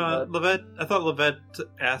 Good job, Levette. I thought Levette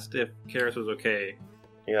asked if Karis was okay.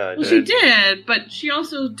 Yeah, I Well, did. she did, but she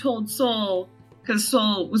also told Soul, because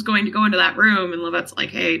Soul was going to go into that room, and Levette's like,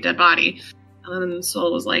 hey, dead body. And then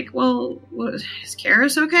Soul was like, well, is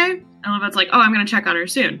Karis okay? And Levette's like, oh, I'm going to check on her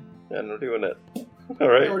soon. Yeah, we're doing it.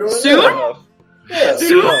 Alright. Yeah, we're doing it Soon? now. Yeah.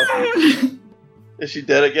 Soon? Is she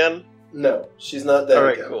dead again? No, she's not dead.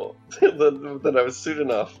 Alright, again. cool. then I was soon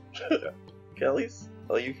enough. Kellys,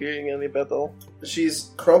 are you feeling any better?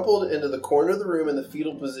 She's crumpled into the corner of the room in the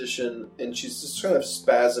fetal position, and she's just kind of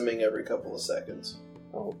spasming every couple of seconds.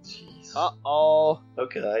 Oh, jeez. Uh-oh.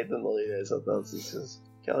 Okay, I didn't realize that that's this.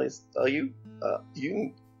 Kellys, are you, do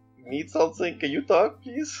you need something? Can you talk,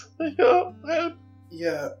 please?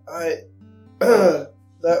 Yeah,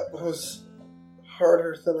 that was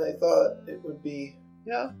harder than I thought it would be.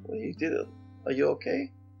 Yeah, well, you did it. Are you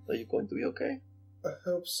okay? Are you going to be okay? I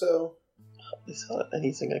hope so. Is there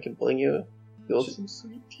anything I can bring you? You want some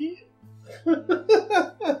sweet tea?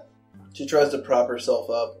 She tries to prop herself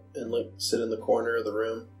up and sit in the corner of the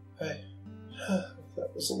room.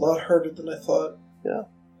 That was a lot harder than I thought. Yeah,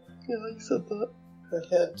 you said that.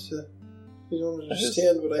 I had to. You don't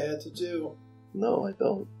understand what I had to do. No, I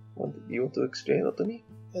don't. You want to explain it to me?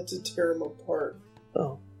 I had to tear him apart.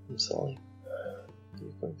 Oh, I'm sorry.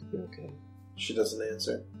 You're going to be okay. She doesn't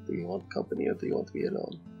answer. Do you want company or do you want to be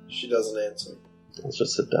alone? She doesn't answer. Let's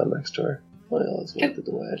just sit down next to her. I always wanted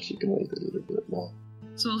to wait. She can wait a little bit more.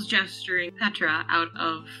 Soul's gesturing Petra out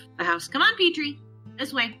of the house. Come on, Petrie.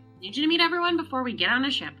 This way. Need you to meet everyone before we get on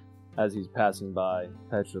a ship. As he's passing by,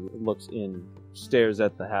 Petra looks in, stares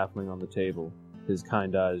at the halfling on the table. His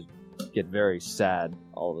kind eyes get very sad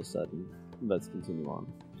all of a sudden. Let's continue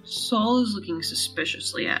on. Soul is looking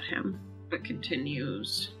suspiciously at him, but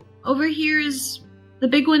continues. Over here is the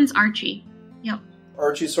big one's Archie. Yep.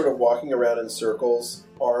 Archie's sort of walking around in circles,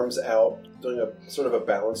 arms out, doing a sort of a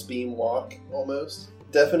balance beam walk, almost.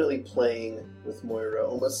 Definitely playing with Moira,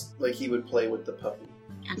 almost like he would play with the puppy.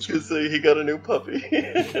 I was gonna say he got a new puppy.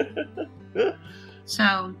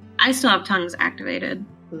 So, I still have tongues activated.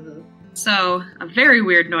 Mm-hmm. So, a very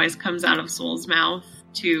weird noise comes out of Soul's mouth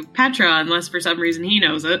to Petra, unless for some reason he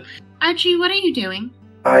knows it. Archie, what are you doing?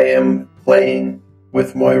 I am playing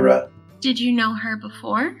with Moira. Did you know her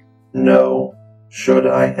before? No. Should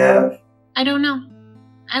I have? I don't know.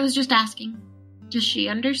 I was just asking. Does she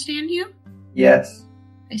understand you? Yes.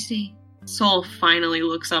 I see. Soul finally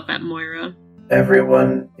looks up at Moira.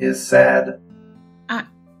 Everyone is sad.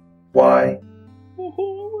 Why?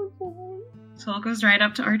 Soul goes right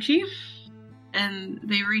up to Archie, and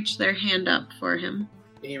they reach their hand up for him.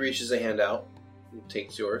 He reaches a hand out and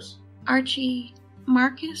takes yours. Archie,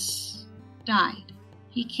 Marcus died.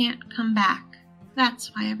 He can't come back.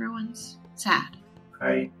 That's why everyone's sad.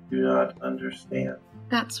 I do not understand.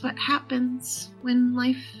 That's what happens when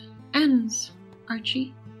life ends,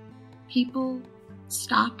 Archie. People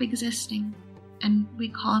stop existing, and we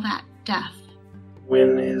call that death.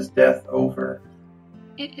 When is death over?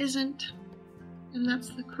 It isn't, and that's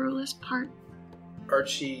the cruelest part.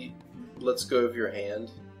 Archie lets go of your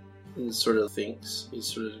hand and sort of thinks. He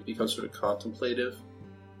sort of becomes sort of contemplative,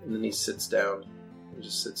 and then he sits down and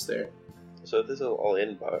just sits there. So if this is all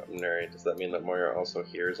in binary, does that mean that Moira also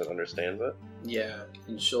hears and understands it? Yeah,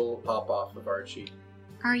 and she'll pop off of Archie.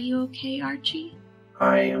 Are you okay, Archie?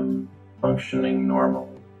 I am functioning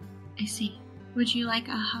normally. I see. Would you like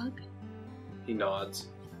a hug? He nods.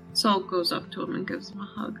 Soul goes up to him and gives him a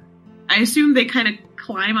hug. I assume they kind of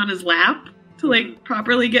climb on his lap to,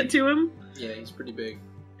 properly get to him. Yeah, he's pretty big.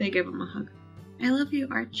 They give him a hug. I love you,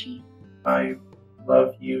 Archie. I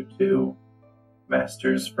love you too,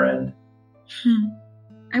 Master's friend.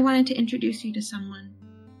 I wanted to introduce you to someone.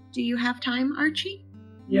 Do you have time, Archie?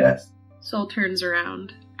 Yes. Soul turns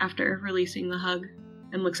around after releasing the hug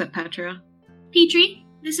and looks at Petra. Petrie,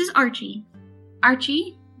 this is Archie.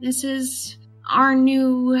 Archie, this is our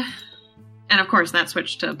new... And of course that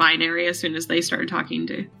switched to binary as soon as they started talking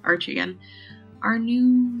to Archie again. Our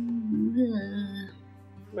new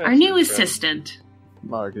assistant.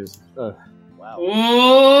 Marcus. Wow.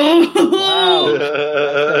 Oh!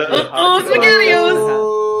 Wow.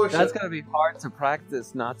 SpaghettiOs! Oh, That's gonna be hard to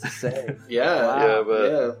practice not to say. Yeah. Wow. Yeah,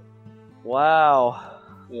 but Wow.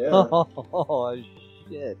 Yeah. Oh,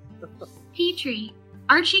 shit. Petrie,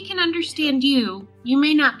 Archie can understand you. You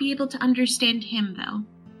may not be able to understand him, though.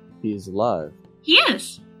 He's alive. He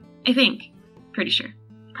is. I think. Pretty sure.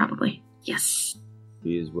 Probably. Yes.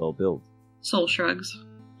 He is well built. Soul shrugs.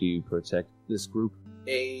 Do you protect this group?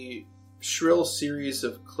 A shrill series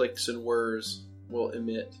of clicks and whirs will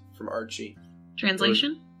emit from Archie.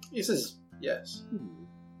 Translation? He says yes.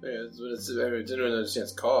 Yeah, I didn't understand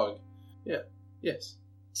it's cog. Yeah. Yes.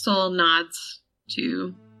 Soul nods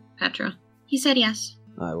to Petra. He said yes.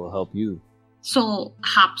 I will help you. Soul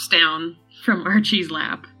hops down from Archie's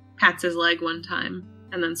lap, pats his leg one time,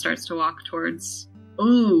 and then starts to walk towards...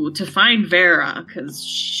 Ooh, to find Vera, because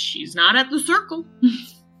she's not at the circle.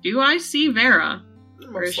 Do I see Vera?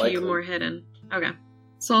 Or is she more hidden? Okay.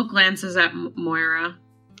 Soul glances at Moira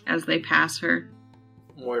as they pass her.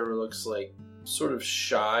 Moira looks like sort of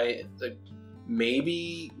shy. Like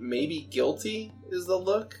maybe guilty is the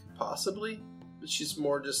look, possibly. But she's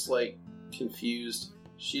more just like confused.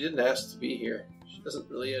 She didn't ask to be here. She doesn't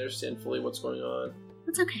really understand fully what's going on.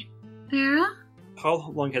 That's okay. Vera? How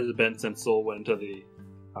long has it been since Soul went into the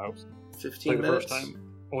house? 15 like minutes? The first time?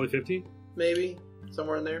 Only 15? Maybe.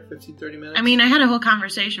 Somewhere in there. 15, 30 minutes. I mean, I had a whole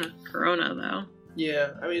conversation with Corona, though.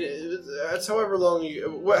 Yeah, I mean, that's however long you...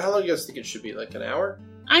 How long do you guys think it should be? Like an hour?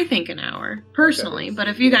 I think an hour, personally. But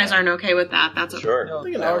if you guys aren't okay with that, that's okay. sure. I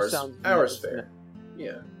think an hour's fair.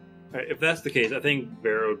 Yeah. Alright, if that's the case, I think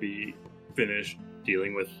Vera would be finished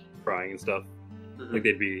dealing with crying and stuff. Mm-hmm. Like,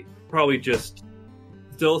 they'd be probably just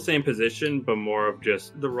still same position, but more of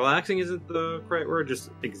just... The relaxing isn't the correct word,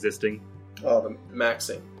 just existing. Oh, the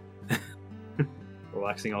maxing.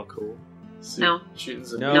 Relaxing all cool. No. Shooting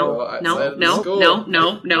some No. people No, outside of the no, school. no,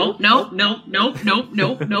 no, no, no, no, no, no,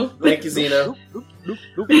 no, no. Thank you, Zeno.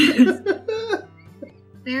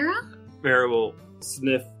 Vera? Vera will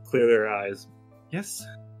sniff, clear their eyes. Yes?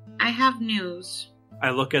 I have news.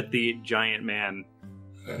 I look at the giant man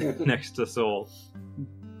next to Soul.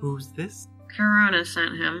 Who's this? Corona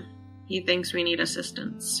sent him. He thinks we need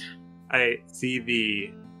assistance. I see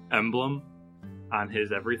the emblem on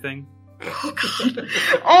his everything,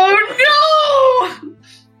 Oh no!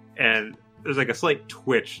 and there's like a slight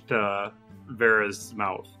twitch to Vera's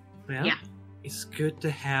mouth. Yeah. It's good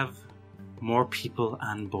to have more people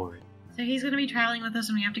on board. So he's going to be traveling with us,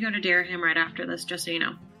 and we have to go to dare him right after this, just so you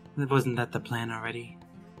know. Wasn't that the plan already?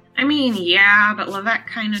 I mean, yeah, but Levette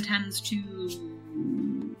kind of tends to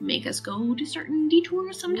make us go to certain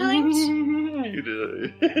detours sometimes. You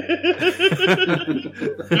did.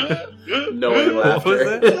 Knowing laughter.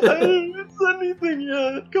 I haven't said anything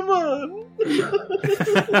yet. Come on.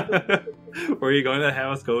 Were you going to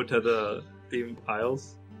have us go to the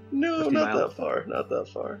aisles? No, 50 not miles. that far. Not that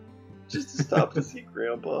far. Just to stop to see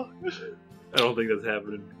Grandpa. I don't think that's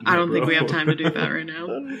happening. I don't think we have bro. time to do that right I now.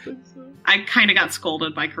 don't think so. I kind of got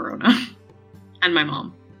scolded by Corona. And my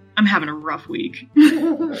mom. I'm having a rough week.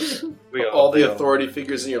 All the authority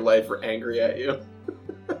figures in your life are angry at you.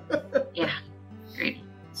 Yeah, great.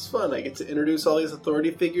 It's fun. I get to introduce all these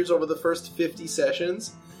authority figures over the first 50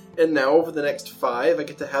 sessions, and now over the next 5, I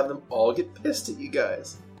get to have them all get pissed at you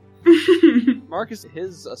guys. Marcus,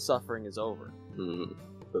 his suffering is over.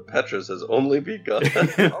 But Petra's has only begun.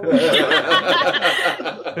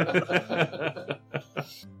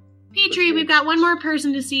 Petrie, we've got one more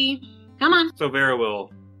person to see. Come on. So Vera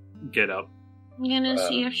will get up. I'm gonna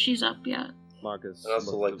see if she's up yet. Marcus I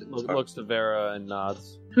also like to talk. looks to Vera and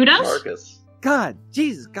nods. Who does? Marcus. God,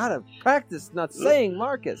 Jesus, gotta practice not saying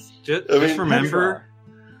Marcus. Just I mean, remember,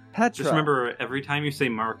 Petra. just remember, every time you say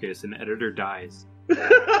Marcus, an editor dies.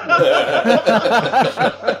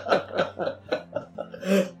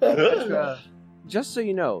 Petra, just so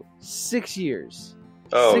you know, 6 years.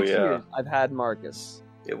 Oh, 6 yeah. years I've had Marcus.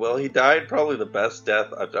 Yeah, well, he died probably the best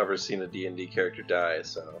death I've ever seen a D&D character die,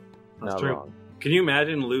 so... That's Not true. wrong. Can you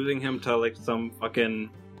imagine losing him to like some fucking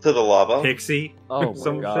To the lava? pixie? Oh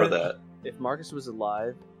Some my For god. that. If Marcus was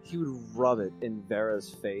alive, he would rub it in Vera's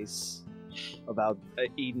face about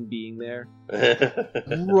Eden being there.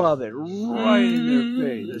 Rub it right in their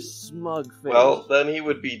face. Their smug face. Well, then he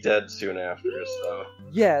would be dead soon after, so...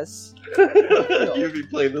 yes, You'd be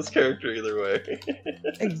playing this character either way.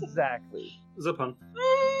 exactly. It was a pun.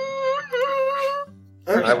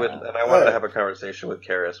 I wanted to have a conversation with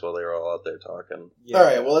Karis while they were all out there talking. Yeah.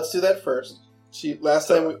 Alright, well, let's do that first. Last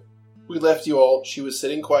time we left you all, she was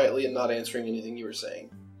sitting quietly and not answering anything you were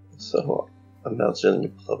saying. So, imagine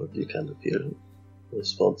you probably kind of feel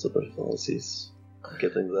responsible for all this.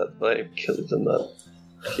 Getting that vibe, given that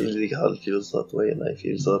Hal feels that way and I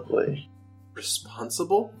feel that way.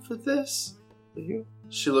 Responsible for this? Do you?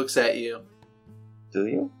 She looks at you. Do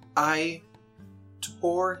you? I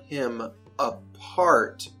tore him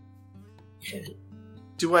apart.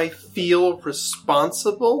 Do I feel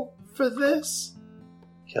responsible for this?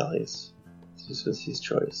 Callies. This was his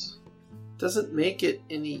choice. Doesn't make it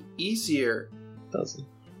any easier. Doesn't.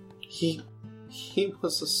 He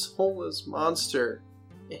was a soulless monster.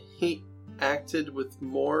 He acted with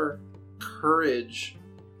more courage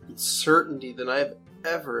and certainty than I've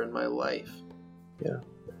ever in my life. Yeah.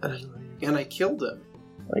 And I killed him.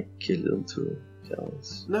 I killed him too,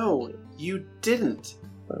 Callies. No, you didn't.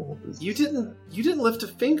 I want this. You didn't lift a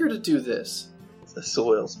finger to do this. The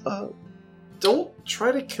soil's bad. Don't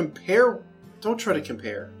try to compare. Don't try to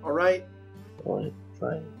compare, alright? Alright,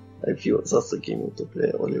 fine. I feel that's the game to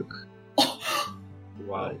play, Oluk.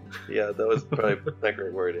 Wow. Yeah, that was probably not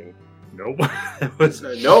great wording. Nope. That was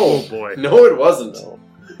No. Oh boy. No, it wasn't. No.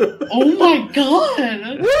 Oh my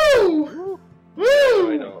god! Woo!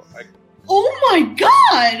 Woo! I know. Oh my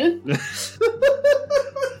god!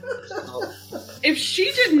 If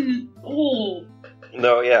she didn't... Oh...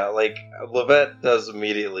 No, yeah, like, Levette does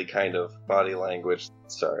immediately kind of body language.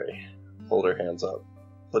 Sorry. Hold her hands up.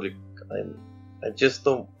 Oluk, I just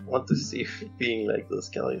don't want to see you being like this,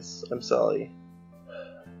 Callies. I'm sorry.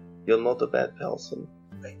 You're not a bad person.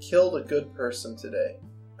 I killed a good person today.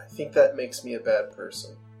 I think that makes me a bad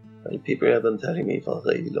person. People have been telling me for a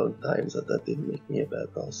really long time that didn't make me a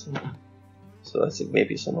bad person. So I think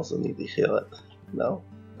maybe some of them need to hear it. Now,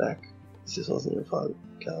 back. This wasn't your fault,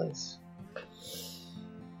 Callies.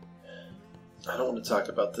 I don't want to talk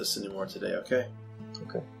about this anymore today, okay?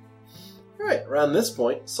 Okay. Alright, around this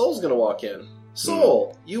point, Soul's gonna walk in.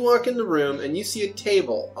 Soul, you walk in the room and you see a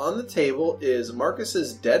table. On the table is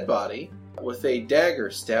Marcus's dead body with a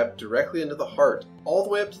dagger stabbed directly into the heart, all the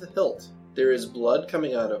way up to the hilt. There is blood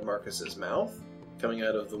coming out of Marcus's mouth, coming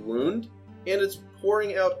out of the wound, and it's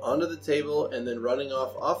pouring out onto the table and then running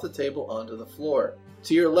off the table onto the floor.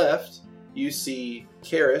 To your left, you see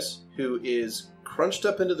Karis, who is crunched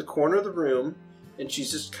up into the corner of the room, and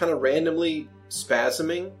she's just kind of randomly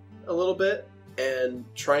spasming a little bit and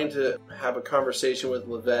trying to have a conversation with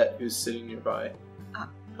Levette, who's sitting nearby.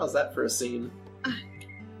 How's that for a scene?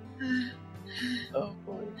 Oh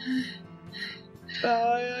boy.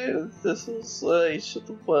 This is, I should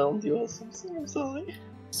have warned you or something, I'm sorry.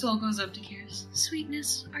 Soul goes up to Karis.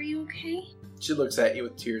 Sweetness, are you okay? She looks at you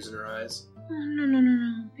with tears in her eyes. Oh,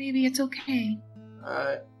 no. Baby, it's okay.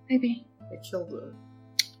 Baby. I killed him.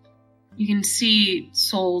 You can see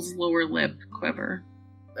Soul's lower lip quiver.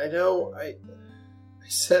 I know, I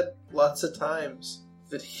said lots of times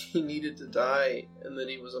that he needed to die and that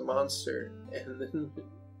he was a monster. And then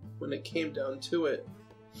when it came down to it,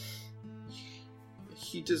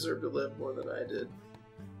 he deserved to live more than I did.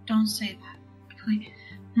 Don't say that. Please.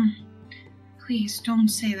 Please, don't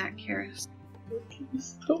say that, Karis.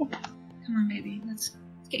 Please don't. Come on, baby. Let's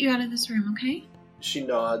get you out of this room, okay? She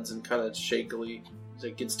nods and kind of shakily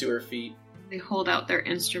gets to her feet. They hold out their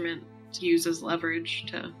instrument to use as leverage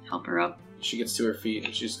to help her up. She gets to her feet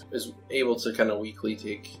and is able to kind of weakly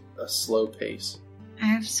take a slow pace. I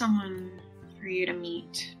have someone for you to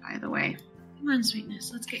meet, by the way. Come on,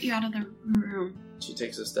 Sweetness. Let's get you out of the room. She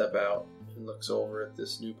takes a step out and looks over at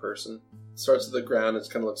this new person. Starts at the ground and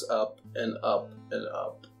kind of looks up and up and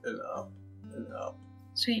up and up and up.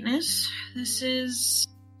 Sweetness, this is...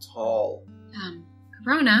 Tall.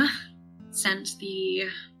 Corona sent the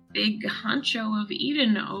big honcho of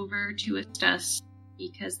Eden over to assist us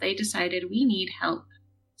because they decided we need help.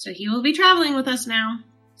 So he will be traveling with us now.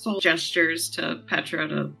 Soul gestures to Petra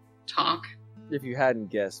to talk. If you hadn't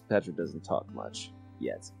guessed, Petra doesn't talk much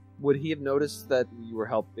yet. Would he have noticed that you were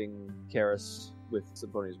helping Karis with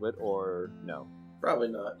Symphonia's wit, or no? Probably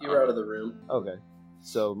not. You were out of the room. Okay.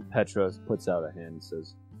 So Petra puts out a hand and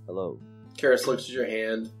says, hello. Karis looks at your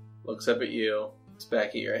hand, looks up at you, looks back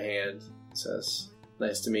at your hand, says,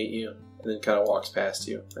 nice to meet you, and then kind of walks past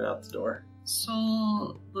you and out the door.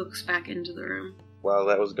 Soul looks back into the room. While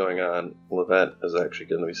that was going on, Levette is actually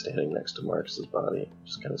going to be standing next to Marcus's body,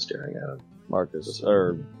 just kind of staring at him.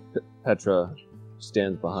 Petra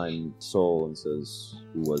stands behind Soul and says,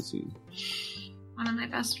 who was he? One of my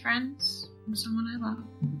best friends, and someone I love.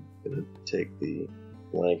 Going to take the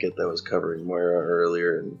blanket that was covering Moira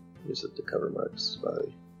earlier and use it to cover Marcus's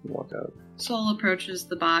body and walk out. Soul approaches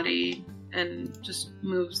the body and just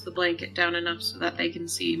moves the blanket down enough so that they can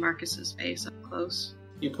see Marcus's face up close.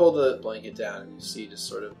 You pull the blanket down and you see just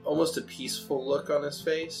sort of almost a peaceful look on his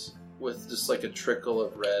face with just like a trickle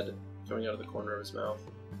of red coming out of the corner of his mouth.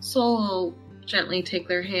 Soul will gently take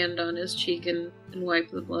their hand on his cheek and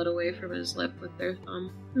wipe the blood away from his lip with their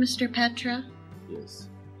thumb. Mr. Petra? Yes.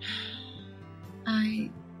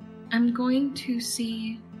 I'm going to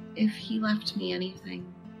see if he left me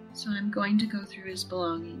anything. So I'm going to go through his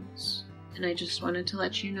belongings. And I just wanted to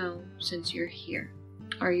let you know, since you're here.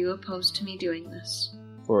 Are you opposed to me doing this?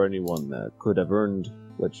 For anyone that could have earned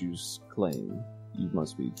what you claim, you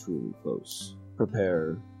must be truly close.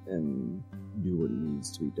 Prepare and do what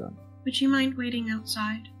needs to be done. Would you mind waiting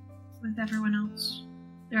outside with everyone else?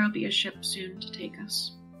 There'll be a ship soon to take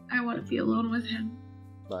us. I want to be alone with him.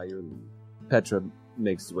 By your leave. Petra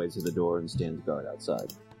makes his way to the door and stands guard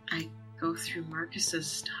outside. I go through Marcus's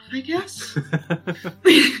stuff, I guess.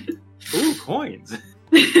 Ooh, coins.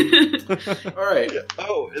 Alright.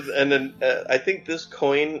 Oh, and then I think this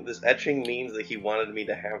etching means that he wanted me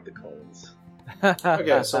to have the coins.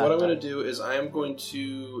 Okay, so what I'm going to do is I am going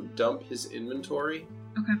to dump his inventory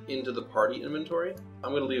into the party inventory.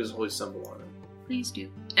 I'm going to leave his holy symbol on him. Please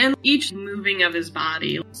do. And each moving of his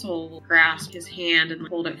body, Soul will grasp his hand and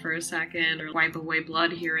hold it for a second or wipe away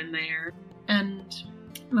blood here and there. And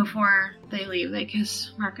before they leave, they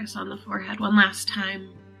kiss Marcus on the forehead one last time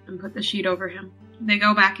and put the sheet over him. They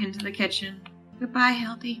go back into the kitchen. Goodbye,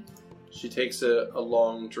 Healthy. She takes a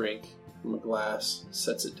long drink from a glass,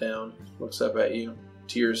 sets it down, looks up at you,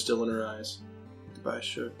 tears still in her eyes. Goodbye,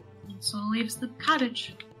 Shug. And Soul leaves the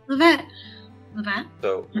cottage. Levette.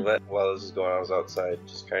 So, Levette, while this is going on, I was outside,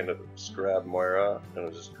 just kind of grabbed Moira and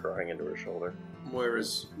was just crying into her shoulder.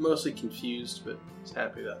 Moira's mostly confused, but is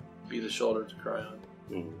happy to be the shoulder to cry on.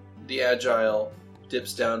 Mm. The Agile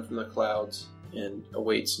dips down from the clouds and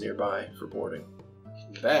awaits nearby for boarding.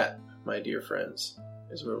 That, my dear friends,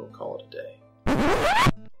 is where we'll call it a day.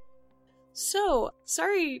 So,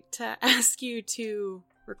 sorry to ask you to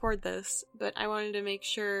record this, but I wanted to make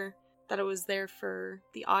sure that it was there for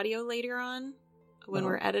the audio later on when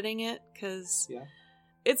we're editing it, because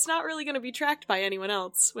it's not really going to be tracked by anyone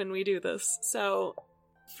else when we do this. So,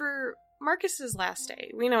 for Marcus's last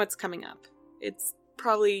day, we know it's coming up. It's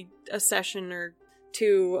probably a session or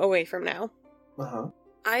two away from now.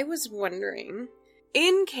 I was wondering,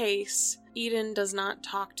 in case Eden does not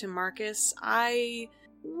talk to Marcus, I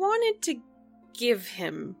wanted to give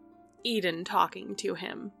him Eden talking to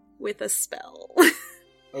him with a spell.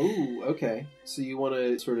 Oh, okay. So you want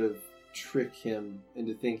to sort of trick him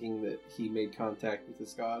into thinking that he made contact with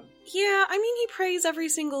his god? Yeah, I mean, he prays every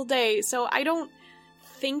single day, so I don't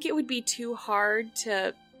think it would be too hard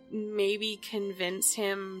to maybe convince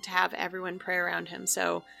him to have everyone pray around him.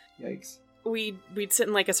 So Yikes. we'd sit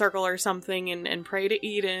in like a circle or something and pray to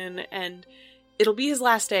Eden, and it'll be his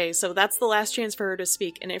last day, so that's the last chance for her to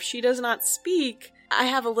speak. And if she does not speak, I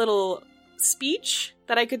have a little speech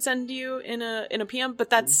that I could send you in a PM, but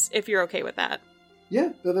that's if you're okay with that. Yeah,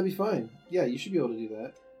 that'd be fine. Yeah, you should be able to do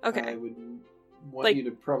that. Okay. I would want you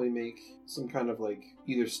to probably make some kind of like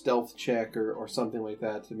either stealth check or something like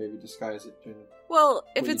that to maybe disguise it. Well,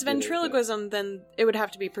 if when it's you did it, ventriloquism, then it would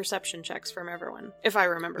have to be perception checks from everyone, if I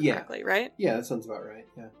remember correctly, right? Yeah, that sounds about right.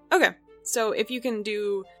 Yeah. Okay. So if you can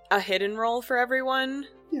do a hidden roll for everyone.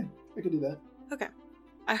 Yeah, I could do that. Okay.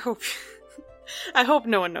 I hope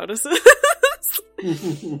no one notices.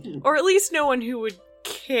 Or at least no one who would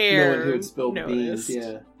care. No one who would spill noticed. beans,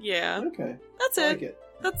 yeah. Yeah. Okay. That's I it. like it.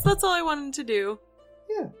 That's all I wanted to do.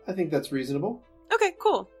 Yeah, I think that's reasonable. Okay,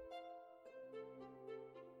 cool.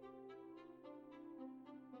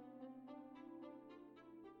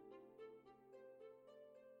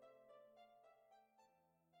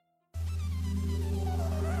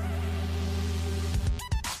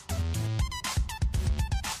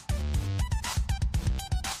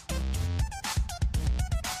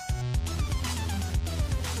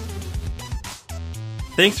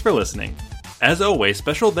 Thanks for listening. As always,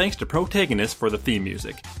 special thanks to Protagonist for the theme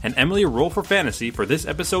music, and Emily Roll for Fantasy for this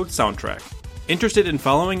episode's soundtrack. Interested in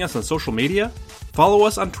following us on social media? Follow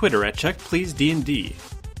us on Twitter at CheckPleaseDND.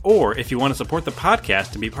 Or if you want to support the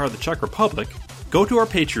podcast and be part of the Czech Republic, go to our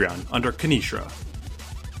Patreon under Kanishra.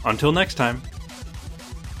 Until next time.